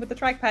struggling to aim with the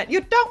trackpad.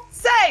 You don't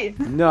say!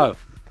 No.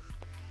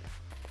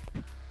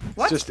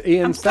 What? It's just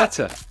Ian's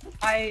better.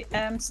 I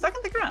am stuck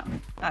in the ground.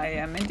 I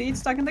am indeed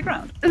stuck in the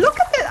ground. Look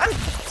at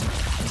this!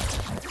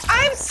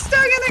 I'm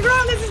stuck in the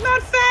ground! This is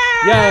not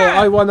fair! Yay,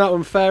 I won that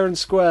one fair and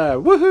square.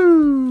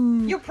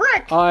 Woohoo! You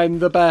prick! I'm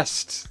the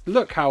best.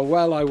 Look how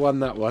well I won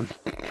that one.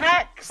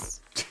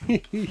 Hacks!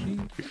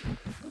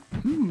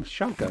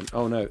 Shotgun.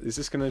 Oh no, is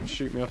this going to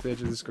shoot me off the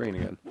edge of the screen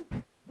again?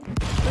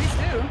 Please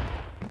do.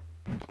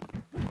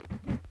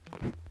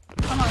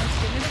 Come on,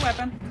 give me the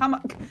weapon. Come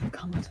on.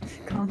 Come on.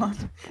 Come on.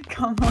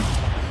 Come on.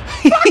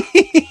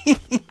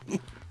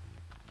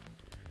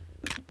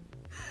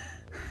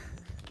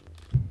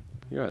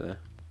 You right there?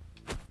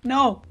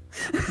 No.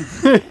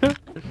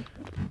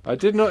 I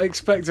did not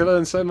expect to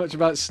learn so much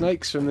about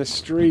snakes from this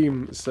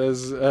stream,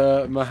 says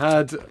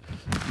Mahad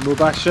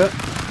Mubasha.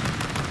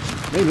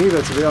 Me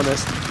neither, to be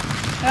honest.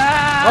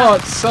 Ah! Oh,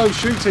 it's so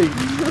shooty.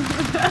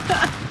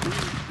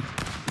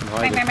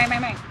 Bang, bang, bang,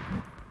 bang, bang.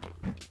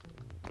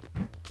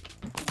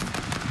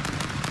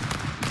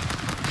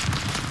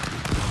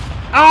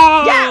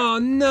 Oh, yeah!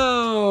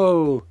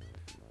 No!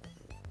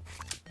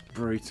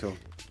 Brutal.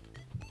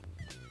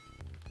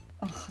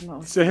 Oh,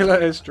 no. See you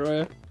later,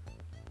 Destroyer.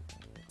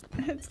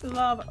 It's the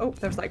lava. Oh,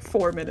 there's like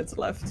 4 minutes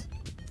left.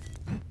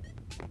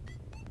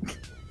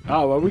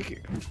 Oh, well, we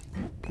can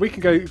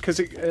go, because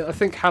I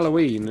think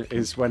Halloween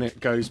is when it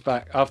goes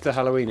back. After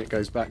Halloween, it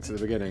goes back to the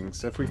beginning.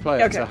 So if we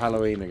play it to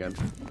Halloween again.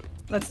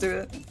 Let's do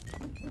it.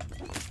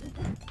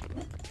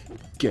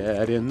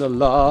 Get in the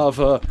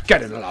lava.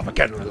 Get in the lava.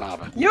 Get in the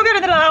lava. You get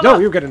in the lava! No,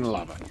 you get in the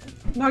lava.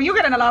 No, you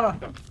get in the lava!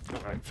 No.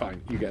 Alright,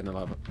 fine. You get in the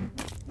lava.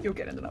 You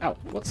get in the lava. Ow,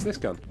 what's this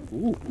gun?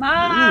 Ooh.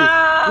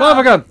 Ah! Ooh.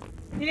 Lava gun!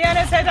 Ian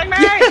is hitting me!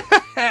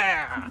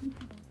 Yeah!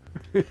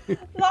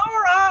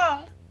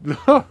 Laura!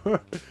 I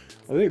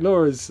think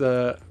Laura's,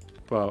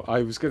 well,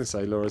 I was going to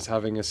say Laura's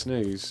having a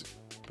snooze,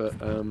 but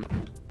I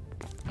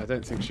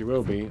don't think she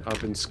will be.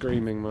 I've been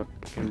screaming my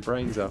fucking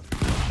brains out.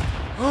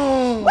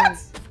 What?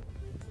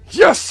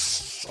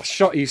 Yes! I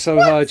shot you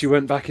so hard you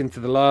went back into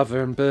the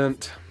lava and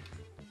burnt.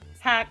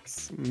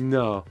 Hacks.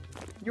 No.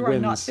 You are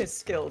not this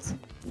skilled.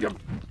 Yep.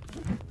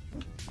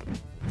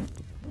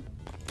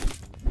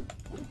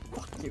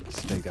 Fuck you.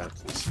 Stay down.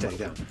 Stay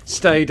down.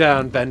 Stay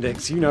down,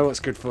 Bendix. You know what's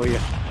good for you.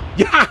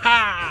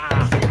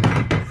 Yeah!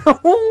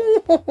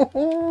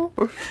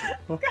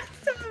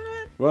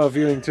 Well,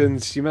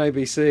 Viewingtons, you may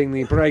be seeing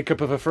the breakup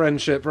of a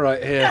friendship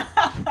right here.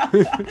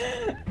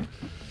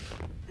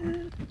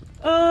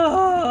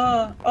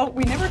 Oh,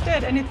 we never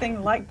did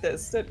anything like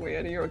this, did we,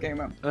 at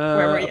Eurogamer?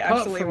 Where we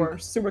actually were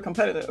super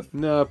competitive.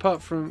 No,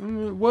 apart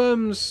from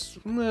Worms.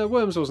 No,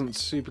 Worms wasn't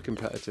super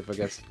competitive, I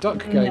guess.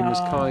 Duck Game was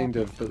kind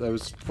of, but there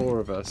was 4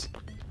 of us.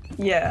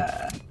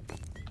 Yeah.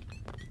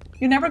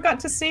 You never got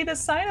to see this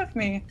side of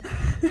me.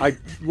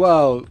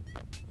 Well,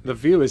 the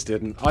viewers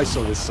didn't. I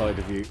saw this side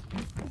of you.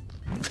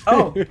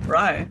 Oh,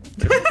 right.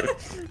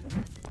 Snakes!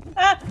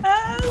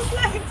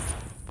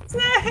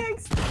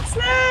 Snakes! Snakes!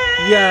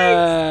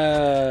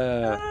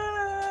 Yeah!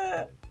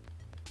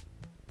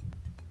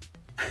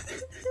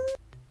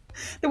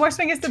 The worst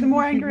thing is that the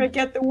more angry I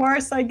get, the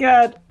worse I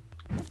get.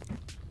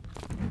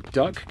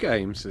 Duck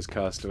Game, says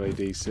Castaway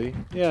DC.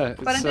 Yeah,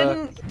 it's, but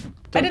I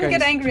didn't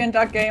get angry in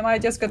Duck Game, I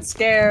just got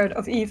scared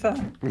of Aoife.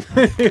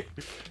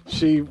 Was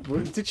she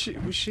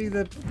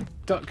the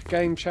Duck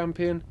Game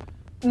champion?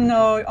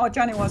 No, oh,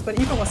 Johnny was, but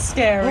Aoife was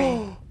scary.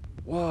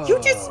 Whoa. You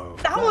just,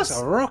 that was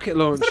a rocket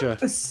launcher.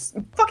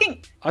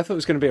 Fucking. I thought it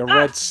was going to be a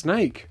red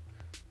snake.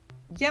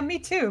 Yeah, me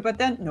too, but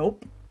then,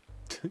 nope.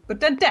 But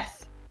then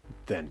death.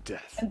 Then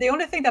death. And the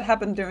only thing that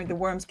happened during the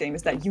Worms game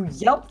is that you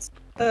yelped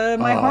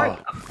my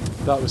heart.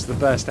 That was the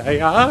best. Hey,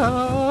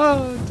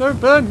 don't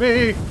burn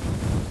me.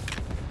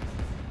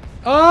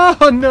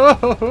 Oh, no.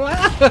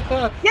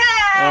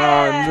 Yeah!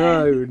 Oh,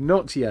 no,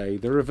 not yay.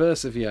 The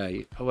reverse of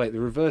yay. Oh, wait,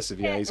 the reverse of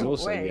yay is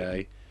also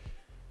yay.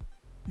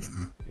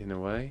 In a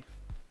way.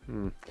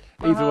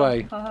 Either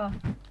way.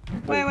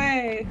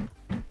 Wait.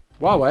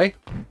 Huawei?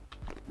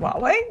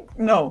 Huawei?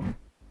 No.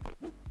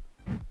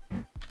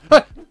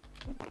 Fuck.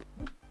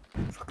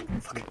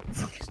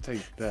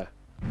 Stay there.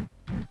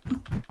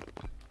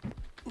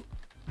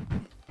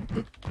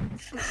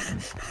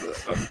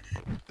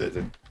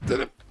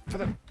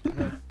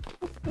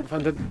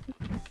 Funded.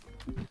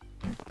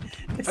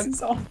 This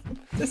is awful.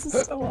 This is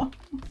so awful.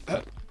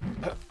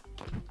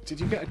 Did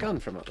you get a gun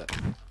from up there?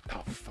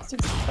 Oh, fuck.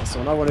 Just... That's the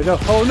one I wanted to...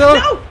 Oh, no!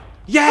 No!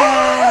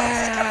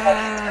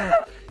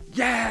 Yeah!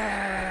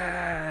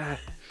 Yeah!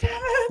 Damn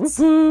it!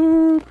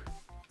 Woohoo!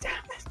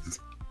 Damn it!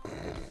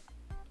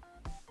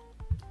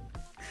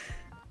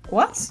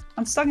 What?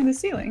 I'm stuck in the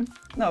ceiling?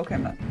 No, okay,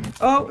 I'm not.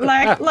 Oh,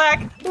 lag! Oh,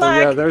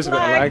 yeah, there's a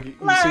bit of lag.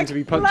 You seem to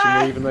be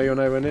punching me even though you're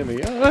nowhere near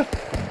me.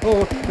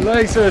 Oh,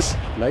 lasers!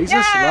 Lasers?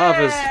 Yeah!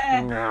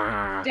 Lavas.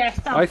 Nah.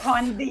 Death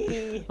upon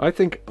thee. I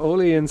think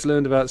all Ian's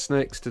learned about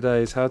snakes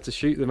today is how to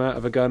shoot them out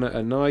of a gun at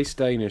a nice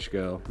Danish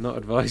girl. Not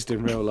advised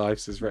in real life,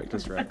 says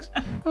Reckless Rex.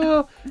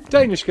 Well,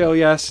 Danish girl,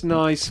 yes,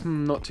 nice.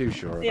 Not too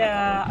sure about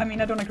Yeah, that I mean,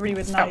 I don't agree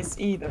with nice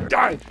either.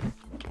 Die!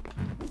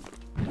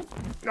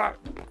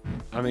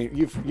 I mean,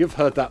 you've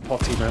heard that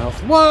potty mouth.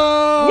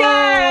 Whoa!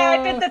 Yeah,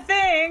 I did the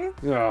thing!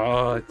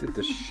 Oh, I did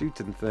the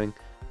shooting thing.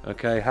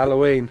 Okay,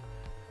 Halloween.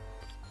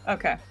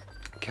 Okay.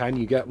 Can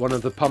you get one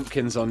of the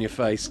pumpkins on your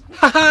face?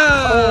 Ha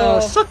ha!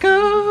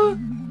 Sucker!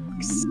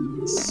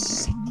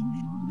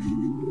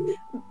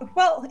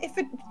 Well, if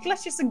it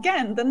glitches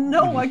again, then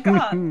no, I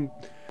can't.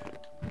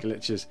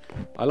 Glitches.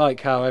 I like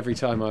how every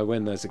time I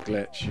win there's a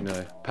glitch, you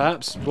know.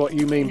 Perhaps what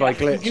you mean by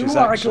glitch You is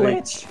are a actually...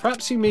 glitch.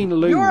 Perhaps you mean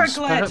lose. You're a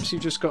glitch. Perhaps you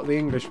just got the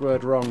English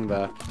word wrong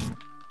there.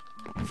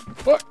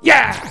 What?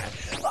 Yeah!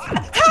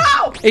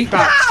 How? Eat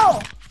that! How?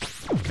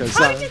 Because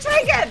How did you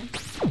take it?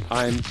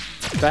 I'm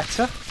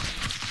better.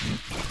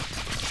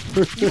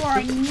 You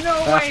are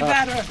no way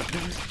better.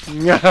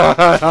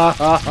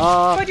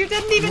 But you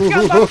didn't even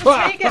jump up to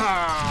take it.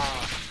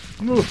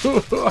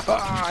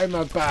 I'm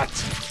a bat.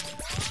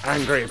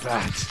 Angry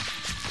bat.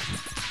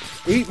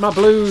 Eat my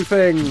blue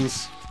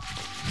things.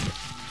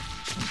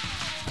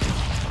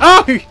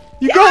 Oh!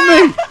 You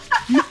got me!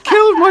 You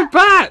killed my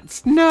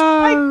bat! No!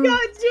 I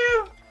got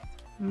you!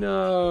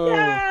 No.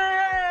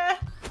 Yeah!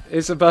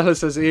 Isabella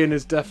says Ian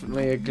is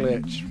definitely a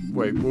glitch.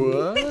 Wait,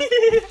 what?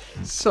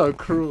 So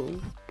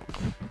cruel.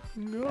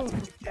 No.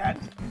 God.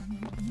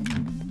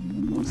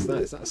 What's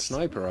that? Is that a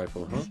sniper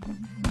rifle, huh?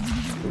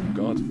 Oh,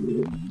 God.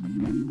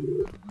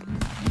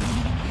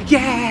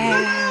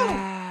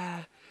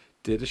 Yeah!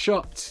 Did a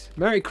shot.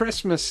 Merry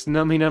Christmas,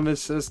 Nummy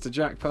Numbers says to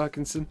Jack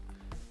Parkinson.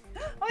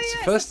 Oh, It's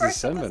yeah, the it's 1st of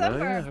December now,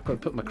 yeah. I've got to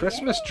put my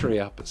Christmas tree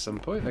up at some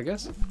point, I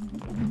guess.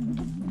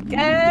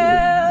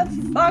 Get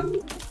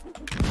fucked.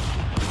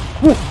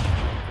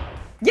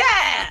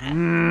 Yeah!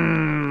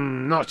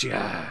 Not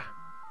ya.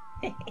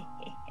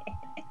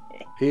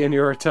 Ian,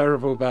 you're a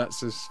terrible bat,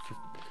 says...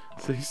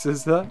 Who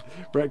says that?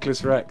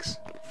 Reckless Rex.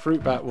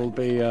 Fruit Bat will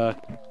be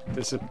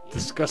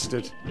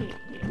disgusted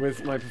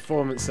with my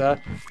performance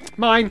there.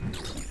 Mine!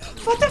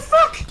 What the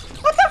fuck?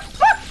 What the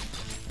fuck?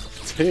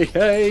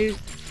 TA!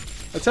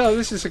 I tell you,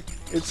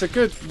 it's a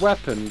good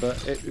weapon,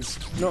 but it's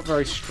not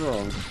very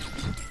strong.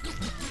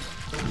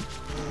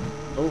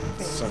 Oh,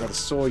 so I gotta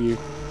saw you.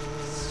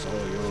 Saw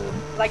you.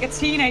 Like a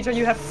teenager,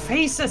 you have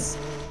faces.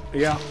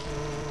 Yeah.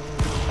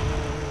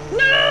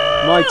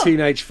 No! My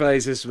teenage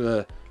phases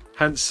were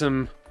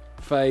handsome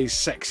phase,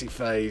 sexy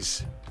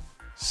phase,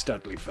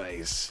 studly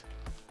phase,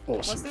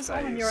 awesome Was this phase.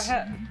 all in your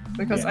head?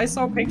 Because Yeah. I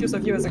saw pictures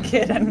of you as a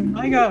kid, and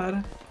my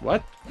god.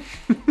 What?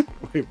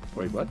 wait,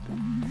 what?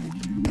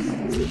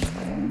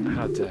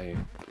 How dare you?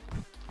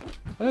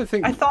 I don't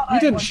think I thought you I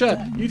didn't was share.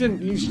 dead. You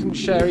didn't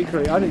share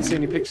equally. I didn't see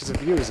any pictures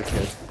of you as a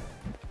kid.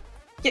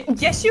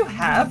 Yes, you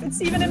have.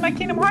 It's even in my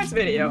Kingdom Hearts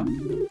video.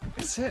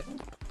 Is it?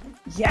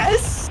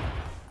 Yes.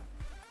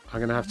 I'm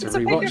gonna have to It's a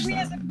picture rewatch of me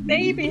that. as a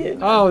baby.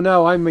 Oh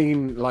no, I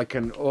mean like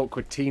an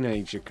awkward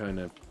teenager kind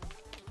of.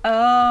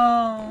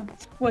 Oh.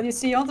 Well, you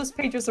see, all those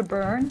pages are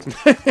burned.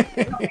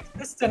 They don't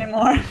exist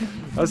anymore.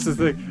 That's the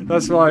thing.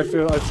 That's why I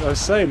feel. I was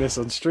saying this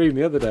on stream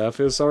the other day. I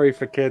feel sorry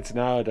for kids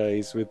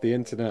nowadays with the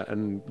internet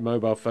and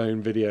mobile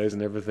phone videos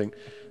and everything.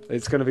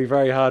 It's going to be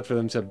very hard for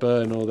them to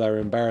burn all their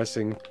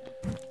embarrassing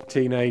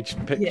teenage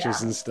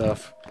pictures and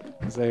stuff,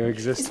 because they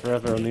exist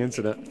forever on the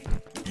internet.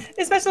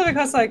 Especially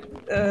because, like,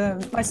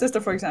 my sister,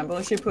 for example,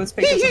 she puts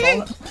pictures of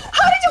all.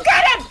 How did you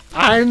get it?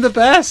 I'm the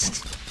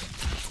best.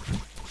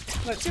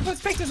 But she puts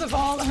pictures of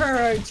all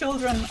her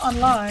children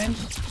online,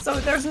 so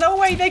there's no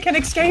way they can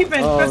escape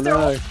it Oh because they're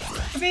all no.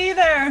 to be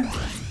there.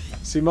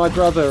 See, my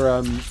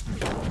brother,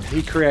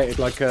 he created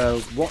like a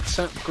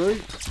WhatsApp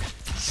group,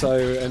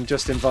 and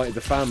just invited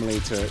the family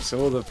to it, so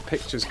all the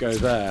pictures go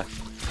there,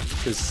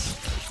 because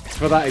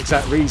for that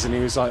exact reason he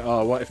was like,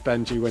 oh, what if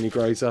Benji, when he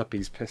grows up,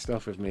 he's pissed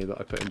off with me that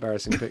I put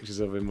embarrassing pictures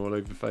of him all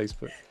over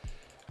Facebook.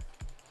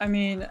 I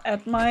mean,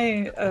 at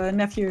my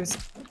nephew's,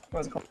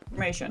 what's it called,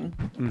 confirmation,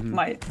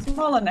 my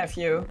smaller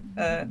nephew,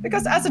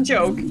 because as a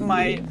joke,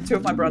 two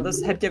of my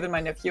brothers had given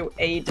my nephew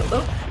a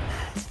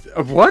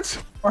dildo What?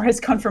 for his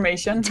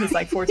confirmation. He's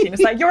like 14.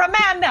 It's like, you're a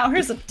man now,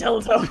 here's a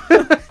dildo.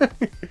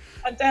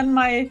 And then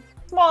my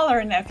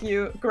smaller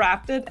nephew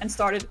grabbed it and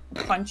started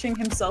punching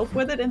himself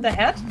with it in the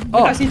head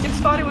because he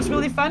just thought it was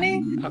really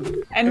funny.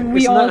 And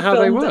we Isn't all that how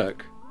they filmed it.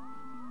 work?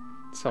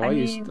 That's how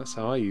that's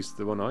how I used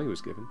the one I was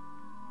given.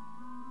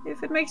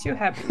 If it makes you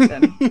happy,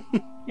 then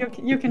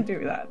you can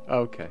do that.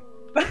 Okay.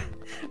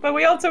 But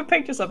we all took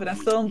pictures of it and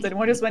filmed it, and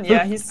we just went,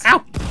 yeah, he's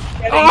Ow!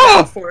 getting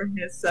Oh!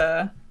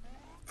 that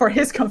for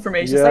his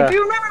confirmation. It's Yeah. like, do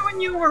you remember when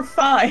you were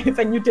 5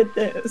 and you did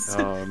this?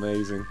 Oh,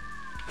 amazing.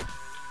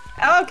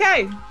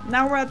 Okay,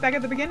 now we're back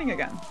at the beginning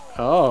again.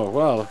 Oh,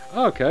 well,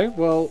 okay,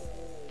 well,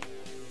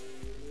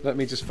 let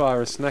me just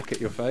fire a snack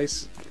at your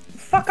face.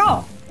 Fuck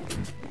off!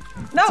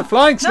 No! It's a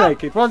flying no,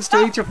 snake, it wants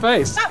to no, eat your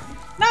face. No!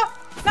 No!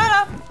 No!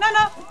 No! No!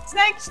 No!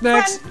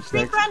 Snakes.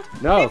 Friend.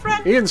 No,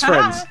 Friend. Ian's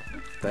friends.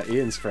 They're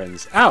Ian's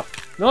friends. Ow!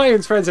 Not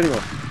Ian's friends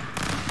anymore.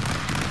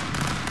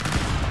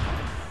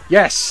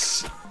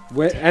 Yes!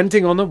 We're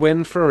ending on a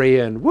win for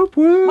Ian. Whoop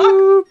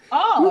whoop!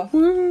 Whoop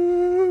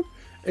whoop!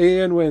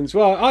 Ian wins.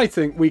 Well, I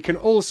think we can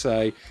all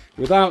say,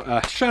 without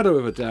a shadow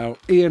of a doubt,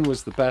 Ian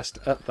was the best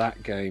at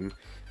that game.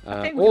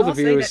 All the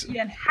viewers,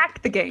 Ian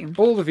hacked the game.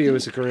 All the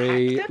viewers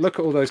agree. Look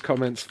at all those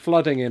comments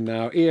flooding in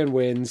now. Ian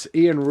wins.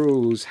 Ian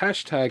rules.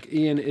 Hashtag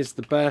Ian is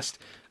the best.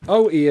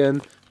 Oh,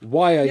 Ian,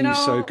 why are you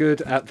so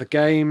good at the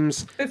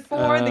games?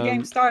 Before the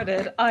game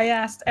started, I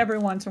asked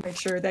everyone to make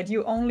sure that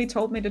you only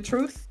told me the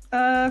truth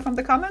from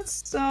the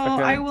comments, so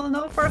I will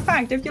know for a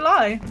fact if you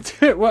lie.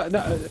 Well,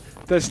 no,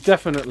 there's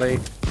definitely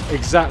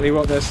exactly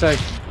what they're saying.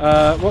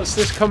 What's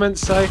this comment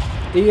say?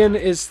 Ian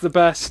is the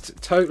best,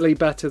 totally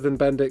better than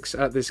Bendix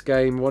at this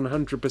game,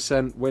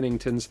 100%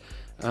 Winningtons.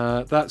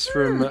 That's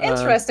from...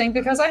 interesting,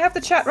 because I have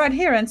the chat right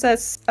here and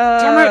says,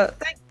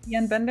 thank you,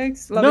 Ian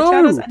Bendix, love the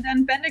chatters, and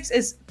then Bendix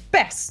is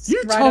best.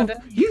 You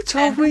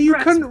told me you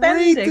couldn't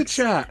read the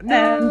chat.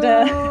 No!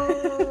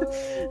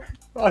 And,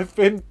 I've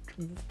been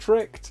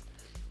tricked.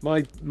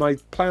 My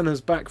plan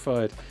has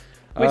backfired.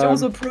 Which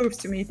also proves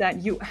to me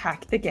that you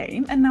hacked the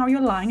game and now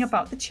you're lying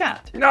about the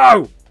chat.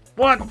 No!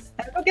 What? And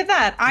look at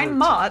that. I'm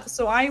mod,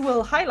 so I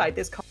will highlight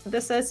this comment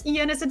that says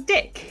Ian is a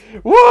dick.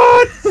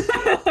 What?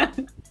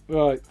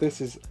 Right,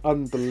 this is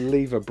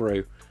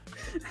unbelievable.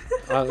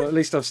 At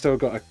least I've still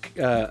got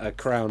a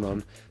crown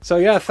on. So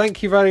yeah,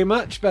 thank you very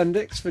much,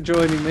 Bendix, for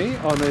joining me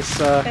on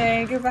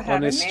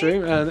this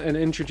stream and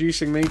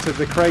introducing me to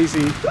the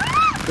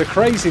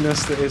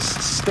craziness that is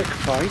stick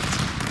fight.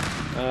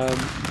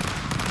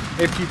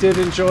 If you did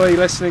enjoy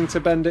listening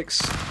to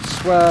Bendix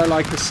swear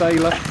like a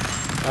sailor,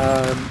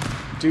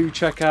 do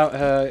check out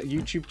her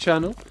YouTube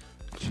channel.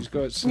 She's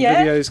got some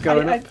videos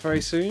going up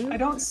very soon. I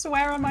don't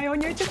swear on my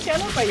own YouTube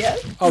channel, but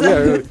yes. Oh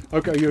yeah,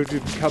 okay. You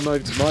come over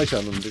to my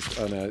channel.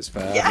 Oh no, it's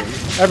fair. Yeah.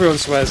 Everyone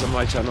swears on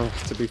my channel,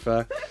 to be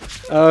fair.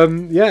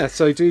 Yeah,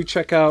 so do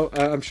check out.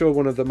 I'm sure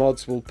one of the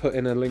mods will put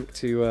in a link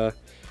to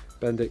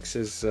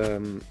Bendix's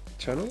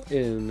channel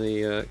in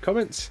the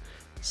comments.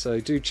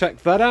 So do check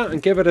that out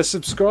and give it a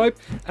subscribe.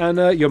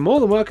 And you're more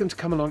than welcome to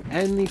come along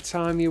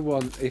anytime you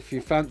want if you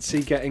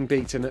fancy getting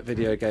beaten at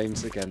video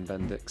games again,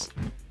 Bendix.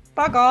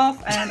 Fuck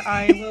off, and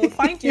I will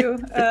find you.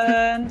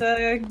 And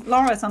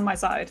Laura's on my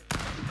side.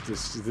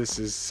 This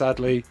is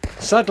sadly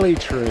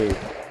true.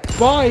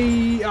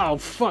 Bye. Oh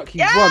fuck! He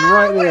won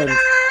right at the end.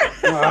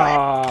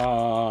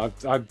 Ah,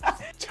 I'm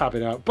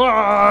tabbing out.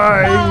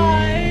 Bye.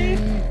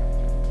 Bye.